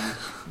bullshit. I mean,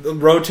 the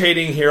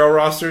rotating hero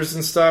rosters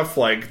and stuff,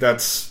 like,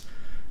 that's...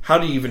 How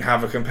do you even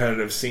have a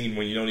competitive scene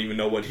when you don't even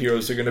know what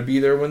heroes are going to be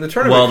there when the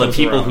tournament comes around? Well, the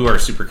people who are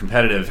super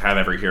competitive have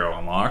every hero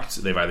unlocked.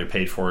 They've either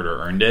paid for it or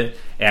earned it.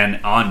 And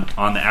on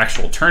the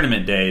actual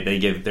tournament day,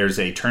 there's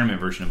a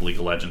tournament version of League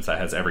of Legends that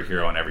has every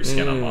hero and every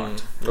skin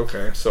unlocked.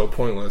 Okay, so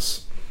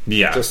pointless.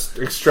 Yeah. Just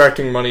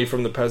extracting money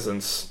from the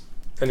peasants.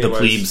 Anyways. The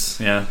plebes,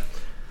 yeah.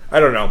 I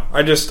don't know.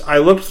 I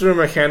looked through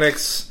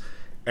mechanics,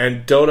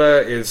 and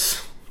Dota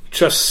is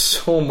just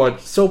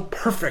so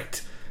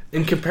perfect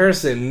in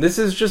comparison. This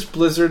is just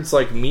Blizzard's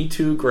like Me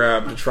Too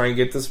grab to try and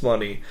get this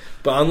money.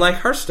 But unlike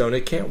Hearthstone,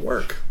 it can't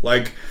work.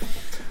 Like,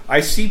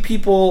 I see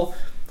people...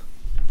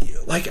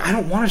 Like, I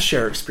don't want to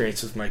share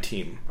experience with my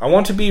team. I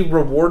want to be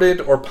rewarded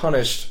or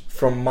punished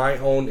from my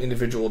own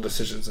individual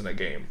decisions in a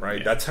game, right?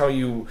 Yeah. That's how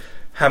you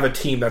have a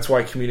team. That's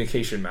why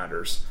communication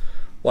matters.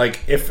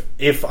 Like,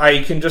 if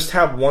I can just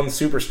have one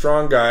super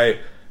strong guy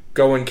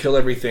go and kill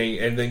everything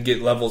and then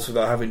get levels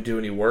without having to do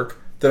any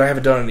work, then I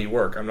haven't done any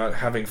work. I'm not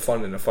having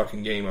fun in a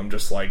fucking game. I'm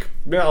just like,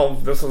 well,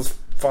 this is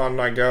fun,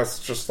 I guess.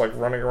 Just like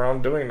running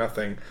around doing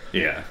nothing.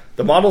 Yeah.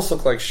 The models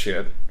look like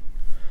shit.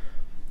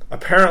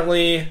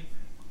 Apparently,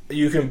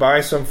 you can buy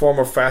some form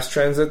of fast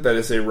transit that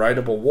is a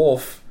rideable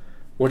wolf,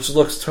 which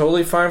looks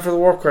totally fine for the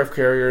Warcraft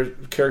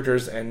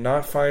characters and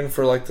not fine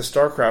for like the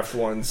StarCraft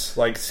ones.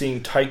 Like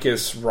seeing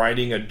Tychus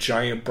riding a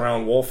giant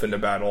brown wolf into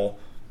battle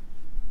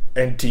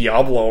and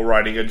Diablo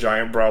riding a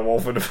giant brown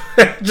wolf into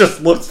battle. It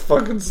just looks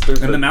fucking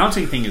stupid. And the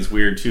mounting thing is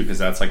weird too, because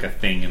that's like a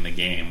thing in the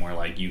game where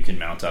like you can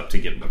mount up to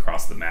get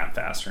across the map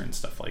faster and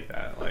stuff like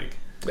that. Like,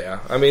 yeah,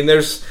 I mean,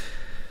 there's...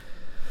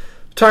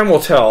 Time will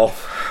tell,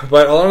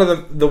 but a lot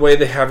of the way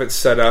they have it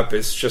set up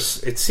is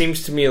just... It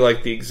seems to me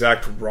like the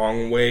exact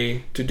wrong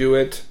way to do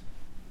it.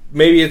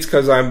 maybe it's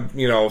because I'm,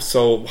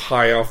 so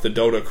high off the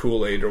Dota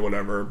Kool-Aid or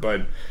whatever,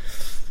 but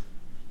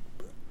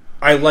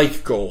I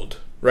like gold,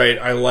 right?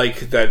 I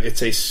like that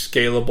it's a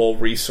scalable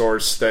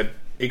resource that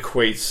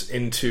equates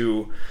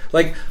into...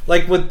 Like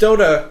with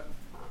Dota,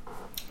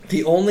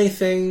 the only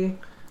thing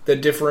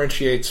that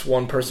differentiates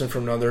one person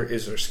from another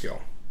is their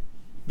skill.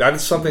 That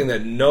is something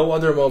that no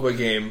other MOBA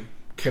game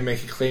can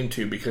make a claim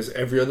to, because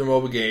every other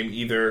MOBA game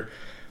either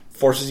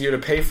forces you to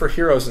pay for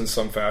heroes in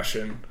some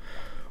fashion,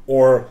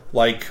 or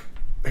like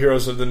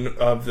Heroes of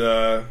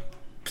the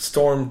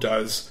Storm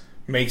does,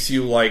 makes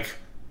you like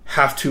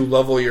have to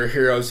level your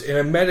heroes in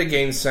a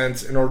metagame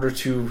sense in order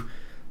to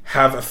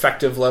have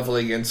effective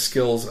leveling and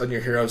skills on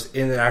your heroes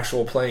in an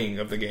actual playing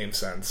of the game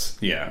sense.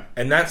 Yeah.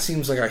 And that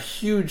seems like a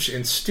huge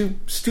and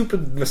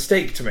stupid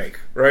mistake to make,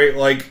 right?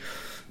 Like,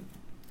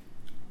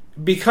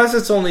 because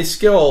it's only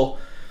skill,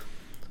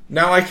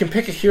 now I can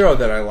pick a hero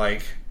that I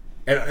like,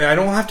 and I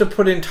don't have to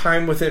put in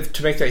time with it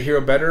to make that hero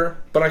better,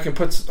 but I can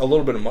put a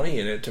little bit of money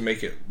in it to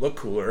make it look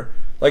cooler.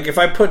 Like, if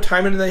I put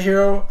time into that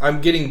hero,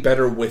 I'm getting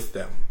better with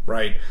them,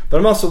 right? But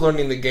I'm also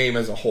learning the game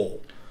as a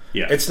whole.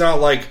 Yeah. It's not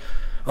like,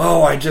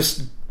 oh, I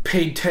just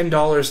paid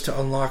 $10 to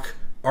unlock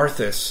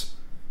Arthas.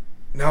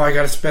 Now I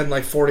gotta spend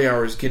like 40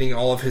 hours getting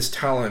all of his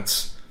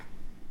talents.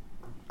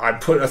 I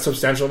put a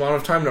substantial amount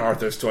of time to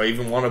Arthas. Do I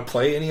even want to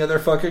play any other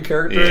fucking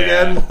character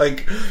again?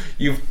 Like,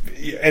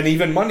 and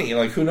even money.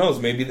 Like, who knows?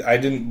 Maybe I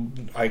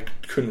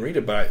couldn't read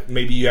it, but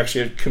maybe you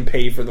actually can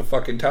pay for the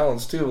fucking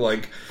talents too.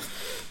 Like,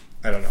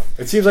 I don't know.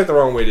 It seems like the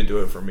wrong way to do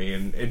it for me,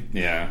 and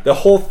the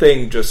whole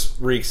thing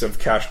just reeks of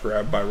cash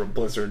grab by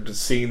Blizzard.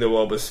 Just seeing the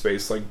MOBA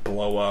space like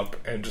blow up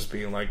and just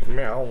being like,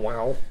 meow,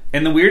 wow.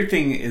 And the weird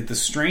thing is, the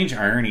strange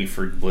irony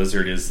for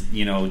Blizzard is,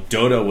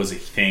 Dota was a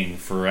thing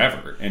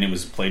forever, and it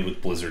was played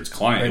with Blizzard's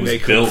client. And it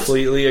was they built,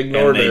 completely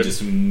ignored it. And they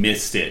just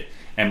missed it.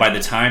 And by the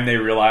time they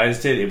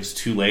realized it was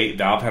too late.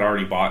 Valve had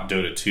already bought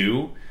Dota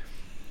 2,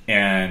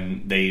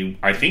 and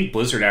I think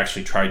Blizzard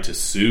actually tried to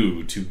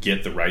sue to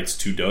get the rights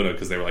to Dota,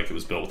 because they were like, it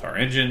was built with our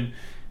engine,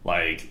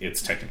 like,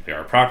 it's technically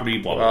our property,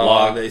 blah, blah,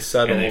 blah. They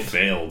settled. And they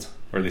failed,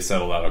 or they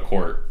settled out of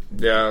court.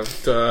 Yeah,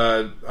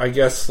 I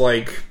guess,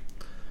 like,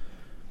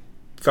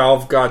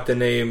 Valve got the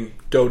name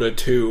Dota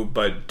 2,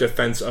 but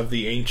Defense of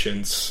the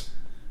Ancients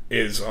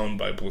is owned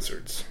by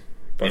Blizzard,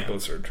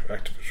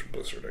 Activision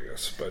Blizzard, I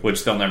guess. But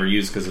which they'll never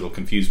use because it'll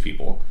confuse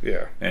people.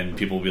 Yeah, and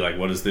people will be like,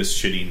 "What is this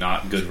shitty,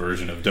 not good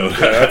version of Dota?"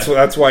 Yeah,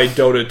 that's why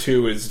Dota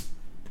 2 is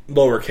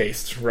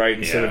lowercase, right,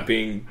 instead of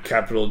being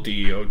capital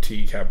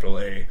D-O-T, capital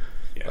A,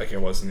 like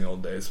it was in the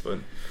old days. But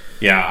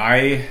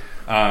yeah,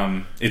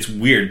 it's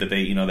weird that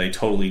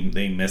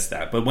they missed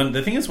that. But when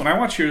I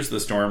watch Heroes of the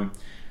Storm,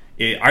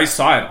 I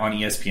saw it on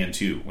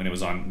ESPN2 when it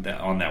was on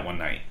that one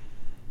night,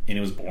 and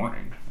it was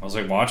boring. I was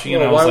like watching it.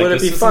 And I was why like, would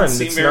it be fun? It's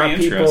not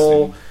people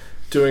interesting.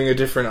 Doing a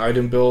different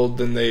item build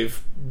than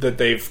they've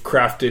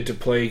crafted to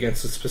play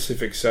against a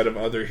specific set of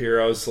other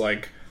heroes.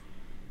 Like,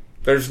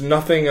 there's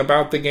nothing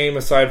about the game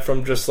aside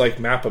from just like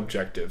map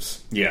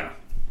objectives. Yeah,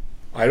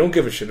 I don't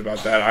give a shit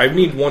about that. I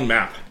need one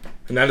map,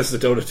 and that is the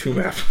Dota 2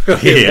 map.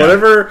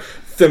 Whatever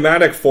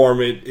thematic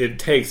form it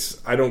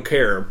takes, I don't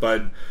care.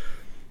 But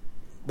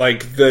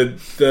like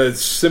the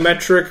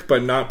symmetric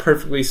but not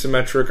perfectly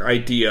symmetric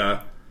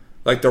idea,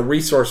 like the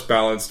resource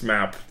balanced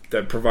map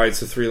that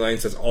provides the 3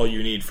 lanes, that's all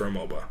you need for a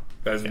MOBA.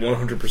 That is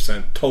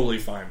 100% totally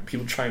fine.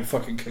 People try and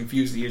fucking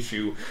confuse the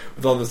issue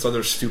with all this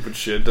other stupid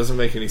shit. It doesn't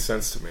make any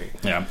sense to me.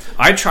 Yeah.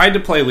 I tried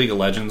to play League of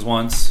Legends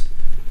once.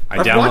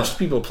 I've watched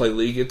people play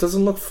League. It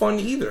doesn't look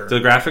fun either. The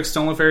graphics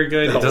don't look very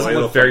good. It doesn't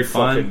look very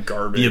fun.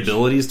 Garbage. The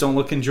abilities don't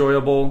look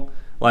enjoyable.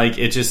 Like,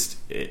 it just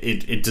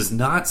it does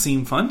not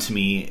seem fun to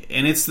me.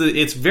 And it's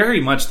very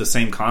much the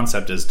same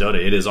concept as Dota.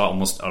 It is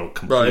almost a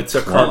complete it's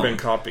a carbon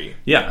copy.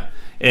 Yeah.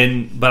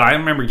 But I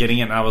remember getting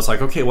it and I was like,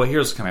 okay, what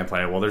heroes can I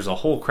play? Well, there's a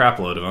whole crap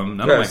load of them.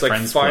 None of my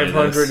friends play this.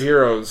 500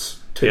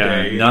 heroes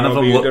today. Yeah, none of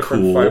them look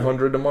cool.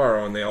 500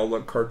 tomorrow, and they all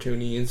look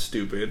cartoony and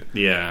stupid.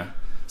 Yeah.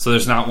 So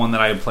there's not one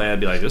that I would play. I'd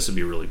be like, this would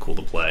be really cool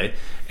to play.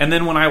 And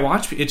then when I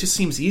watch, it just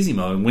seems easy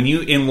mode. When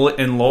you in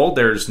LoL,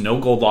 there's no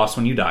gold loss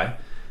when you die.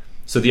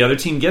 So the other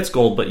team gets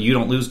gold, but you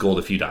don't lose gold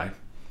if you die.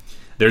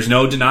 There's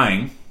no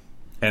denying,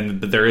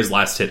 but there is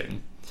last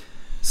hitting.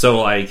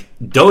 So like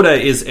Dota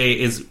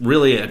is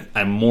really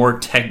a more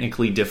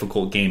technically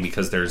difficult game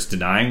because there's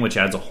denying, which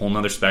adds a whole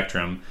nother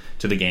spectrum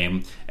to the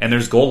game, and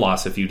there's goal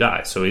loss if you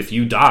die. So if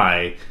you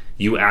die,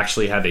 you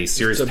actually have a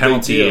serious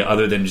penalty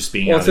other than just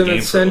being out of the game.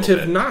 It's an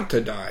incentive not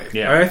to die.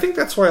 Yeah, and I think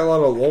that's why a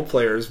lot of LoL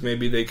players,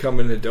 maybe they come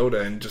into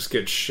Dota and just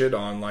get shit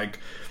on. Like,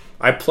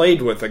 I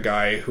played with a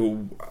guy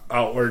who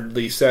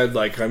outwardly said,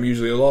 like, I'm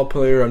usually a LoL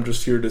player, I'm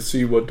just here to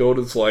see what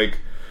Dota's like,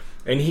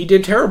 and he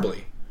did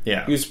terribly.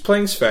 Yeah, he was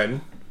playing Sven.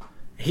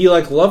 He,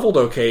 like, leveled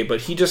okay, but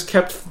he just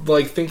kept,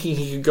 like, thinking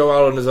he could go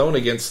out on his own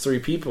against 3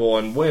 people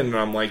and win. And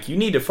I'm like, you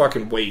need to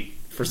fucking wait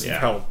for some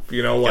help.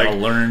 You know, like,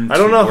 I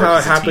don't know how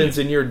it happens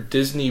in your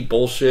Disney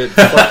bullshit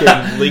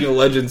fucking League of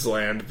Legends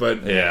land,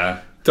 but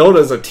yeah,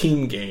 Dota's a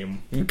team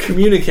game. You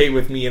communicate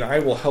with me, and I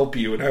will help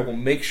you, and I will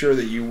make sure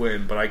that you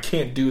win. But I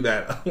can't do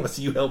that unless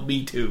you help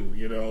me too.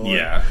 You know?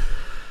 Yeah.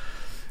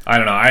 I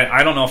don't know.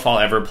 I don't know if I'll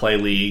ever play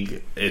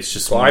League. It's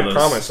just one of those...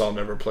 promise I'll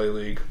never play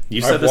League.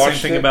 You said the same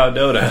thing about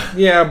Dota.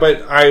 Yeah,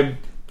 but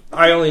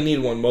I only need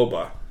one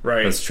MOBA,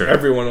 right? That's true.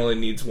 Everyone only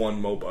needs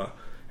one MOBA.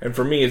 And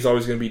for me, it's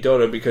always going to be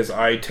Dota because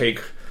I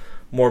take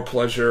more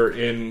pleasure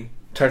in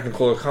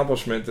technical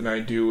accomplishment than I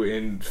do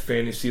in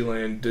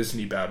Fantasyland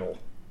Disney Battle,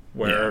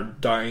 where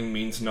dying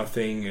means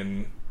nothing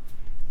and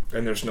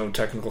there's no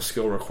technical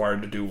skill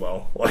required to do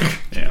well.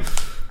 Like, yeah.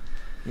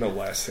 No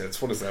last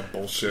hits. What is that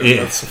bullshit?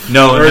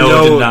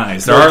 No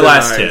denies. There are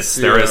last hits.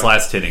 Yeah. There is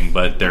last hitting,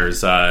 but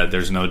there's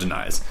no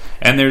denies.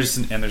 And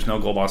there's no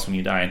gold boss when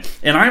you die.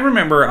 And I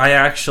remember I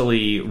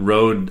actually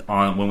rode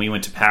on when we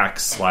went to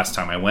PAX last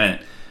time I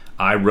went.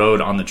 I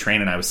rode on the train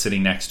and I was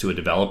sitting next to a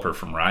developer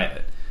from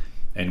Riot.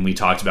 And we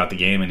talked about the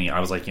game, and I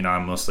was like,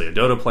 I'm mostly a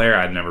Dota player.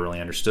 I've never really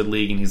understood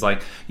League, and he's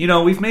like,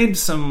 we made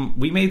some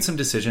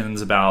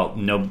decisions about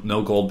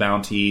no gold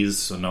bounties,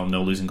 so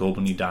no losing gold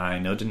when you die,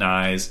 no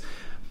denies.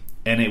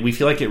 And we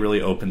feel like it really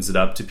opens it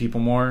up to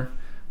people more.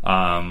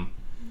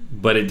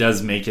 But it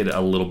does make it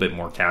a little bit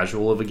more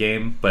casual of a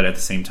game. But at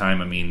the same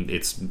time, I mean,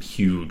 it's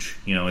huge.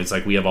 It's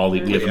like we have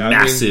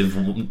massive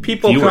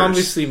people viewers. can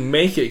obviously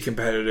make it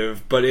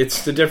competitive, but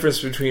it's the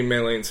difference between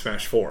Melee and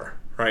Smash 4.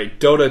 Right?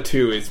 Dota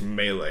 2 is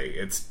Melee.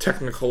 It's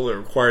technical. It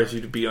requires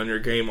you to be on your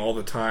game all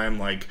the time.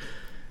 Like,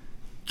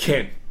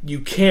 you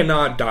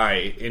cannot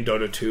die in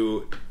Dota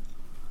 2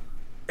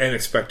 and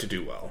expect to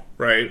do well.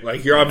 Right?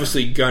 Like, you're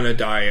obviously gonna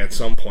die at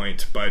some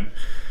point, but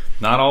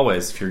not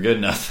always if you're good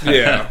enough.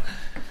 Yeah.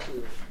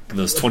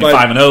 Those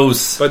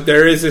 25-0s. But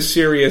there is a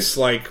serious,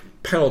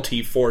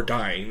 penalty for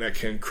dying that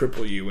can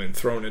cripple you and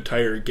throw an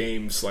entire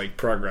game's,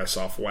 progress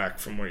off whack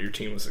from what your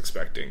team was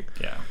expecting.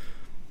 Yeah.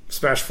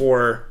 Smash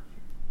 4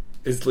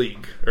 is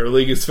League. Or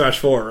League is Smash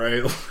 4,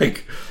 right?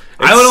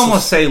 I would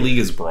almost say League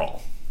is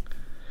Brawl.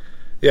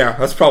 Yeah,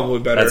 that's probably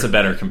better. That's a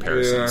better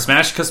comparison.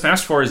 Yeah. Because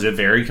Smash 4 is a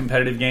very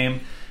competitive game.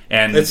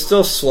 And it's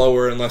still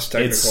slower and less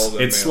technical.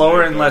 It's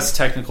slower and less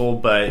technical,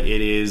 but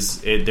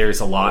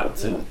there's a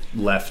lot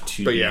left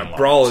to. But yeah,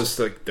 Brawl is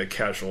the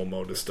casual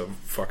modest of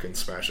fucking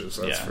Smashes.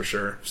 That's for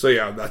sure. So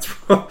yeah, that's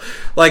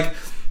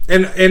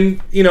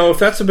and if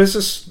that's a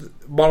business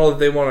model that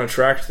they want to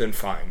attract, then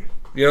fine.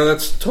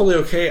 That's totally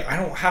okay. I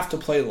don't have to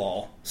play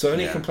LOL, so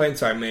any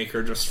complaints I make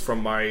are just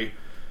from my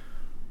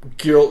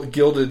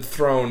gilded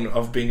throne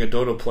of being a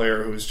Dota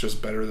player who's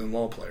just better than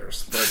LOL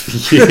players.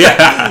 But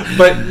yeah,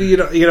 but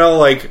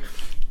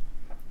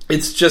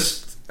it's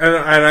just, and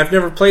I've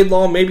never played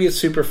LOL. Maybe it's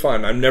super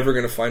fun. I'm never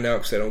going to find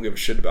out because I don't give a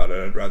shit about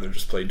it. I'd rather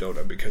just play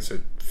Dota because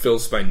it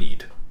fills my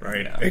need.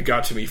 Right? Yeah. It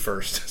got to me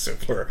first, as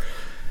it were.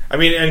 I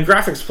mean, and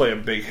graphics play a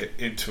big hit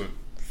into it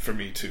for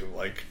me too.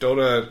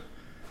 Dota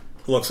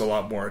looks a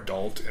lot more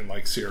adult and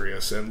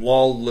serious, and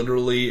LOL,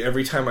 literally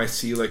every time I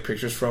see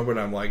pictures from it,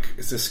 I'm like,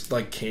 is this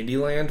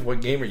Candyland?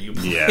 What game are you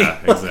playing?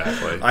 Yeah,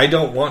 exactly. I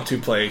don't want to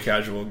play a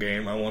casual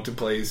game. I want to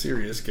play a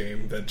serious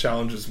game that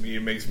challenges me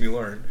and makes me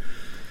learn.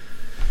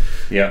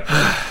 Yeah.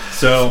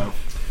 So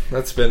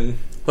that's been.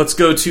 Let's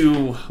go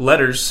to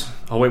letters.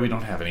 Oh wait, we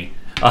don't have any.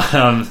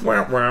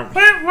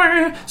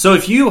 So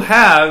if you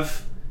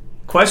have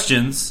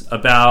questions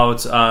about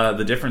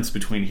the difference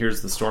between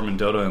Here's the Storm and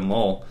Dota and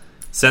LOL,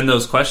 send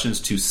those questions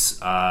to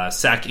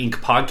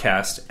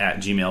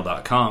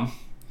sackinkpodcast@gmail.com.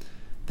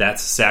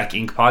 That's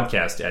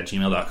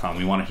sackinkpodcast@gmail.com.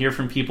 We want to hear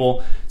from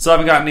people. Still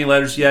haven't gotten any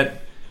letters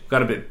yet. We've got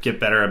to get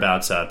better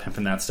about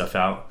pimping that stuff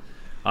out.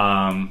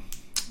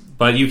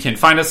 But you can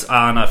find us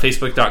on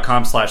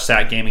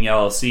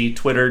facebook.com/SatGamingLLC,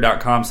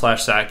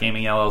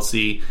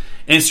 twitter.com/SatGamingLLC,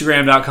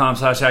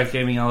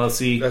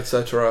 Instagram.com/SatGamingLLC,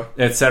 etc.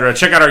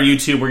 Check out our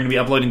YouTube. We're going to be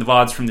uploading the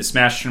VODs from the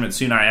Smash tournament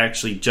soon. I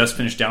actually just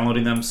finished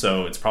downloading them,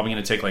 so it's probably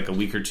going to take a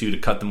week or two to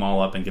cut them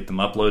all up and get them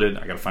uploaded.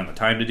 I got to find the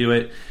time to do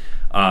it.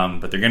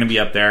 But they're going to be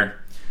up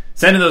there.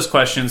 Send in those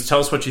questions.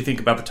 Tell us what you think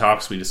about the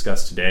topics we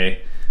discussed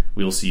today.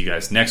 We will see you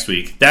guys next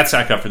week. That's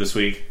Sack Up for this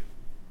week.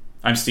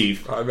 I'm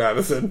Steve. I'm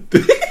Madison.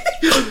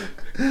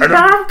 And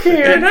I'm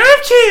Ken.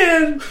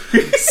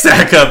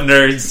 Sack Up,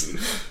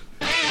 nerds.